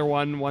to the other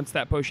one once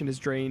that potion is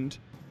drained,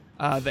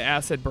 the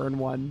acid burn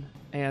one,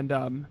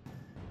 and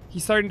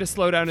he's starting to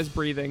slow down his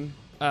breathing,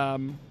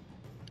 and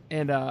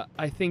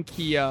I think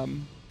he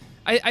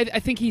I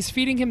think he's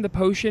feeding him the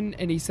potion,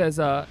 and he says,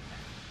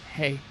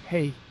 hey,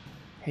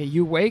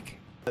 you awake?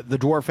 The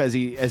dwarf,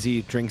 as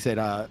he drinks it,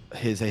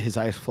 his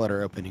eyes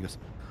flutter open. He goes,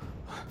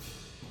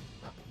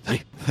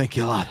 "Thank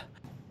you a lot."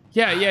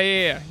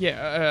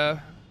 Yeah.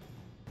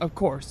 Of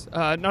course.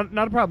 Not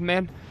a problem,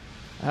 man.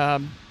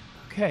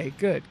 Okay,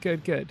 good.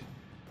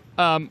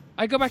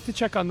 I go back to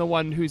check on the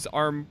one whose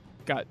arm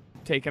got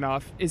taken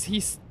off. Is he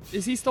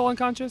still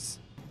unconscious?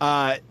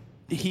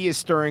 He is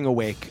stirring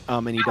awake,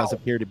 and he does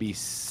appear to be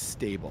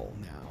stable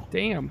now.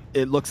 Damn.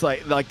 It looks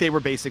like they were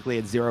basically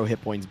at 0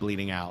 hit points,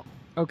 bleeding out.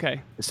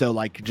 Okay. So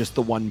like just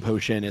the one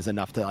potion is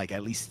enough to like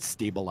at least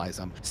stabilize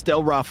them.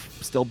 Still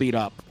rough, still beat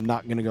up.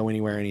 Not going to go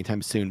anywhere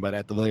anytime soon, but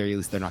at the very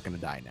least they're not going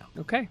to die now.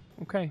 Okay.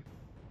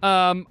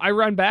 I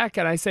run back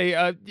and I say,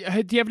 do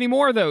you have any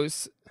more of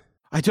those?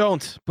 I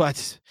don't,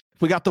 but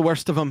if we got the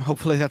worst of them,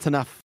 hopefully that's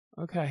enough.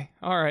 Okay.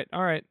 All right.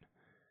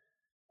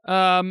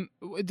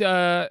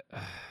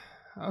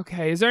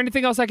 Okay. Is there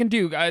anything else I can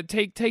do?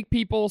 Take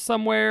people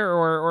somewhere,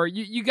 or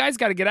you guys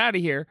got to get out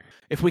of here.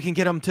 If we can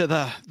get them to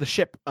the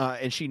ship,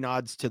 and she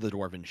nods to the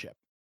dwarven ship.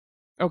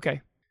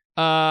 Okay.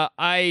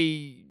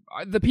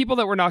 The people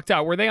that were knocked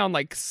out, were they on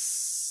like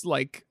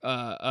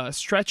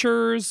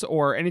stretchers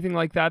or anything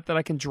like that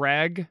I can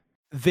drag?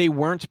 They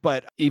weren't,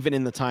 but even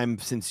in the time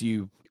since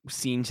you've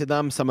seen to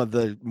them, some of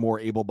the more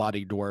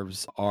able-bodied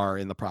dwarves are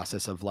in the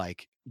process of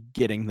like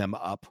getting them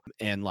up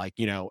and like,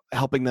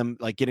 helping them,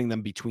 like getting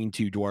them between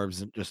two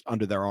dwarves and just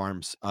under their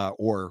arms,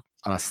 or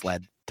on a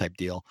sled type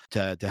deal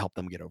to help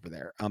them get over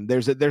there.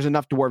 There's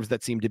enough dwarves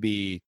that seem to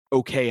be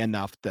okay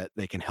enough that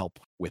they can help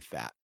with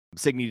that.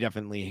 Signy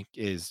definitely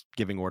is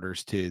giving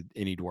orders to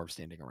any dwarf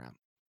standing around.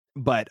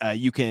 But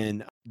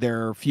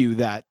there are a few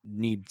that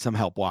need some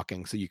help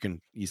walking, so you can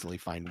easily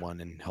find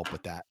one and help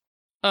with that.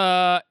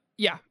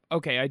 Yeah.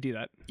 Okay, I do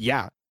that.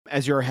 Yeah.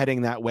 As you're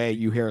heading that way,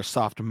 you hear a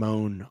soft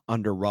moan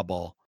under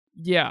rubble.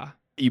 Yeah.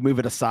 You move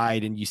it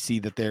aside and you see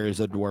that there is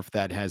a dwarf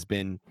that has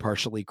been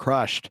partially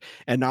crushed.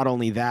 And not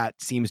only that,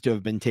 seems to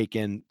have been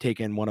taken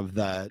one of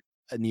the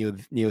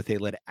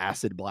neothalid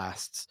acid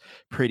blasts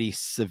pretty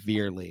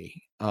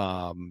severely.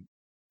 So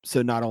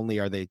not only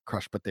are they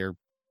crushed, but they're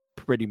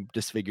pretty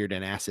disfigured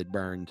and acid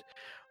burned.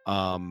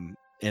 And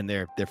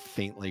they're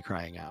faintly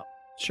crying out.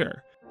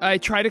 Sure. I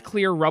try to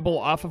clear rubble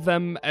off of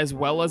them as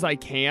well as I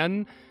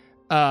can.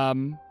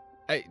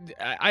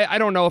 I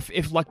don't know if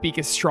Luckbeak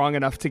is strong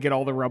enough to get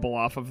all the rubble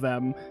off of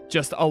them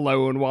just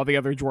alone while the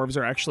other dwarves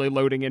are actually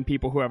loading in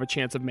people who have a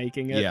chance of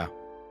making it. Yeah.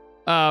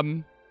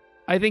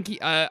 I think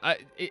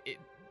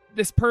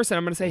this person,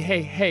 I'm going to say,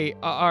 hey,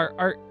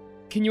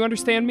 can you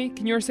understand me?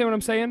 Can you understand what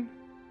I'm saying?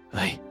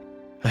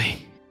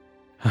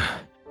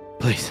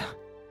 Please.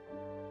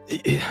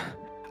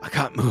 I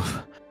can't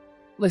move.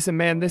 Listen,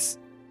 man,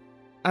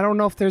 I don't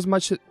know if there's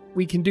much that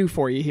we can do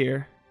for you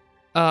here.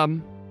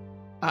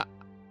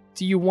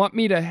 Do you want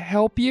me to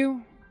help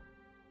you?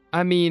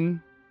 I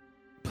mean...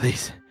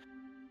 Please.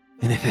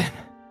 Anything.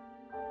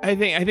 I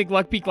think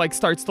Luckbeak like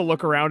starts to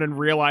look around and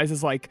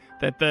realizes like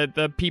that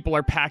the people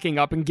are packing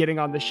up and getting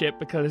on the ship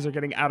because they're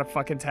getting out of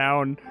fucking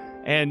town,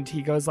 and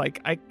he goes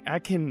like, I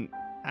can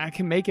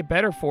make it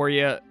better for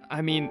you.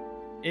 I mean,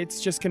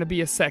 it's just gonna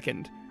be a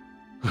second.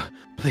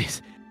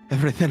 Please.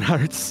 Everything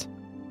hurts.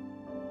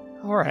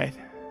 All right.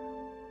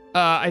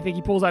 I think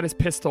he pulls out his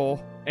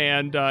pistol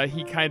and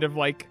he kind of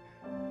like,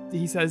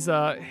 he says,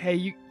 "Hey,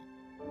 you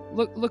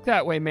look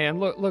that way, man.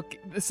 Look,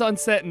 the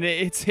sun's setting.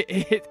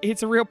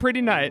 It's a real pretty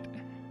night."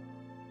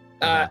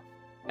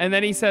 And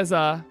then he says,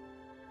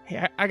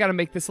 "Hey, I gotta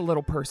make this a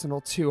little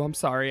personal too. I'm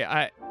sorry.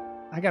 I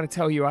gotta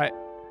tell you, I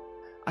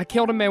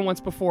killed a man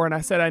once before, and I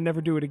said I'd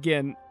never do it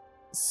again.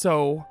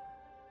 So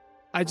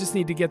I just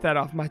need to get that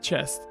off my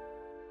chest.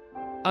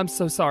 I'm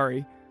so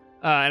sorry."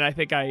 And I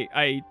think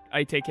I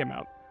take him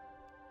out.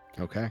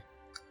 Okay.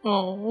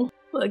 Oh,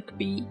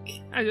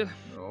 Luckbeak. I just...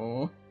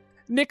 Oh.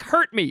 Nick,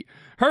 hurt me,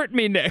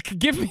 Nick.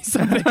 Give me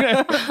something.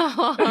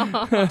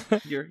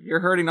 You're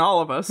hurting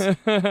all of us.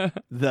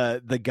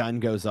 The gun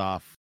goes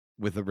off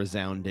with a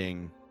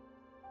resounding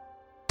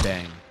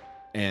bang,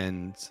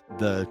 and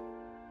the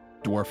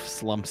dwarf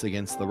slumps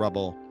against the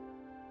rubble,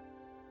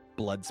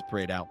 blood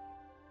sprayed out,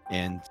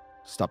 and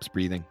stops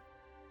breathing,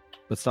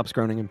 but stops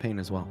groaning in pain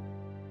as well.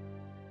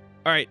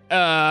 All right,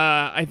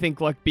 I think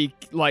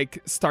Luckbeak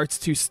starts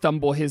to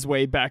stumble his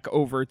way back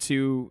over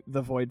to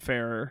the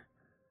Voidfarer.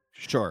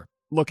 Sure.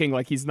 Looking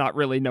like he's not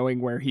really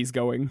knowing where he's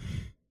going.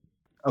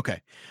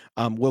 Okay.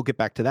 We'll get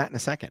back to that in a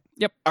second.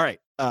 Yep. All right.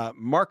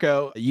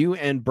 Marco, you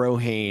and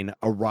Brohane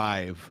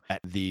arrive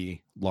at the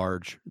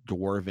large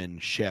dwarven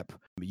ship.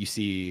 You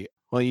see,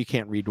 well, you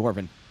can't read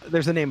Dwarven.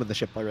 There's a name of the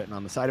ship written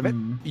on the side of it.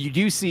 You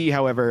do see,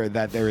 however,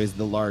 that there is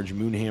the large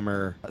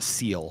Moonhammer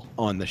seal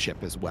on the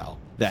ship as well.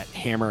 That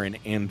hammer and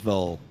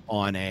anvil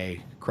on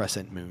a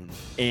crescent moon.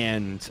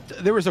 And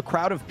there was a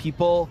crowd of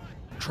people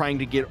trying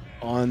to get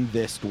on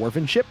this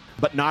dwarven ship,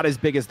 but not as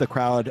big as the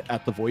crowd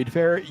at the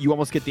Voidfarer. You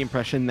almost get the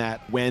impression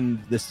that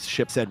when this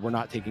ship said, we're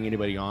not taking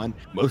anybody on,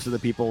 most of the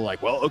people were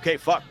like, well, okay,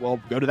 fuck,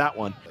 well, go to that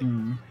one.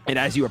 And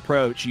as you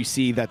approach, you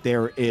see that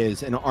there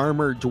is an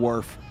armored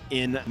dwarf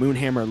in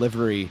Moonhammer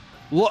livery.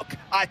 Look,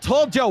 I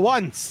told you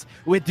once,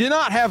 we do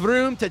not have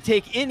room to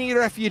take any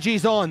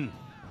refugees on.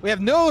 We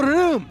have no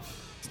room.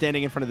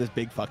 Standing in front of this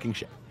big fucking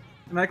ship.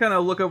 And I kind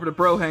of look over to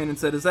Brohane and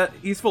said,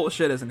 he's full of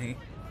shit, isn't he?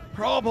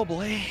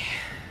 Probably.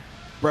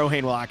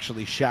 Brohane will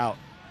actually shout,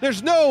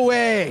 there's no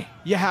way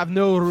you have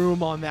no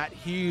room on that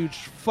huge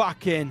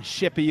fucking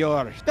ship of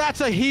yours.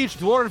 That's a huge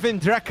dwarven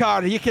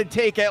Drekar. You can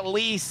take at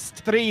least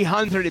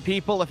 300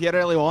 people if you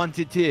really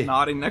wanted to.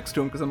 Nodding next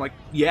to him because I'm like,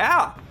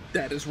 yeah,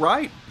 that is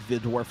right. The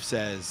dwarf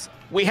says,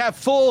 we have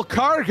full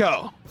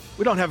cargo.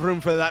 We don't have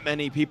room for that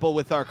many people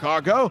with our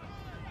cargo.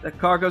 That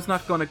cargo's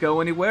not going to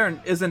go anywhere,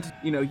 and isn't,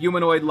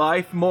 humanoid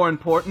life more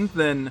important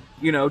than,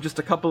 just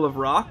a couple of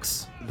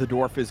rocks? The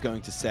dwarf is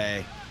going to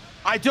say,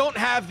 I don't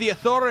have the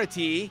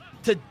authority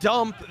to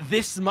dump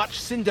this much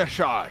cinder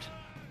shard.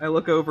 I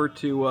look over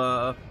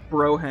to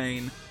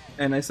Brohane,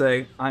 and I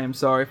say, I am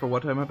sorry for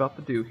what I'm about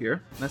to do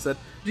here. And I said,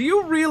 do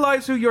you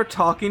realize who you're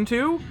talking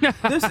to?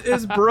 This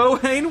is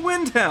Brohane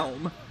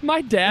Windhelm.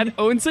 My dad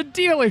owns a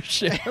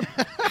dealership.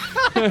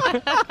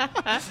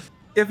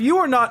 If you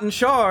are not in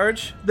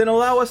charge, then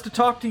allow us to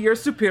talk to your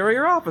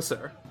superior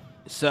officer.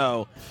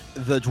 So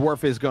the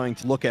dwarf is going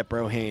to look at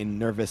Brohane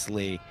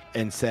nervously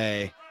and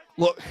say,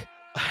 look,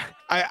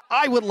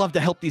 I would love to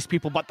help these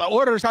people, but the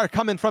orders are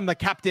coming from the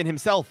captain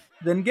himself.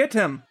 Then get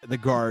him. The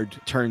guard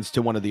turns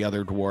to one of the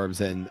other dwarves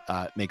and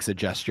makes a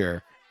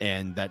gesture,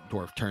 and that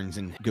dwarf turns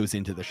and goes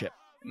into the ship.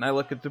 And I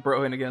look at the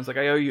Brohane again. It's like,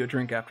 I owe you a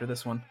drink after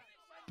this one.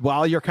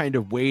 While you're kind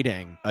of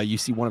waiting, you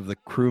see one of the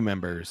crew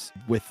members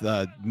with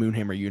the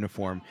Moonhammer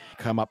uniform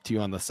come up to you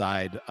on the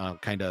side,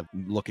 kind of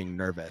looking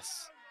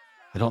nervous.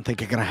 I don't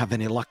think you're going to have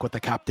any luck with the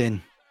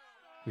captain.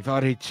 We've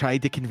already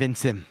tried to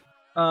convince him.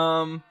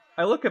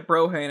 I look at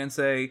Brohane and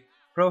say,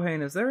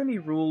 Brohane, is there any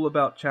rule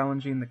about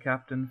challenging the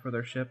captain for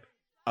their ship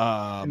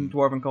in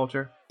Dwarven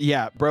culture?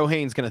 Yeah,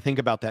 Brohane's going to think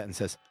about that and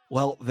says,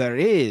 well, there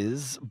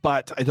is,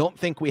 but I don't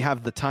think we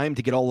have the time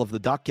to get all of the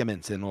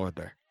documents in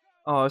order.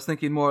 Oh, I was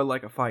thinking more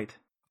like a fight.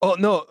 Oh,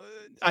 no,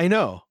 I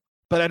know,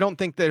 but I don't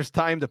think there's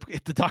time to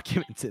get the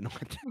documents in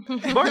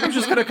order. Markham's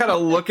just going to kind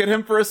of look at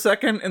him for a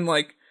second and,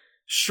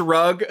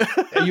 shrug.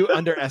 You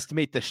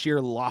underestimate the sheer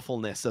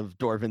lawfulness of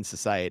Dwarven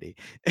society.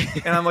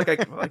 And I'm like,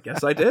 I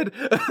guess I did.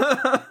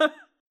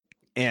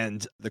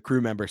 And the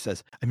crew member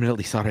says, I'm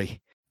really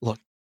sorry. Look,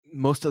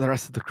 most of the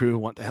rest of the crew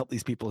want to help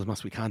these people as much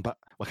as we can, but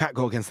we can't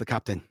go against the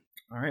captain.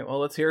 All right, well,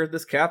 let's hear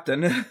this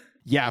captain.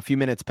 Yeah, a few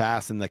minutes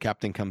pass and the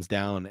captain comes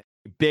down.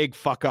 Big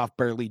fuck-off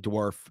burly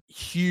dwarf,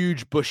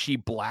 huge bushy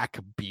black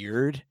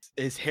beard.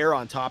 His hair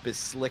on top is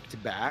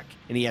slicked back,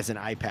 and he has an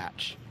eye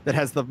patch that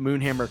has the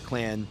Moonhammer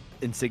clan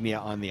insignia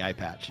on the eye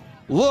patch.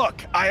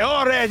 Look, I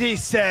already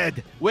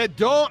said we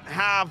don't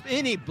have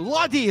any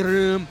bloody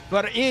room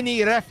for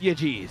any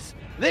refugees.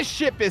 This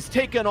ship is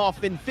taken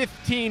off in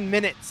 15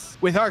 minutes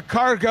with our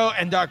cargo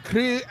and our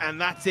crew, and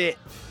that's it.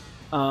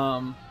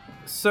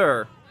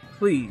 Sir,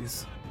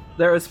 please.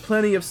 There is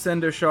plenty of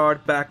Cinder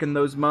Shard back in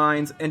those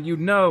mines, and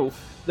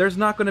there's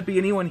not going to be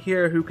anyone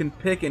here who can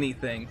pick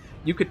anything.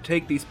 You could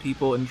take these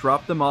people and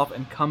drop them off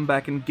and come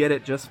back and get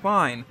it just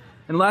fine.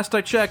 And last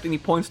I checked, and he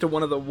points to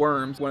one of the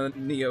worms, one of the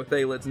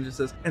Neo-Thalids, and just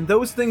says, and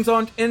those things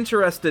aren't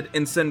interested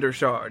in Cinder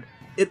Shard.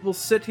 It will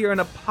sit here in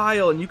a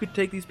pile, and you could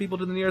take these people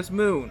to the nearest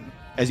moon.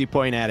 As you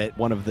point at it,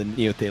 one of the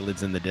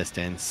Neo-Thalids in the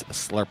distance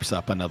slurps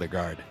up another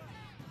guard.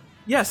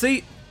 Yeah,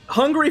 see?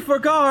 Hungry for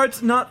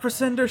guards, not for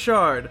Cinder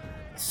Shard.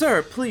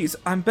 Sir, please,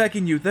 I'm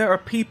begging you, there are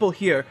people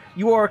here.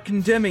 You are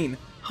condemning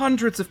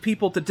hundreds of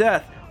people to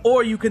death,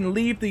 or you can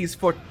leave these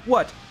for,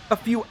 a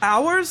few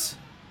hours?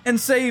 And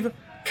save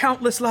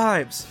countless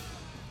lives.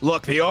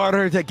 Look, the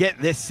order to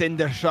get this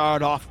Cinder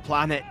Shard off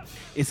planet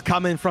is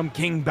coming from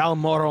King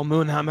Balmoral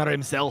Moonhammer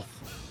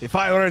himself. If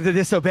I were to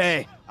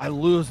disobey, I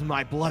lose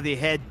my bloody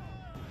head.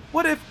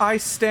 what if I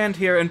stand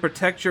here and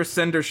protect your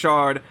Cinder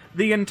Shard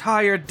the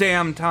entire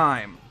damn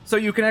time? So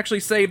you can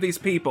actually save these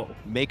people.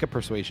 Make a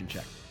persuasion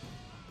check.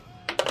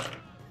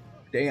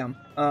 Damn.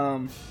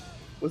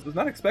 Was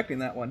not expecting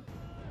that one.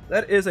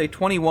 That is a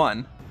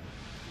 21.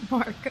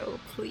 Marco,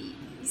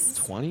 please.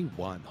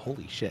 21.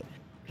 Holy shit.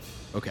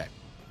 Okay.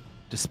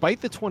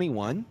 Despite the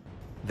 21,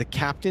 the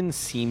captain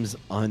seems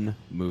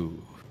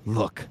unmoved.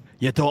 Look,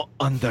 you don't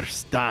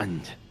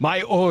understand.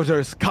 My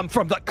orders come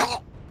from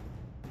the...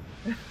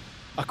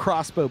 A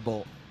crossbow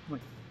bolt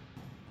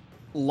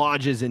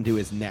lodges into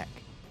his neck.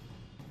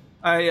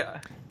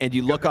 And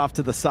you look off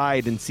to the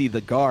side and see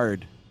the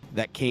guard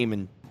that came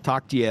and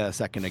talked to you a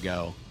second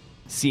ago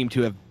seem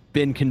to have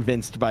been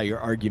convinced by your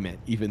argument,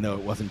 even though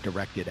it wasn't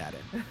directed at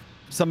him.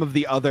 Some of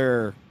the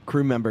other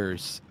crew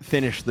members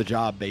finish the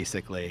job,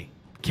 basically,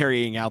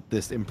 carrying out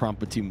this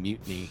impromptu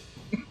mutiny.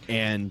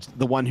 And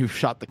the one who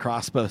shot the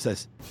crossbow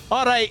says,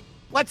 all right,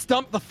 let's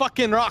dump the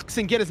fucking rocks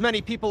and get as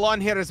many people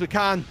on here as we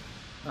can.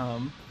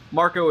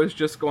 Marco is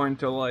just going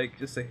to,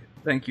 just say,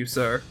 thank you,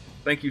 sir.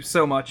 Thank you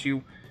so much.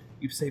 You've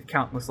saved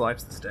countless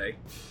lives this day.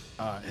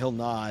 He'll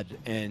nod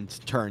and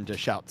turn to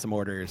shout some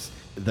orders.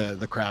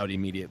 The crowd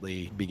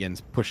immediately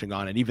begins pushing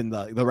on, and even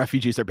the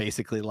refugees are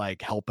basically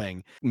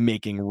helping,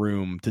 making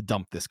room to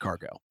dump this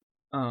cargo.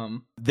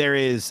 There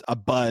is a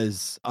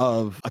buzz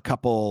of a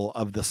couple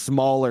of the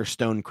smaller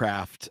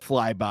stonecraft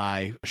fly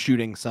by,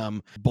 shooting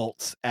some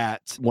bolts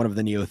at one of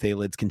the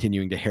Neothalids,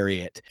 continuing to harry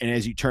it. And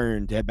as you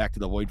turn to head back to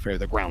the Voidfarer,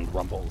 the ground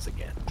rumbles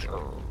again.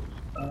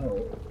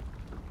 Oh.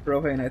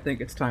 Brohane, I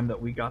think it's time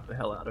that we got the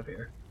hell out of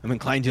here. I'm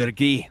inclined to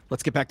agree.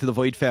 Let's get back to the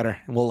Voidfarer,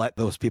 and we'll let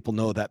those people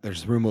know that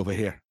there's room over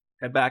here.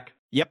 Head back.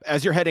 Yep,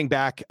 as you're heading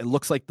back, it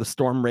looks like the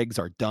storm rigs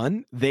are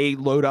done. They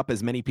load up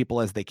as many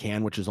people as they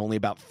can, which is only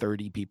about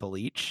 30 people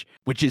each,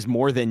 which is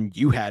more than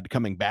you had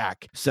coming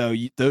back. So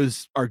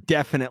those are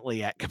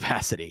definitely at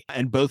capacity.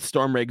 And both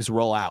storm rigs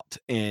roll out,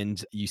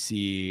 and you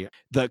see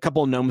the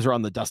couple of gnomes are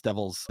on the Dust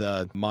Devils,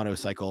 the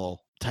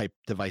monocycle type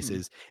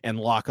devices, and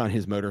Locke on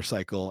his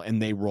motorcycle,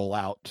 and they roll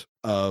out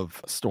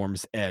of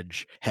Storm's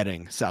Edge,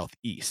 heading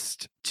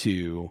southeast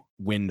to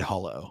Wind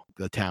Hollow,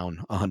 the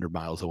town 100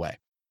 miles away.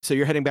 So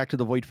you're heading back to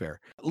the Voidfarer.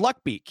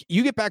 Luckbeak,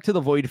 you get back to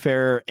the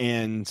Voidfarer,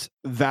 and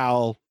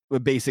Val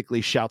basically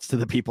shouts to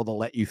the people to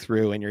let you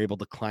through, and you're able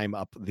to climb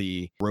up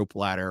the rope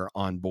ladder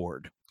on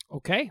board.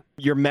 Okay.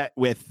 You're met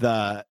with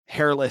the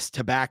hairless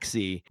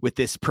Tabaxi with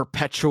this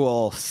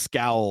perpetual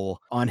scowl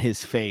on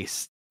his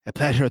face. A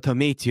pleasure to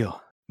meet you.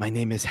 My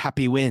name is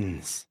Happy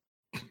Winds.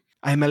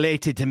 I'm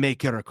elated to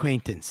make your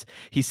acquaintance,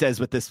 he says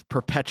with this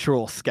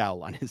perpetual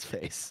scowl on his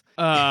face.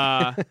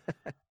 I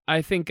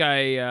think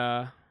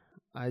I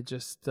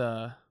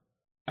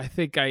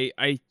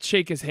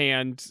shake his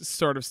hand,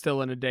 sort of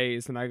still in a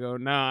daze, and I go,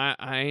 "Nah,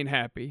 I ain't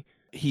happy."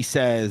 He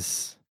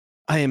says,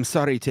 I am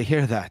sorry to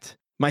hear that.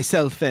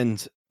 Myself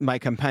and my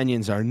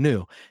companions are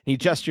new. He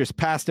gestures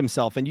past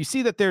himself, and you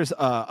see that there's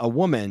a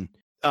woman,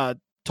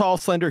 tall,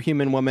 slender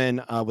human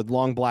woman with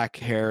long black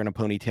hair and a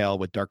ponytail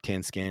with dark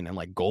tan skin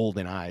and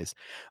golden eyes.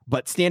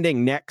 But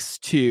standing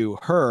next to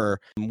her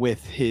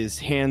with his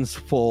hands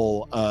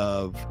full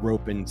of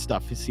rope and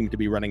stuff, he seemed to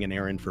be running an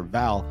errand for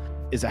Val,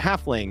 is a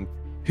halfling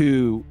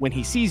who, when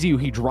he sees you,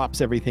 he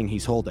drops everything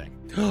he's holding.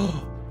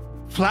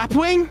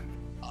 Flapwing?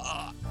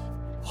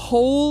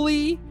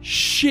 Holy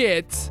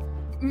shit.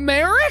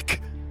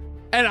 Merrick?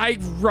 And I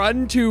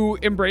run to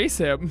embrace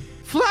him.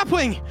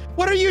 Flapwing,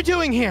 what are you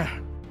doing here?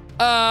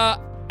 I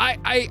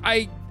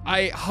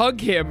hug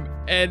him,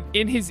 and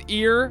in his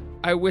ear,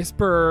 I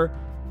whisper,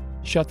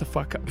 "Shut the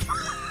fuck up."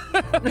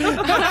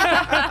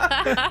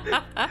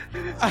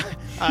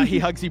 He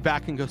hugs you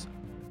back and goes,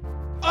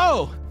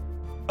 Oh.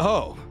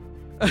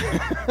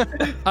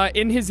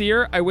 In his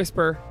ear, I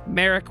whisper,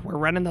 "Merrick, we're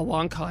running the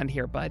long con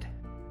here, bud."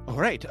 All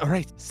right.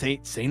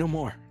 Say no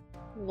more.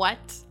 What?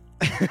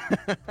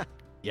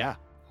 Yeah.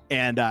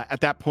 And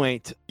at that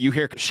point, you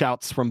hear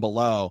shouts from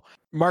below.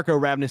 Marco,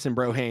 Ravnus, and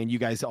Brohane, you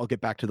guys all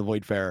get back to the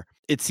Voidfarer.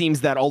 It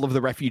seems that all of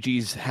the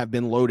refugees have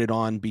been loaded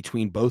on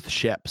between both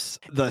ships.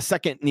 The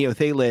second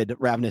Neothalid,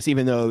 Ravnus,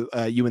 even though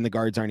you and the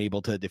guards aren't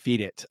able to defeat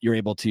it, you're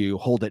able to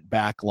hold it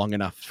back long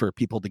enough for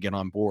people to get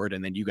on board,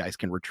 and then you guys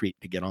can retreat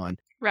to get on.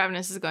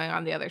 Ravnus is going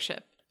on the other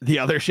ship. The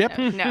other ship?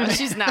 No,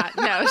 she's not.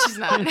 No, she's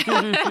not.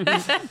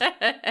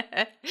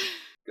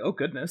 Oh,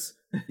 goodness.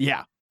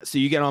 Yeah. So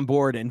you get on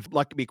board, and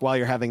Luckbeak, while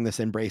you're having this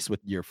embrace with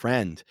your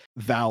friend,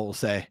 Val will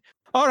say,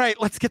 all right,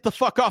 let's get the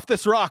fuck off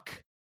this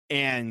rock.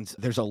 And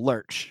there's a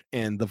lurch,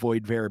 and the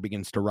Voidfarer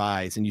begins to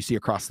rise, and you see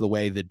across the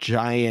way the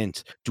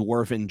giant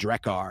dwarven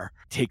Drekar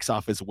takes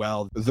off as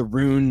well. The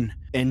rune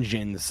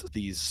engines,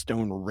 these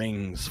stone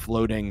rings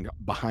floating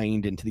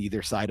behind and to the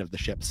either side of the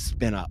ship,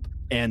 spin up.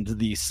 And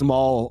the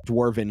small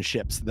dwarven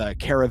ships, the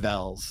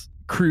caravels,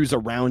 cruise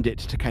around it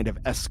to kind of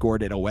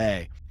escort it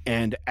away.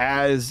 And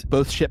as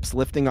both ships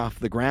lifting off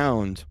the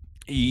ground,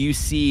 you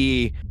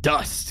see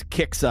dust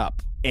kicks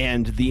up,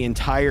 and the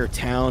entire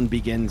town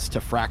begins to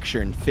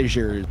fracture and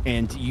fissure,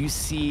 and you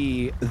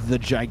see the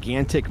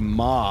gigantic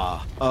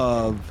maw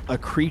of a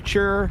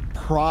creature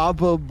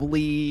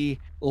probably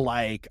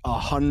like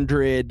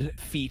 100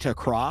 feet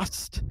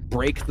across,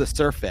 break the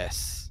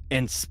surface,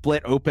 and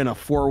split open a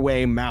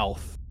 4-way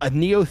mouth. A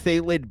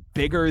neothalid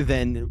bigger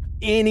than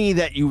any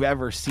that you've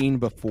ever seen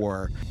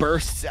before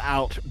bursts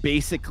out,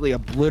 basically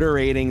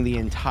obliterating the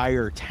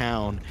entire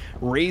town,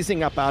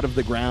 raising up out of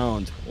the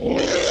ground.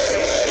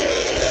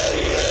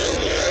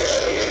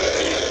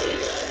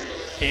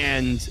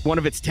 And one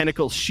of its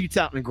tentacles shoots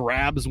out and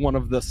grabs one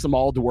of the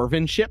small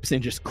dwarven ships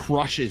and just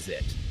crushes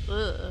it.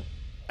 Ugh.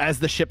 As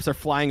the ships are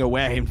flying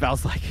away, and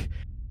Val's like,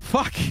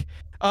 fuck,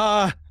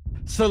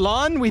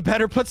 Salon, we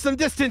better put some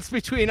distance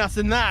between us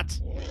and that.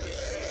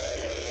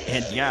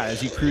 And yeah,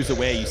 as you cruise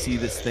away, you see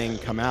this thing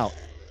come out.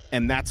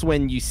 And that's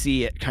when you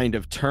see it kind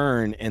of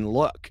turn and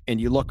look. And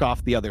you look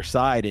off the other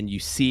side and you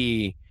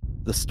see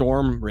the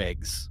storm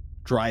rigs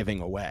driving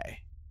away.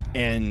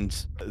 And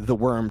the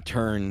worm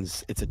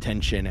turns its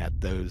attention at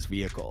those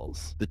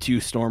vehicles, the 2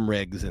 storm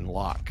rigs in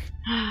lock.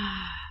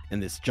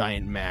 And this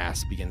giant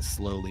mass begins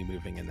slowly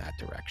moving in that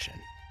direction.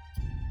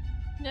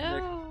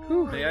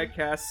 No. May I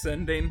cast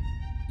Sending?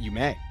 You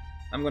may.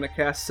 I'm going to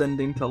cast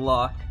Sending to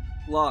Locke.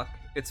 Locke,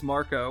 it's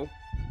Marco.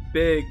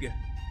 Big,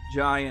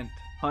 giant,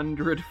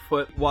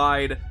 100-foot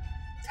wide,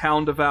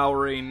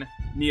 town-devouring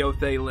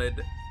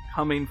neothalid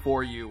coming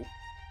for you.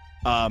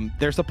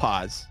 There's a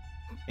pause,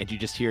 and you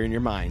just hear in your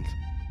mind,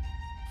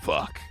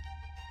 fuck.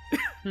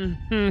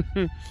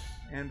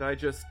 And I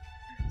just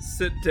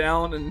sit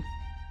down and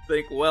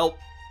think, well,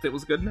 it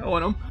was good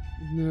knowing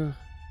him.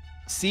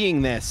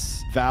 Seeing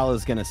this, Val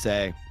is gonna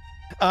say,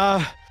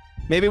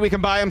 maybe we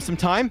can buy him some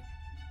time?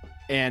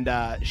 And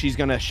she's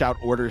gonna shout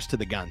orders to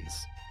the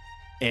guns.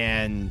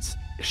 And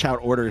shout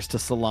orders to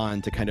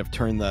Salon to kind of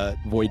turn the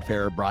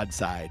Voidfarer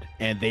broadside.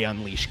 And they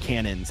unleash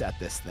cannons at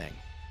this thing.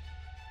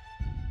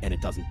 And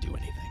it doesn't do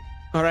anything.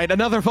 All right,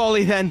 another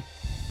volley then.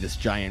 This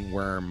giant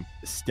worm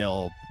is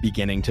still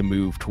beginning to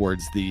move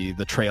towards the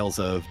trails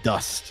of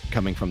dust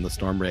coming from the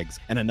storm rigs,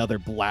 and another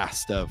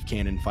blast of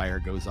cannon fire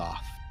goes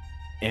off.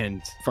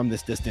 And from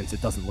this distance,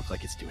 it doesn't look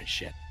like it's doing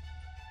shit.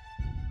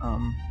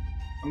 I'm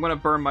gonna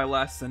burn my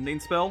last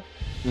Sending spell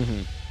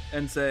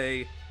and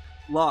say,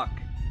 Locke,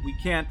 we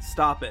can't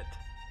stop it.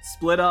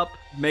 Split up,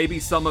 maybe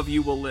some of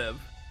you will live.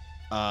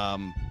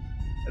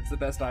 That's the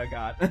best I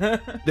got.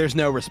 There's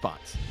no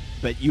response,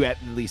 but you at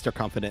least are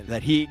confident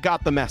that he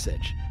got the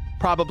message.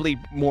 Probably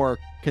more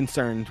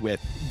concerned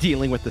with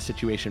dealing with the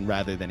situation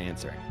rather than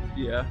answering.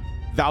 Yeah.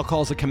 Val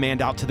calls a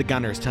command out to the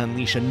gunners to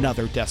unleash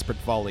another desperate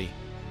volley.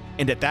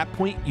 And at that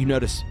point, you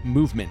notice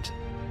movement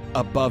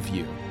above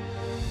you.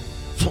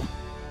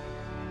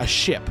 A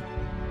ship,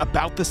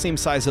 about the same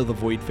size as the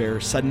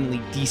Voidfarer, suddenly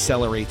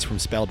decelerates from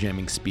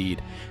spelljamming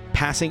speed,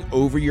 passing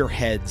over your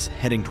heads,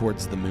 heading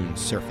towards the moon's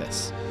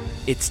surface.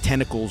 Its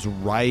tentacles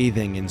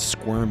writhing and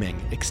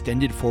squirming,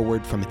 extended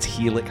forward from its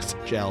helix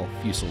shell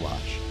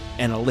fuselage.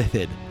 An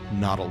Illithid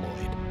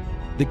nautiloid.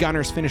 The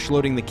gunners finish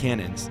loading the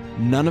cannons,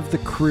 none of the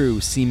crew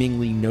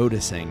seemingly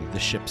noticing the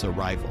ship's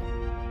arrival.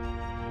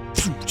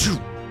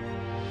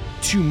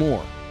 2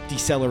 more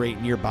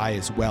decelerate nearby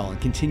as well and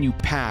continue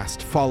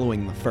past,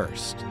 following the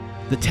first.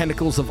 The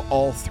tentacles of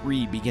all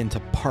 3 begin to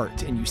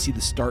part, and you see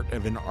the start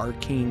of an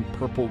arcane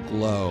purple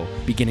glow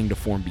beginning to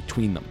form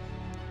between them.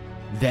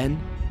 Then,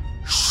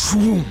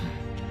 shroom,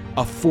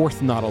 a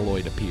 4th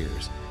nautiloid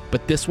appears,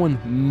 but this one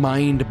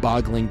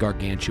mind-boggling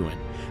gargantuan,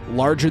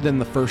 larger than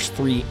the first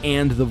 3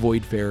 and the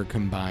Voidfarer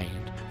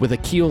combined, with a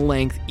keel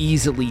length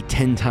easily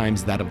 10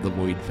 times that of the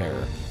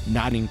Voidfarer,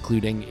 not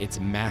including its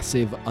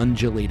massive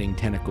undulating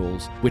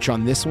tentacles, which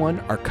on this one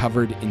are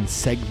covered in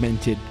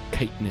segmented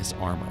chitinous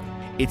armor.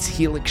 Its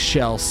helix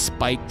shell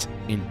spiked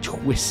and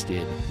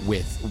twisted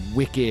with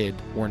wicked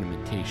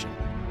ornamentation.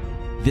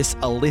 This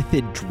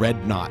Illithid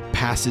dreadnought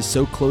passes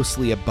so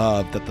closely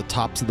above that the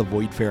tops of the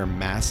Voidfarer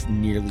masts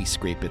nearly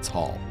scrape its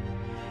hull.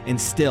 And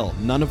still,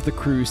 none of the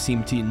crew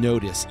seem to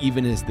notice,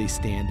 even as they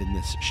stand in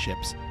this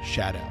ship's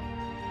shadow.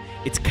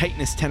 Its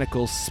chitinous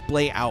tentacles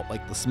splay out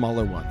like the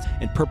smaller ones,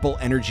 and purple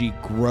energy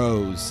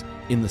grows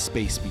in the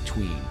space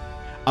between.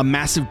 A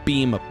massive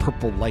beam of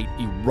purple light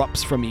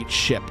erupts from each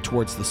ship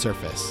towards the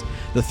surface,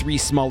 the 3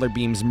 smaller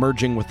beams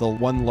merging with the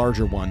one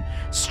larger one,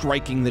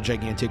 striking the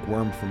gigantic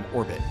worm from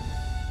orbit.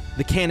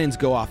 The cannons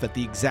go off at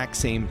the exact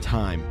same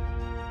time,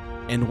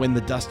 and when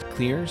the dust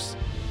clears,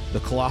 the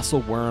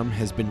colossal worm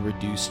has been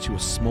reduced to a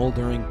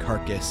smoldering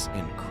carcass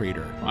and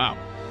crater. Wow.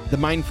 The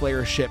Mind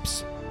Flayer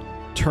ships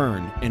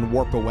turn and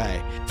warp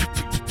away,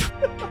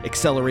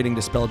 accelerating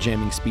to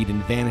spelljamming speed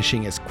and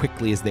vanishing as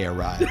quickly as they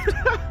arrived.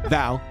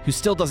 Val, who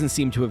still doesn't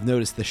seem to have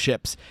noticed the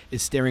ships,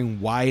 is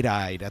staring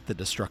wide-eyed at the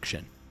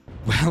destruction.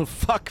 Well,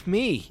 fuck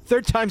me.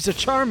 3rd time's a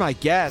charm, I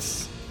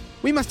guess.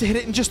 We must have hit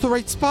it in just the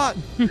right spot.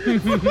 The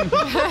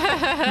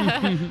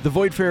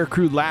Voidfarer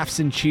crew laughs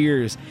and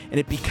cheers, and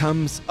it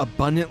becomes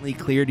abundantly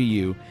clear to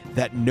you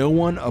that no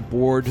one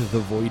aboard the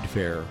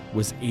Voidfarer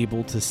was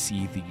able to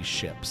see these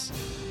ships,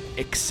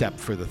 except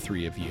for the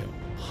 3 of you.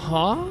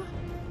 Huh?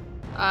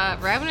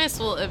 Ravenous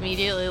will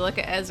immediately look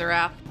at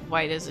Ezrath,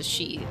 white as a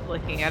sheet,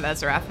 looking at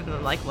Ezrath, and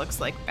then looks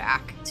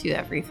back to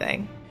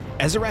everything.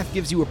 Ezerath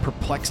gives you a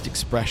perplexed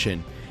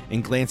expression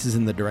and glances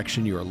in the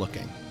direction you are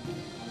looking.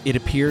 It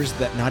appears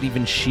that not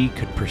even she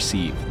could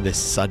perceive this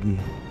sudden,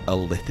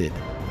 illithid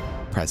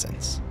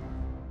presence.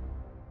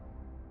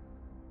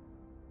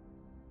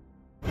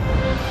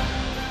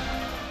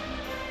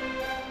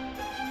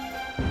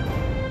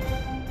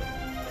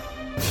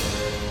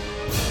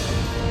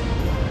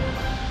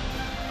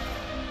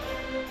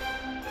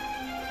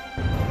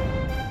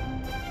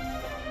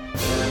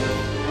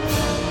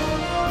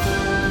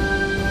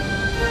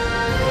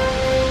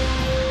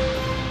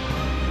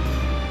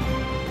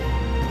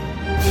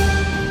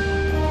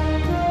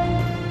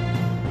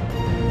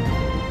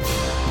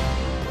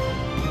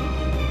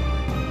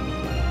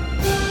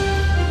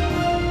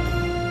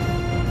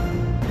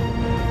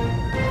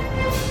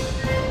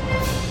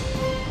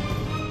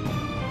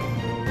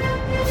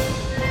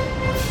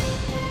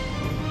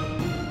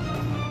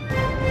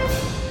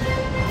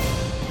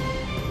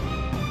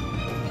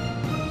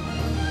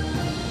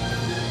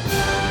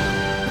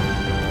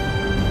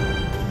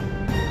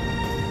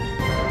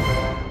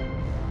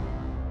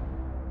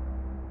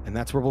 And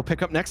that's where we'll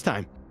pick up next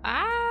time.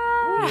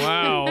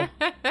 Wow.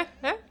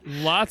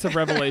 Lots of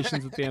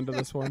revelations at the end of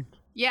this one.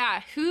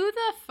 Yeah, who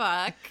the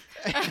fuck?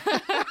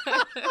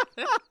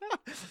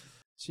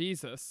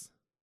 Jesus.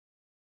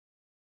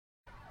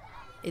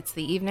 It's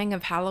the evening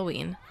of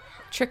Halloween.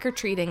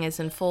 Trick-or-treating is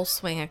in full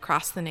swing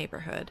across the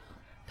neighborhood.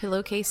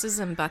 Pillowcases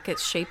and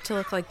buckets shaped to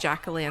look like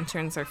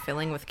jack-o'-lanterns are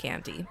filling with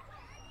candy.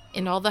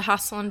 In all the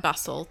hustle and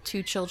bustle,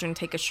 2 children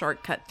take a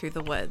shortcut through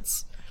the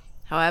woods.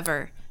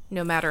 However,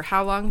 no matter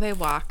how long they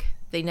walk,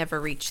 they never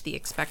reach the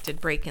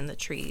expected break in the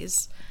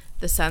trees.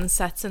 The sun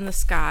sets in the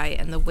sky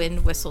and the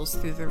wind whistles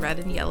through the red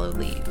and yellow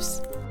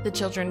leaves. The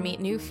children meet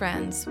new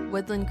friends,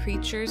 woodland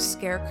creatures,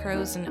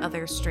 scarecrows, and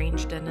other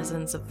strange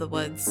denizens of the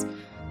woods.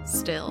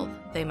 Still,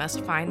 they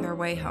must find their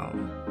way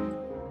home.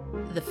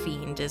 The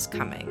Fiend is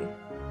coming.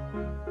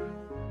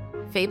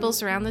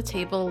 Fables Around the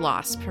Table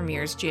Lost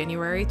premieres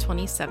January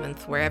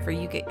 27th wherever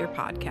you get your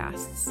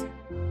podcasts.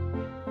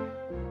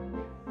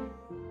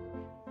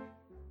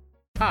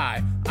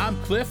 Hi,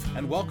 I'm Cliff,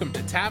 and welcome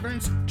to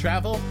Taverns,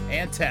 Travel,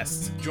 and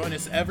Tests. Join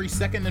us every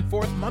second and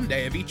fourth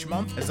Monday of each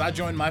month as I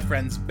join my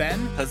friends Ben,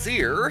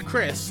 Hazir,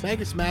 Chris,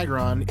 Magus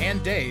Magron,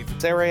 and Dave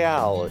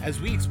Serial as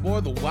we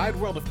explore the wide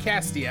world of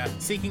Castia,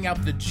 seeking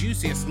out the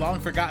juiciest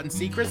long-forgotten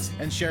secrets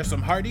and share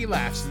some hearty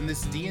laughs in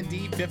this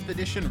D&D 5th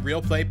edition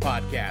Real Play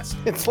podcast.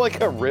 It's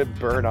like a rib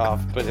burn-off,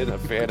 but in a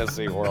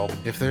fantasy world.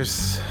 If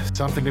there's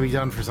something to be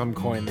done for some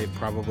coin, they've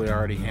probably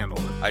already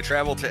handled it. I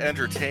travel to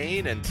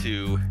entertain and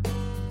to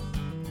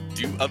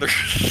do other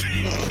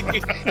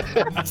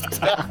things.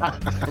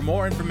 For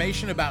more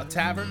information about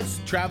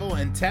taverns, travel,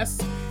 and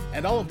tests,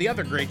 and all of the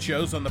other great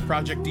shows on the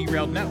Project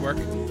Derailed Network,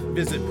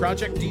 visit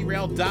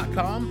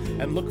ProjectDerailed.com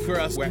and look for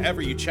us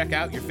wherever you check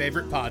out your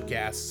favorite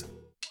podcasts.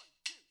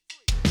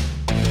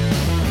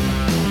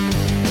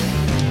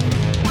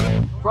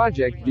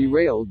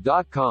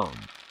 ProjectDerailed.com